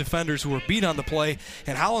both Reese defenders who were beat on the play,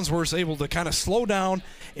 and Hollinsworth's able to kind of slow down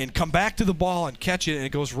and come back to the ball and catch it, and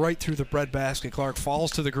it goes right through the breadbasket. Clark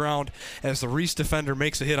falls to the ground as the Reese defender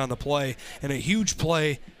makes a hit on the play, and a huge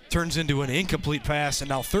play turns into an incomplete pass, and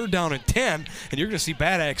now third down and 10, and you're going to see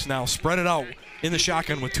Bad Axe now spread it out in the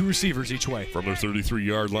shotgun with two receivers each way. From their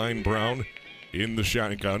 33-yard line, Brown in the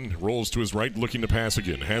shotgun, rolls to his right, looking to pass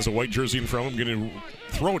again. Has a white jersey in front of him, going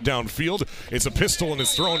to throw it downfield. It's a pistol, and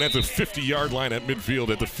it's thrown at the 50-yard line at midfield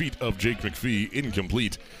at the feet of Jake McPhee,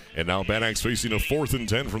 incomplete. And now Bad Axe facing a 4th and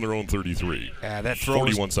 10 from their own 33. Yeah, that throw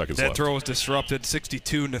 41 seconds that left. throw is disrupted.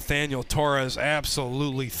 62, Nathaniel Torres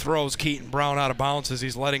absolutely throws Keaton Brown out of bounds as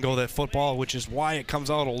he's letting go of that football, which is why it comes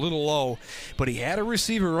out a little low. But he had a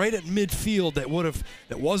receiver right at midfield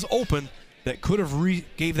that was open, that could have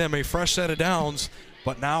gave them a fresh set of downs.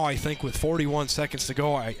 But now I think with 41 seconds to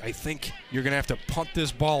go, I think you're going to have to punt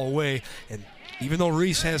this ball away. And even though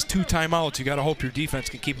Reese has 2 timeouts, you got to hope your defense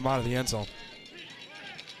can keep him out of the end zone.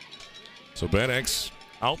 So Bad Axe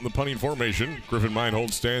out in the punting formation. Griffin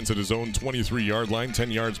Meinhold stands at his own 23-yard line, 10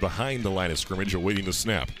 yards behind the line of scrimmage, awaiting the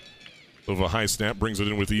snap. Of a high snap, brings it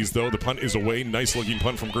in with ease, though. The punt is away. Nice-looking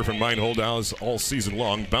punt from Griffin Meinhold, as all season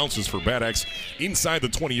long. Bounces for Bad Axe inside the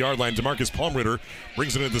 20-yard line. DeMarcus Palmritter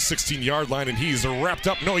brings it into the 16-yard line, and he's wrapped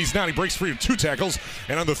up. No, he's not. He breaks free of 2 tackles,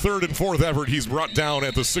 and on the 3rd and 4th effort, he's brought down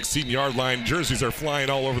at the 16-yard line. Jerseys are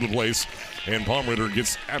flying all over the place, and Palmritter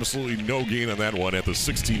gets absolutely no gain on that one at the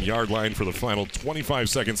 16-yard line for the final 25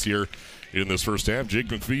 seconds here in this first half. Jake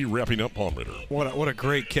McPhee wrapping up Palmritter. What a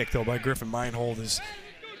great kick, though, by Griffin Meinhold. Is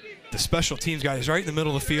the special teams guy is right in the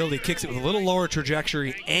middle of the field. He kicks it with a little lower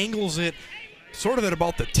trajectory, angles it sort of at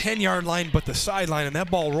about the 10-yard line, but the sideline, and that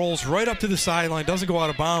ball rolls right up to the sideline, doesn't go out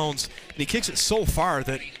of bounds, and he kicks it so far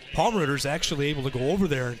that Palmritter's actually able to go over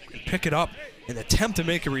there and pick it up and attempt to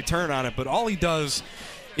make a return on it, but all he does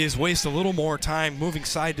is waste a little more time moving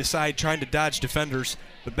side to side, trying to dodge defenders.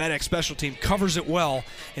 The Bad Axe special team covers it well,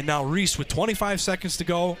 and now Reese, with 25 seconds to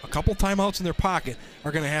go, a couple timeouts in their pocket,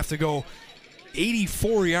 are going to have to go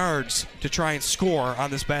 84 yards to try and score on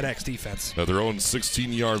this Bad Axe defense. At their own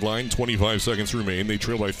 16-yard line, 25 seconds remain. They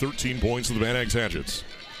trail by 13 points to the Bad Axe Hatchets.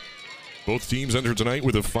 Both teams enter tonight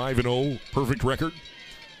with a 5-0 perfect record,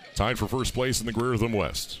 tied for first place in the Greer Thumb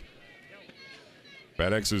West.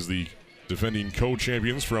 Bad Axe is the defending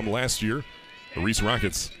co-champions from last year. The Reese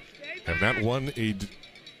Rockets have not won a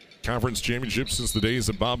conference championship since the days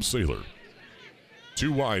of Bob Saylor.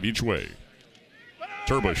 2 wide each way.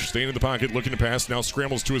 Turbush staying in the pocket, looking to pass, now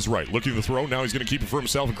scrambles to his right, looking to throw. Now he's going to keep it for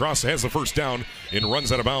himself across, has the first down, and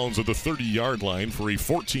runs out of bounds at the 30-yard line for a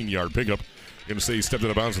 14-yard pickup. Going to say he stepped out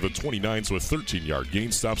of bounds at the 29, so a 13-yard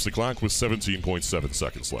gain stops the clock with 17.7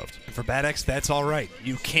 seconds left. And for Bad Axe, that's all right.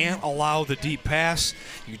 You can't allow the deep pass.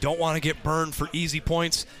 You don't want to get burned for easy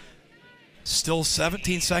points. Still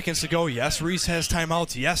 17 seconds to go. Yes, Reese has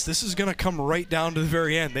timeouts. Yes, this is going to come right down to the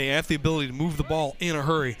very end. They have the ability to move the ball in a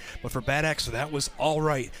hurry. But for Bad Axe, that was all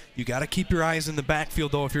right. You got to keep your eyes in the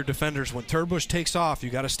backfield, though, if you're defenders. When Turbush takes off, you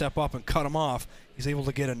got to step up and cut him off. He's able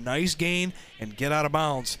to get a nice gain and get out of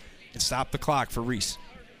bounds and stop the clock for Reese.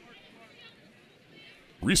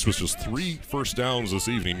 Reese was just 3 first downs this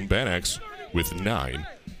evening. Bad Axe with 9.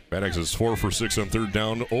 Bad Axe is 4 for 6 on third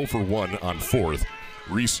down, 0 for 1 on fourth.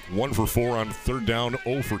 Reese 1 for 4 on third down,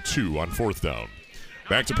 0 for 2 on fourth down.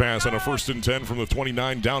 Back to pass on a 1st and 10 from the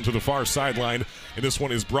 29 down to the far sideline. And this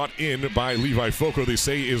one is brought in by Levi Foco. They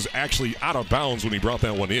say is actually out of bounds when he brought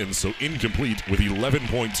that one in, so incomplete with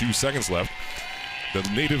 11.2 seconds left. The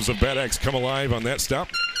natives of Bad Axe come alive on that stop.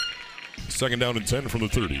 2nd down and 10 from the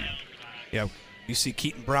 30. Yeah, you see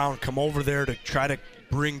Keaton Brown come over there to try to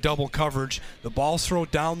bring double coverage. The ball's thrown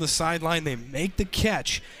down the sideline. They make the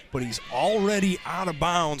catch, but he's already out of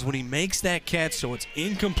bounds when he makes that catch, so it's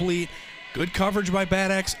incomplete. Good coverage by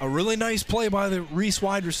Bad Axe. A really nice play by the Reese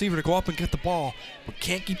wide receiver to go up and get the ball, but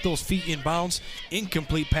can't keep those feet in bounds.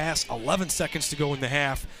 Incomplete pass, 11 seconds to go in the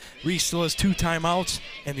half. Reese still has 2 timeouts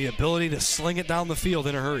and the ability to sling it down the field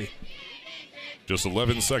in a hurry. Just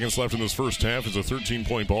 11 seconds left in this first half. It's a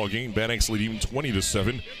 13-point ball game. Bad Axe leading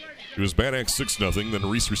 20-7. It was Bad Axe 6-0. Then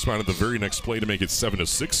Reese responded the very next play to make it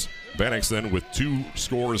 7-6. Bad Axe then with 2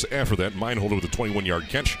 scores after that. Meinhold with a 21-yard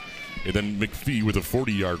catch. And then McPhee with a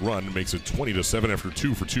 40-yard run makes it 20-7 after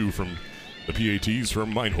 2 for 2 from the PATs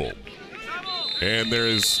from Meinhold. And there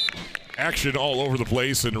is action all over the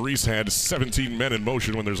place, and Reese had 17 men in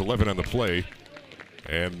motion when there's 11 on the play.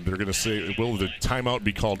 And they're going to say, will the timeout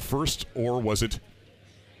be called first, or was it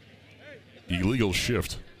illegal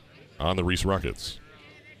shift on the Reese Rockets?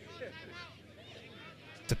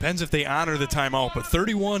 Depends if they honor the timeout, but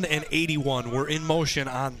 31 and 81 were in motion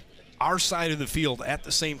on our side of the field at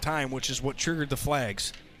the same time, which is what triggered the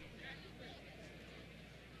flags.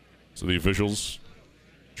 So the officials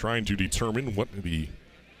trying to determine what the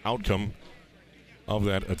outcome of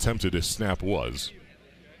that attempted snap was.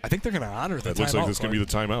 I think they're going to honor the timeout. That looks like this could be the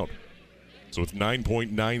timeout. So with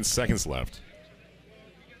 9.9 seconds left,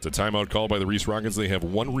 it's a timeout called by the Reese Rockets. They have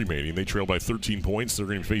one remaining. They trail by 13 points. They're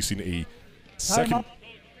going to be facing a second. Timeout.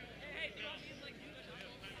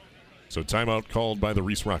 So timeout called by the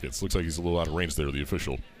Reese Rockets. Looks like he's a little out of range there, the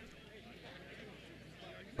official.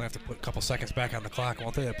 We'll have to put a couple seconds back on the clock,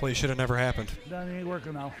 won't they? That play should have never happened. That ain't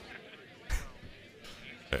working now.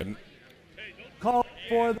 And Call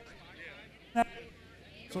for the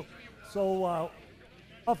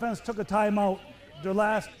offense took a timeout. Their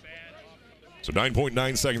last. so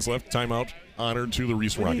 9.9 seconds left. Timeout honored to the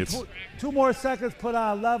Reese We need Rockets. two more seconds. Put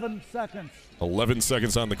on 11 seconds. 11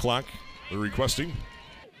 seconds on the clock. They're requesting.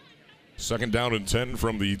 Second down and 10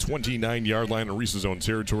 from the 29-yard line of Reese's own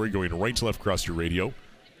territory, going right to left across your radio.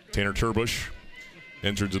 Tanner Turbush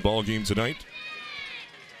entered the ball game tonight,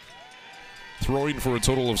 throwing for a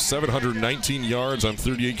total of 719 yards on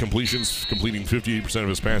 38 completions, completing 58% of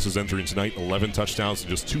his passes entering tonight, 11 touchdowns and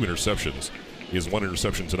just 2 interceptions. He has 1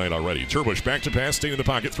 interception tonight already. Turbush back to pass, staying in the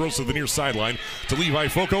pocket, throws to the near sideline to Levi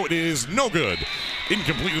Foco. It is no good.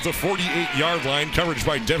 Incomplete at the 48-yard line. Coverage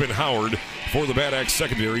by Devin Howard for the Bad Axe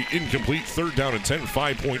secondary. Incomplete. Third down and 10,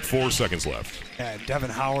 5.4 seconds left. And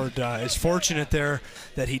Devin Howard is fortunate there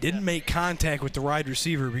that he didn't make contact with the wide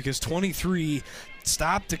receiver, because 23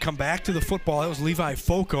 stopped to come back to the football. That was Levi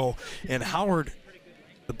Foco. And Howard,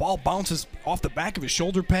 the ball bounces off the back of his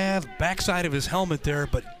shoulder pad, backside of his helmet there,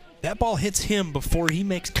 but that ball hits him before he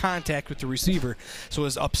makes contact with the receiver. So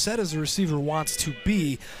as upset as the receiver wants to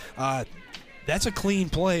be, that's a clean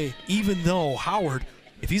play, even though Howard,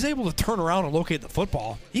 if he's able to turn around and locate the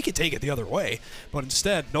football, he could take it the other way. But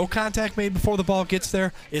instead, no contact made before the ball gets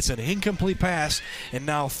there. It's an incomplete pass, and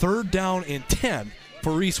now third down and 10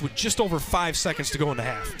 for Reese with just over 5 seconds to go in the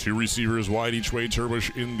half. 2 receivers wide each way.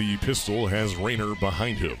 Turbush in the pistol has Rayner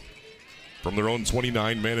behind him. From their own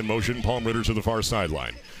 29, man in motion, Palm Ritter to the far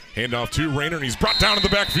sideline. Handoff to Rayner, and he's brought down in the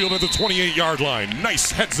backfield at the 28-yard line.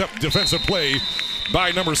 Nice heads-up defensive play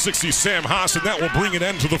by number 60, Sam Haas, and that will bring an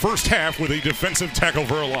end to the first half with a defensive tackle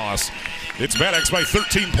for a loss. It's Bad Axe by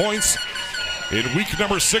 13 points in week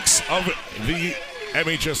number 6 of the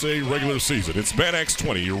MHSA regular season. It's Bad Axe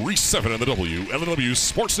 20, Reese 7 on the LNW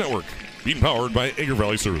Sports Network, being powered by Agger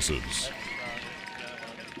Valley Services.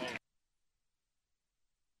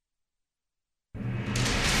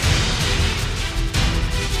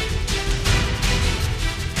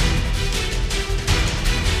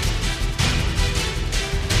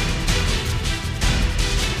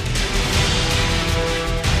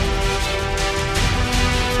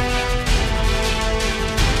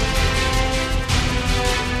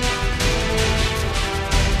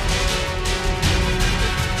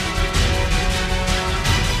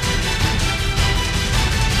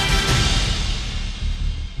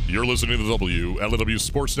 You're listening to the WLNW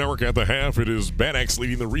Sports Network. At the half, it is Bad Axe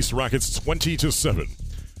leading the Reese Rockets 20-7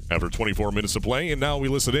 after 24 minutes of play. And now we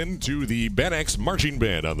listen in to the Bad Axe marching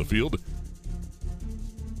band on the field,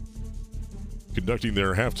 conducting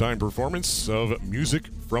their halftime performance of music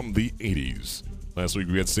from the 80s. Last week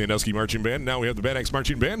we had Sandusky Marching Band. Now we have the Bad Axe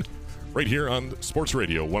Marching Band right here on Sports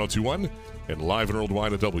Radio 102.1 and live and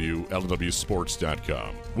worldwide at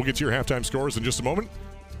WLNWsports.com. We'll get to your halftime scores in just a moment.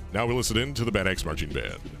 Now we listen in to the Bad Axe Marching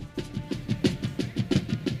Band.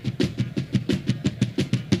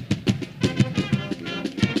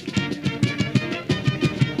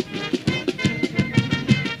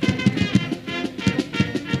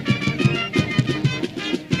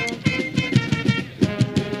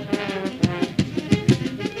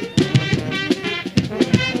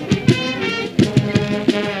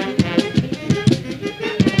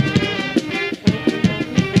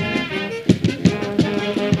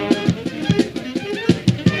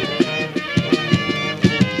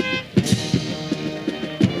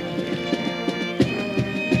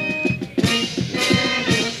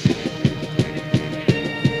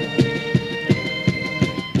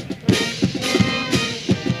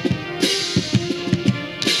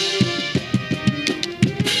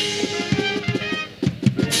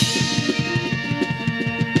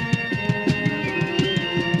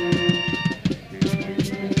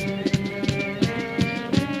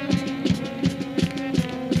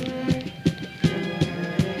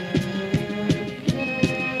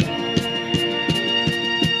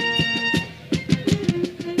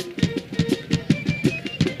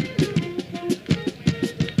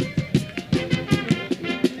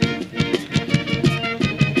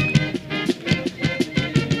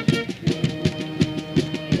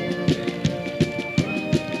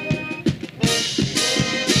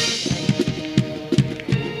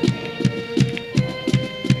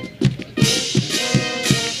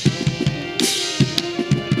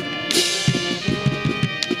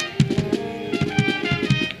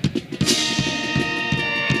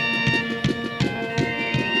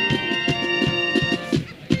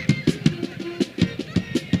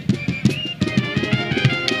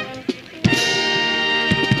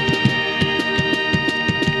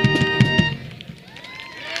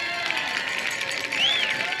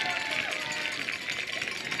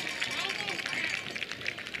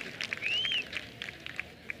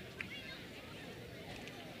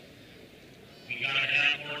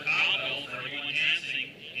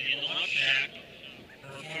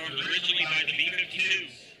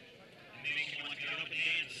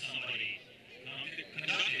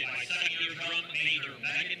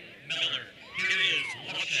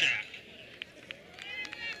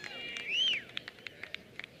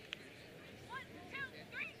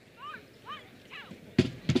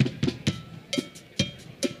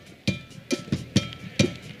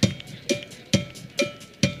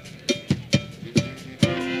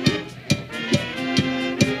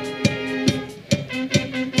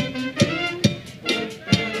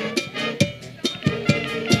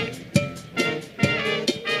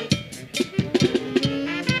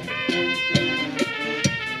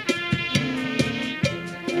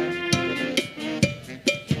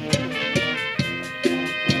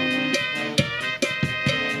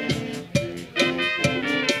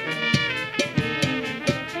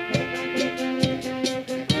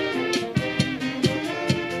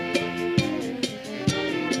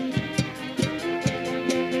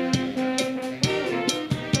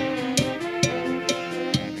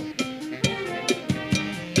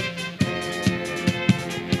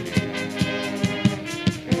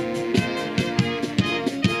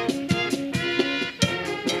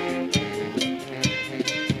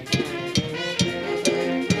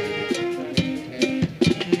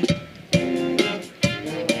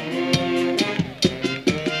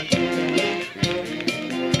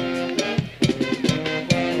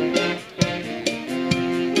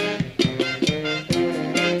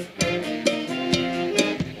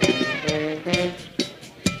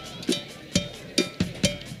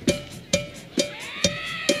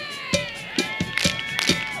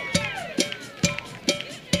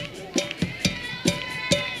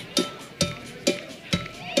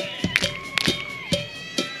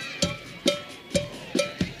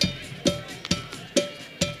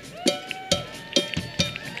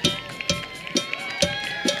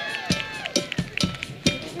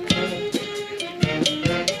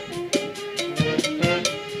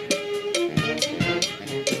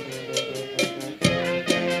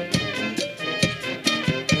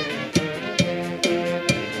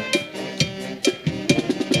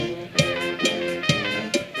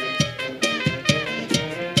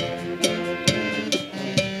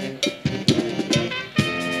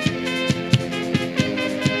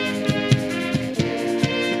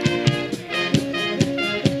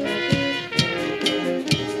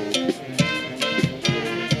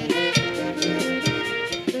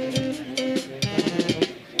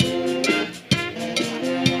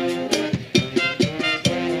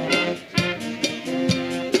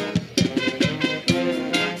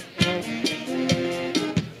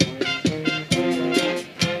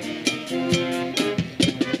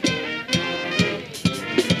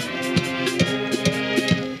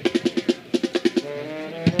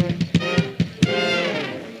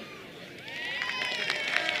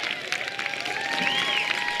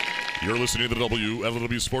 listening to the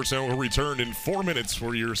WLW Sports Network. We'll return in 4 minutes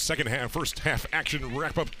for your first half action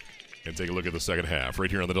wrap-up. And take a look at the second half right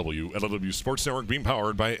here on the WLW Sports Network, being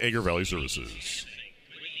powered by Agri Valley Services.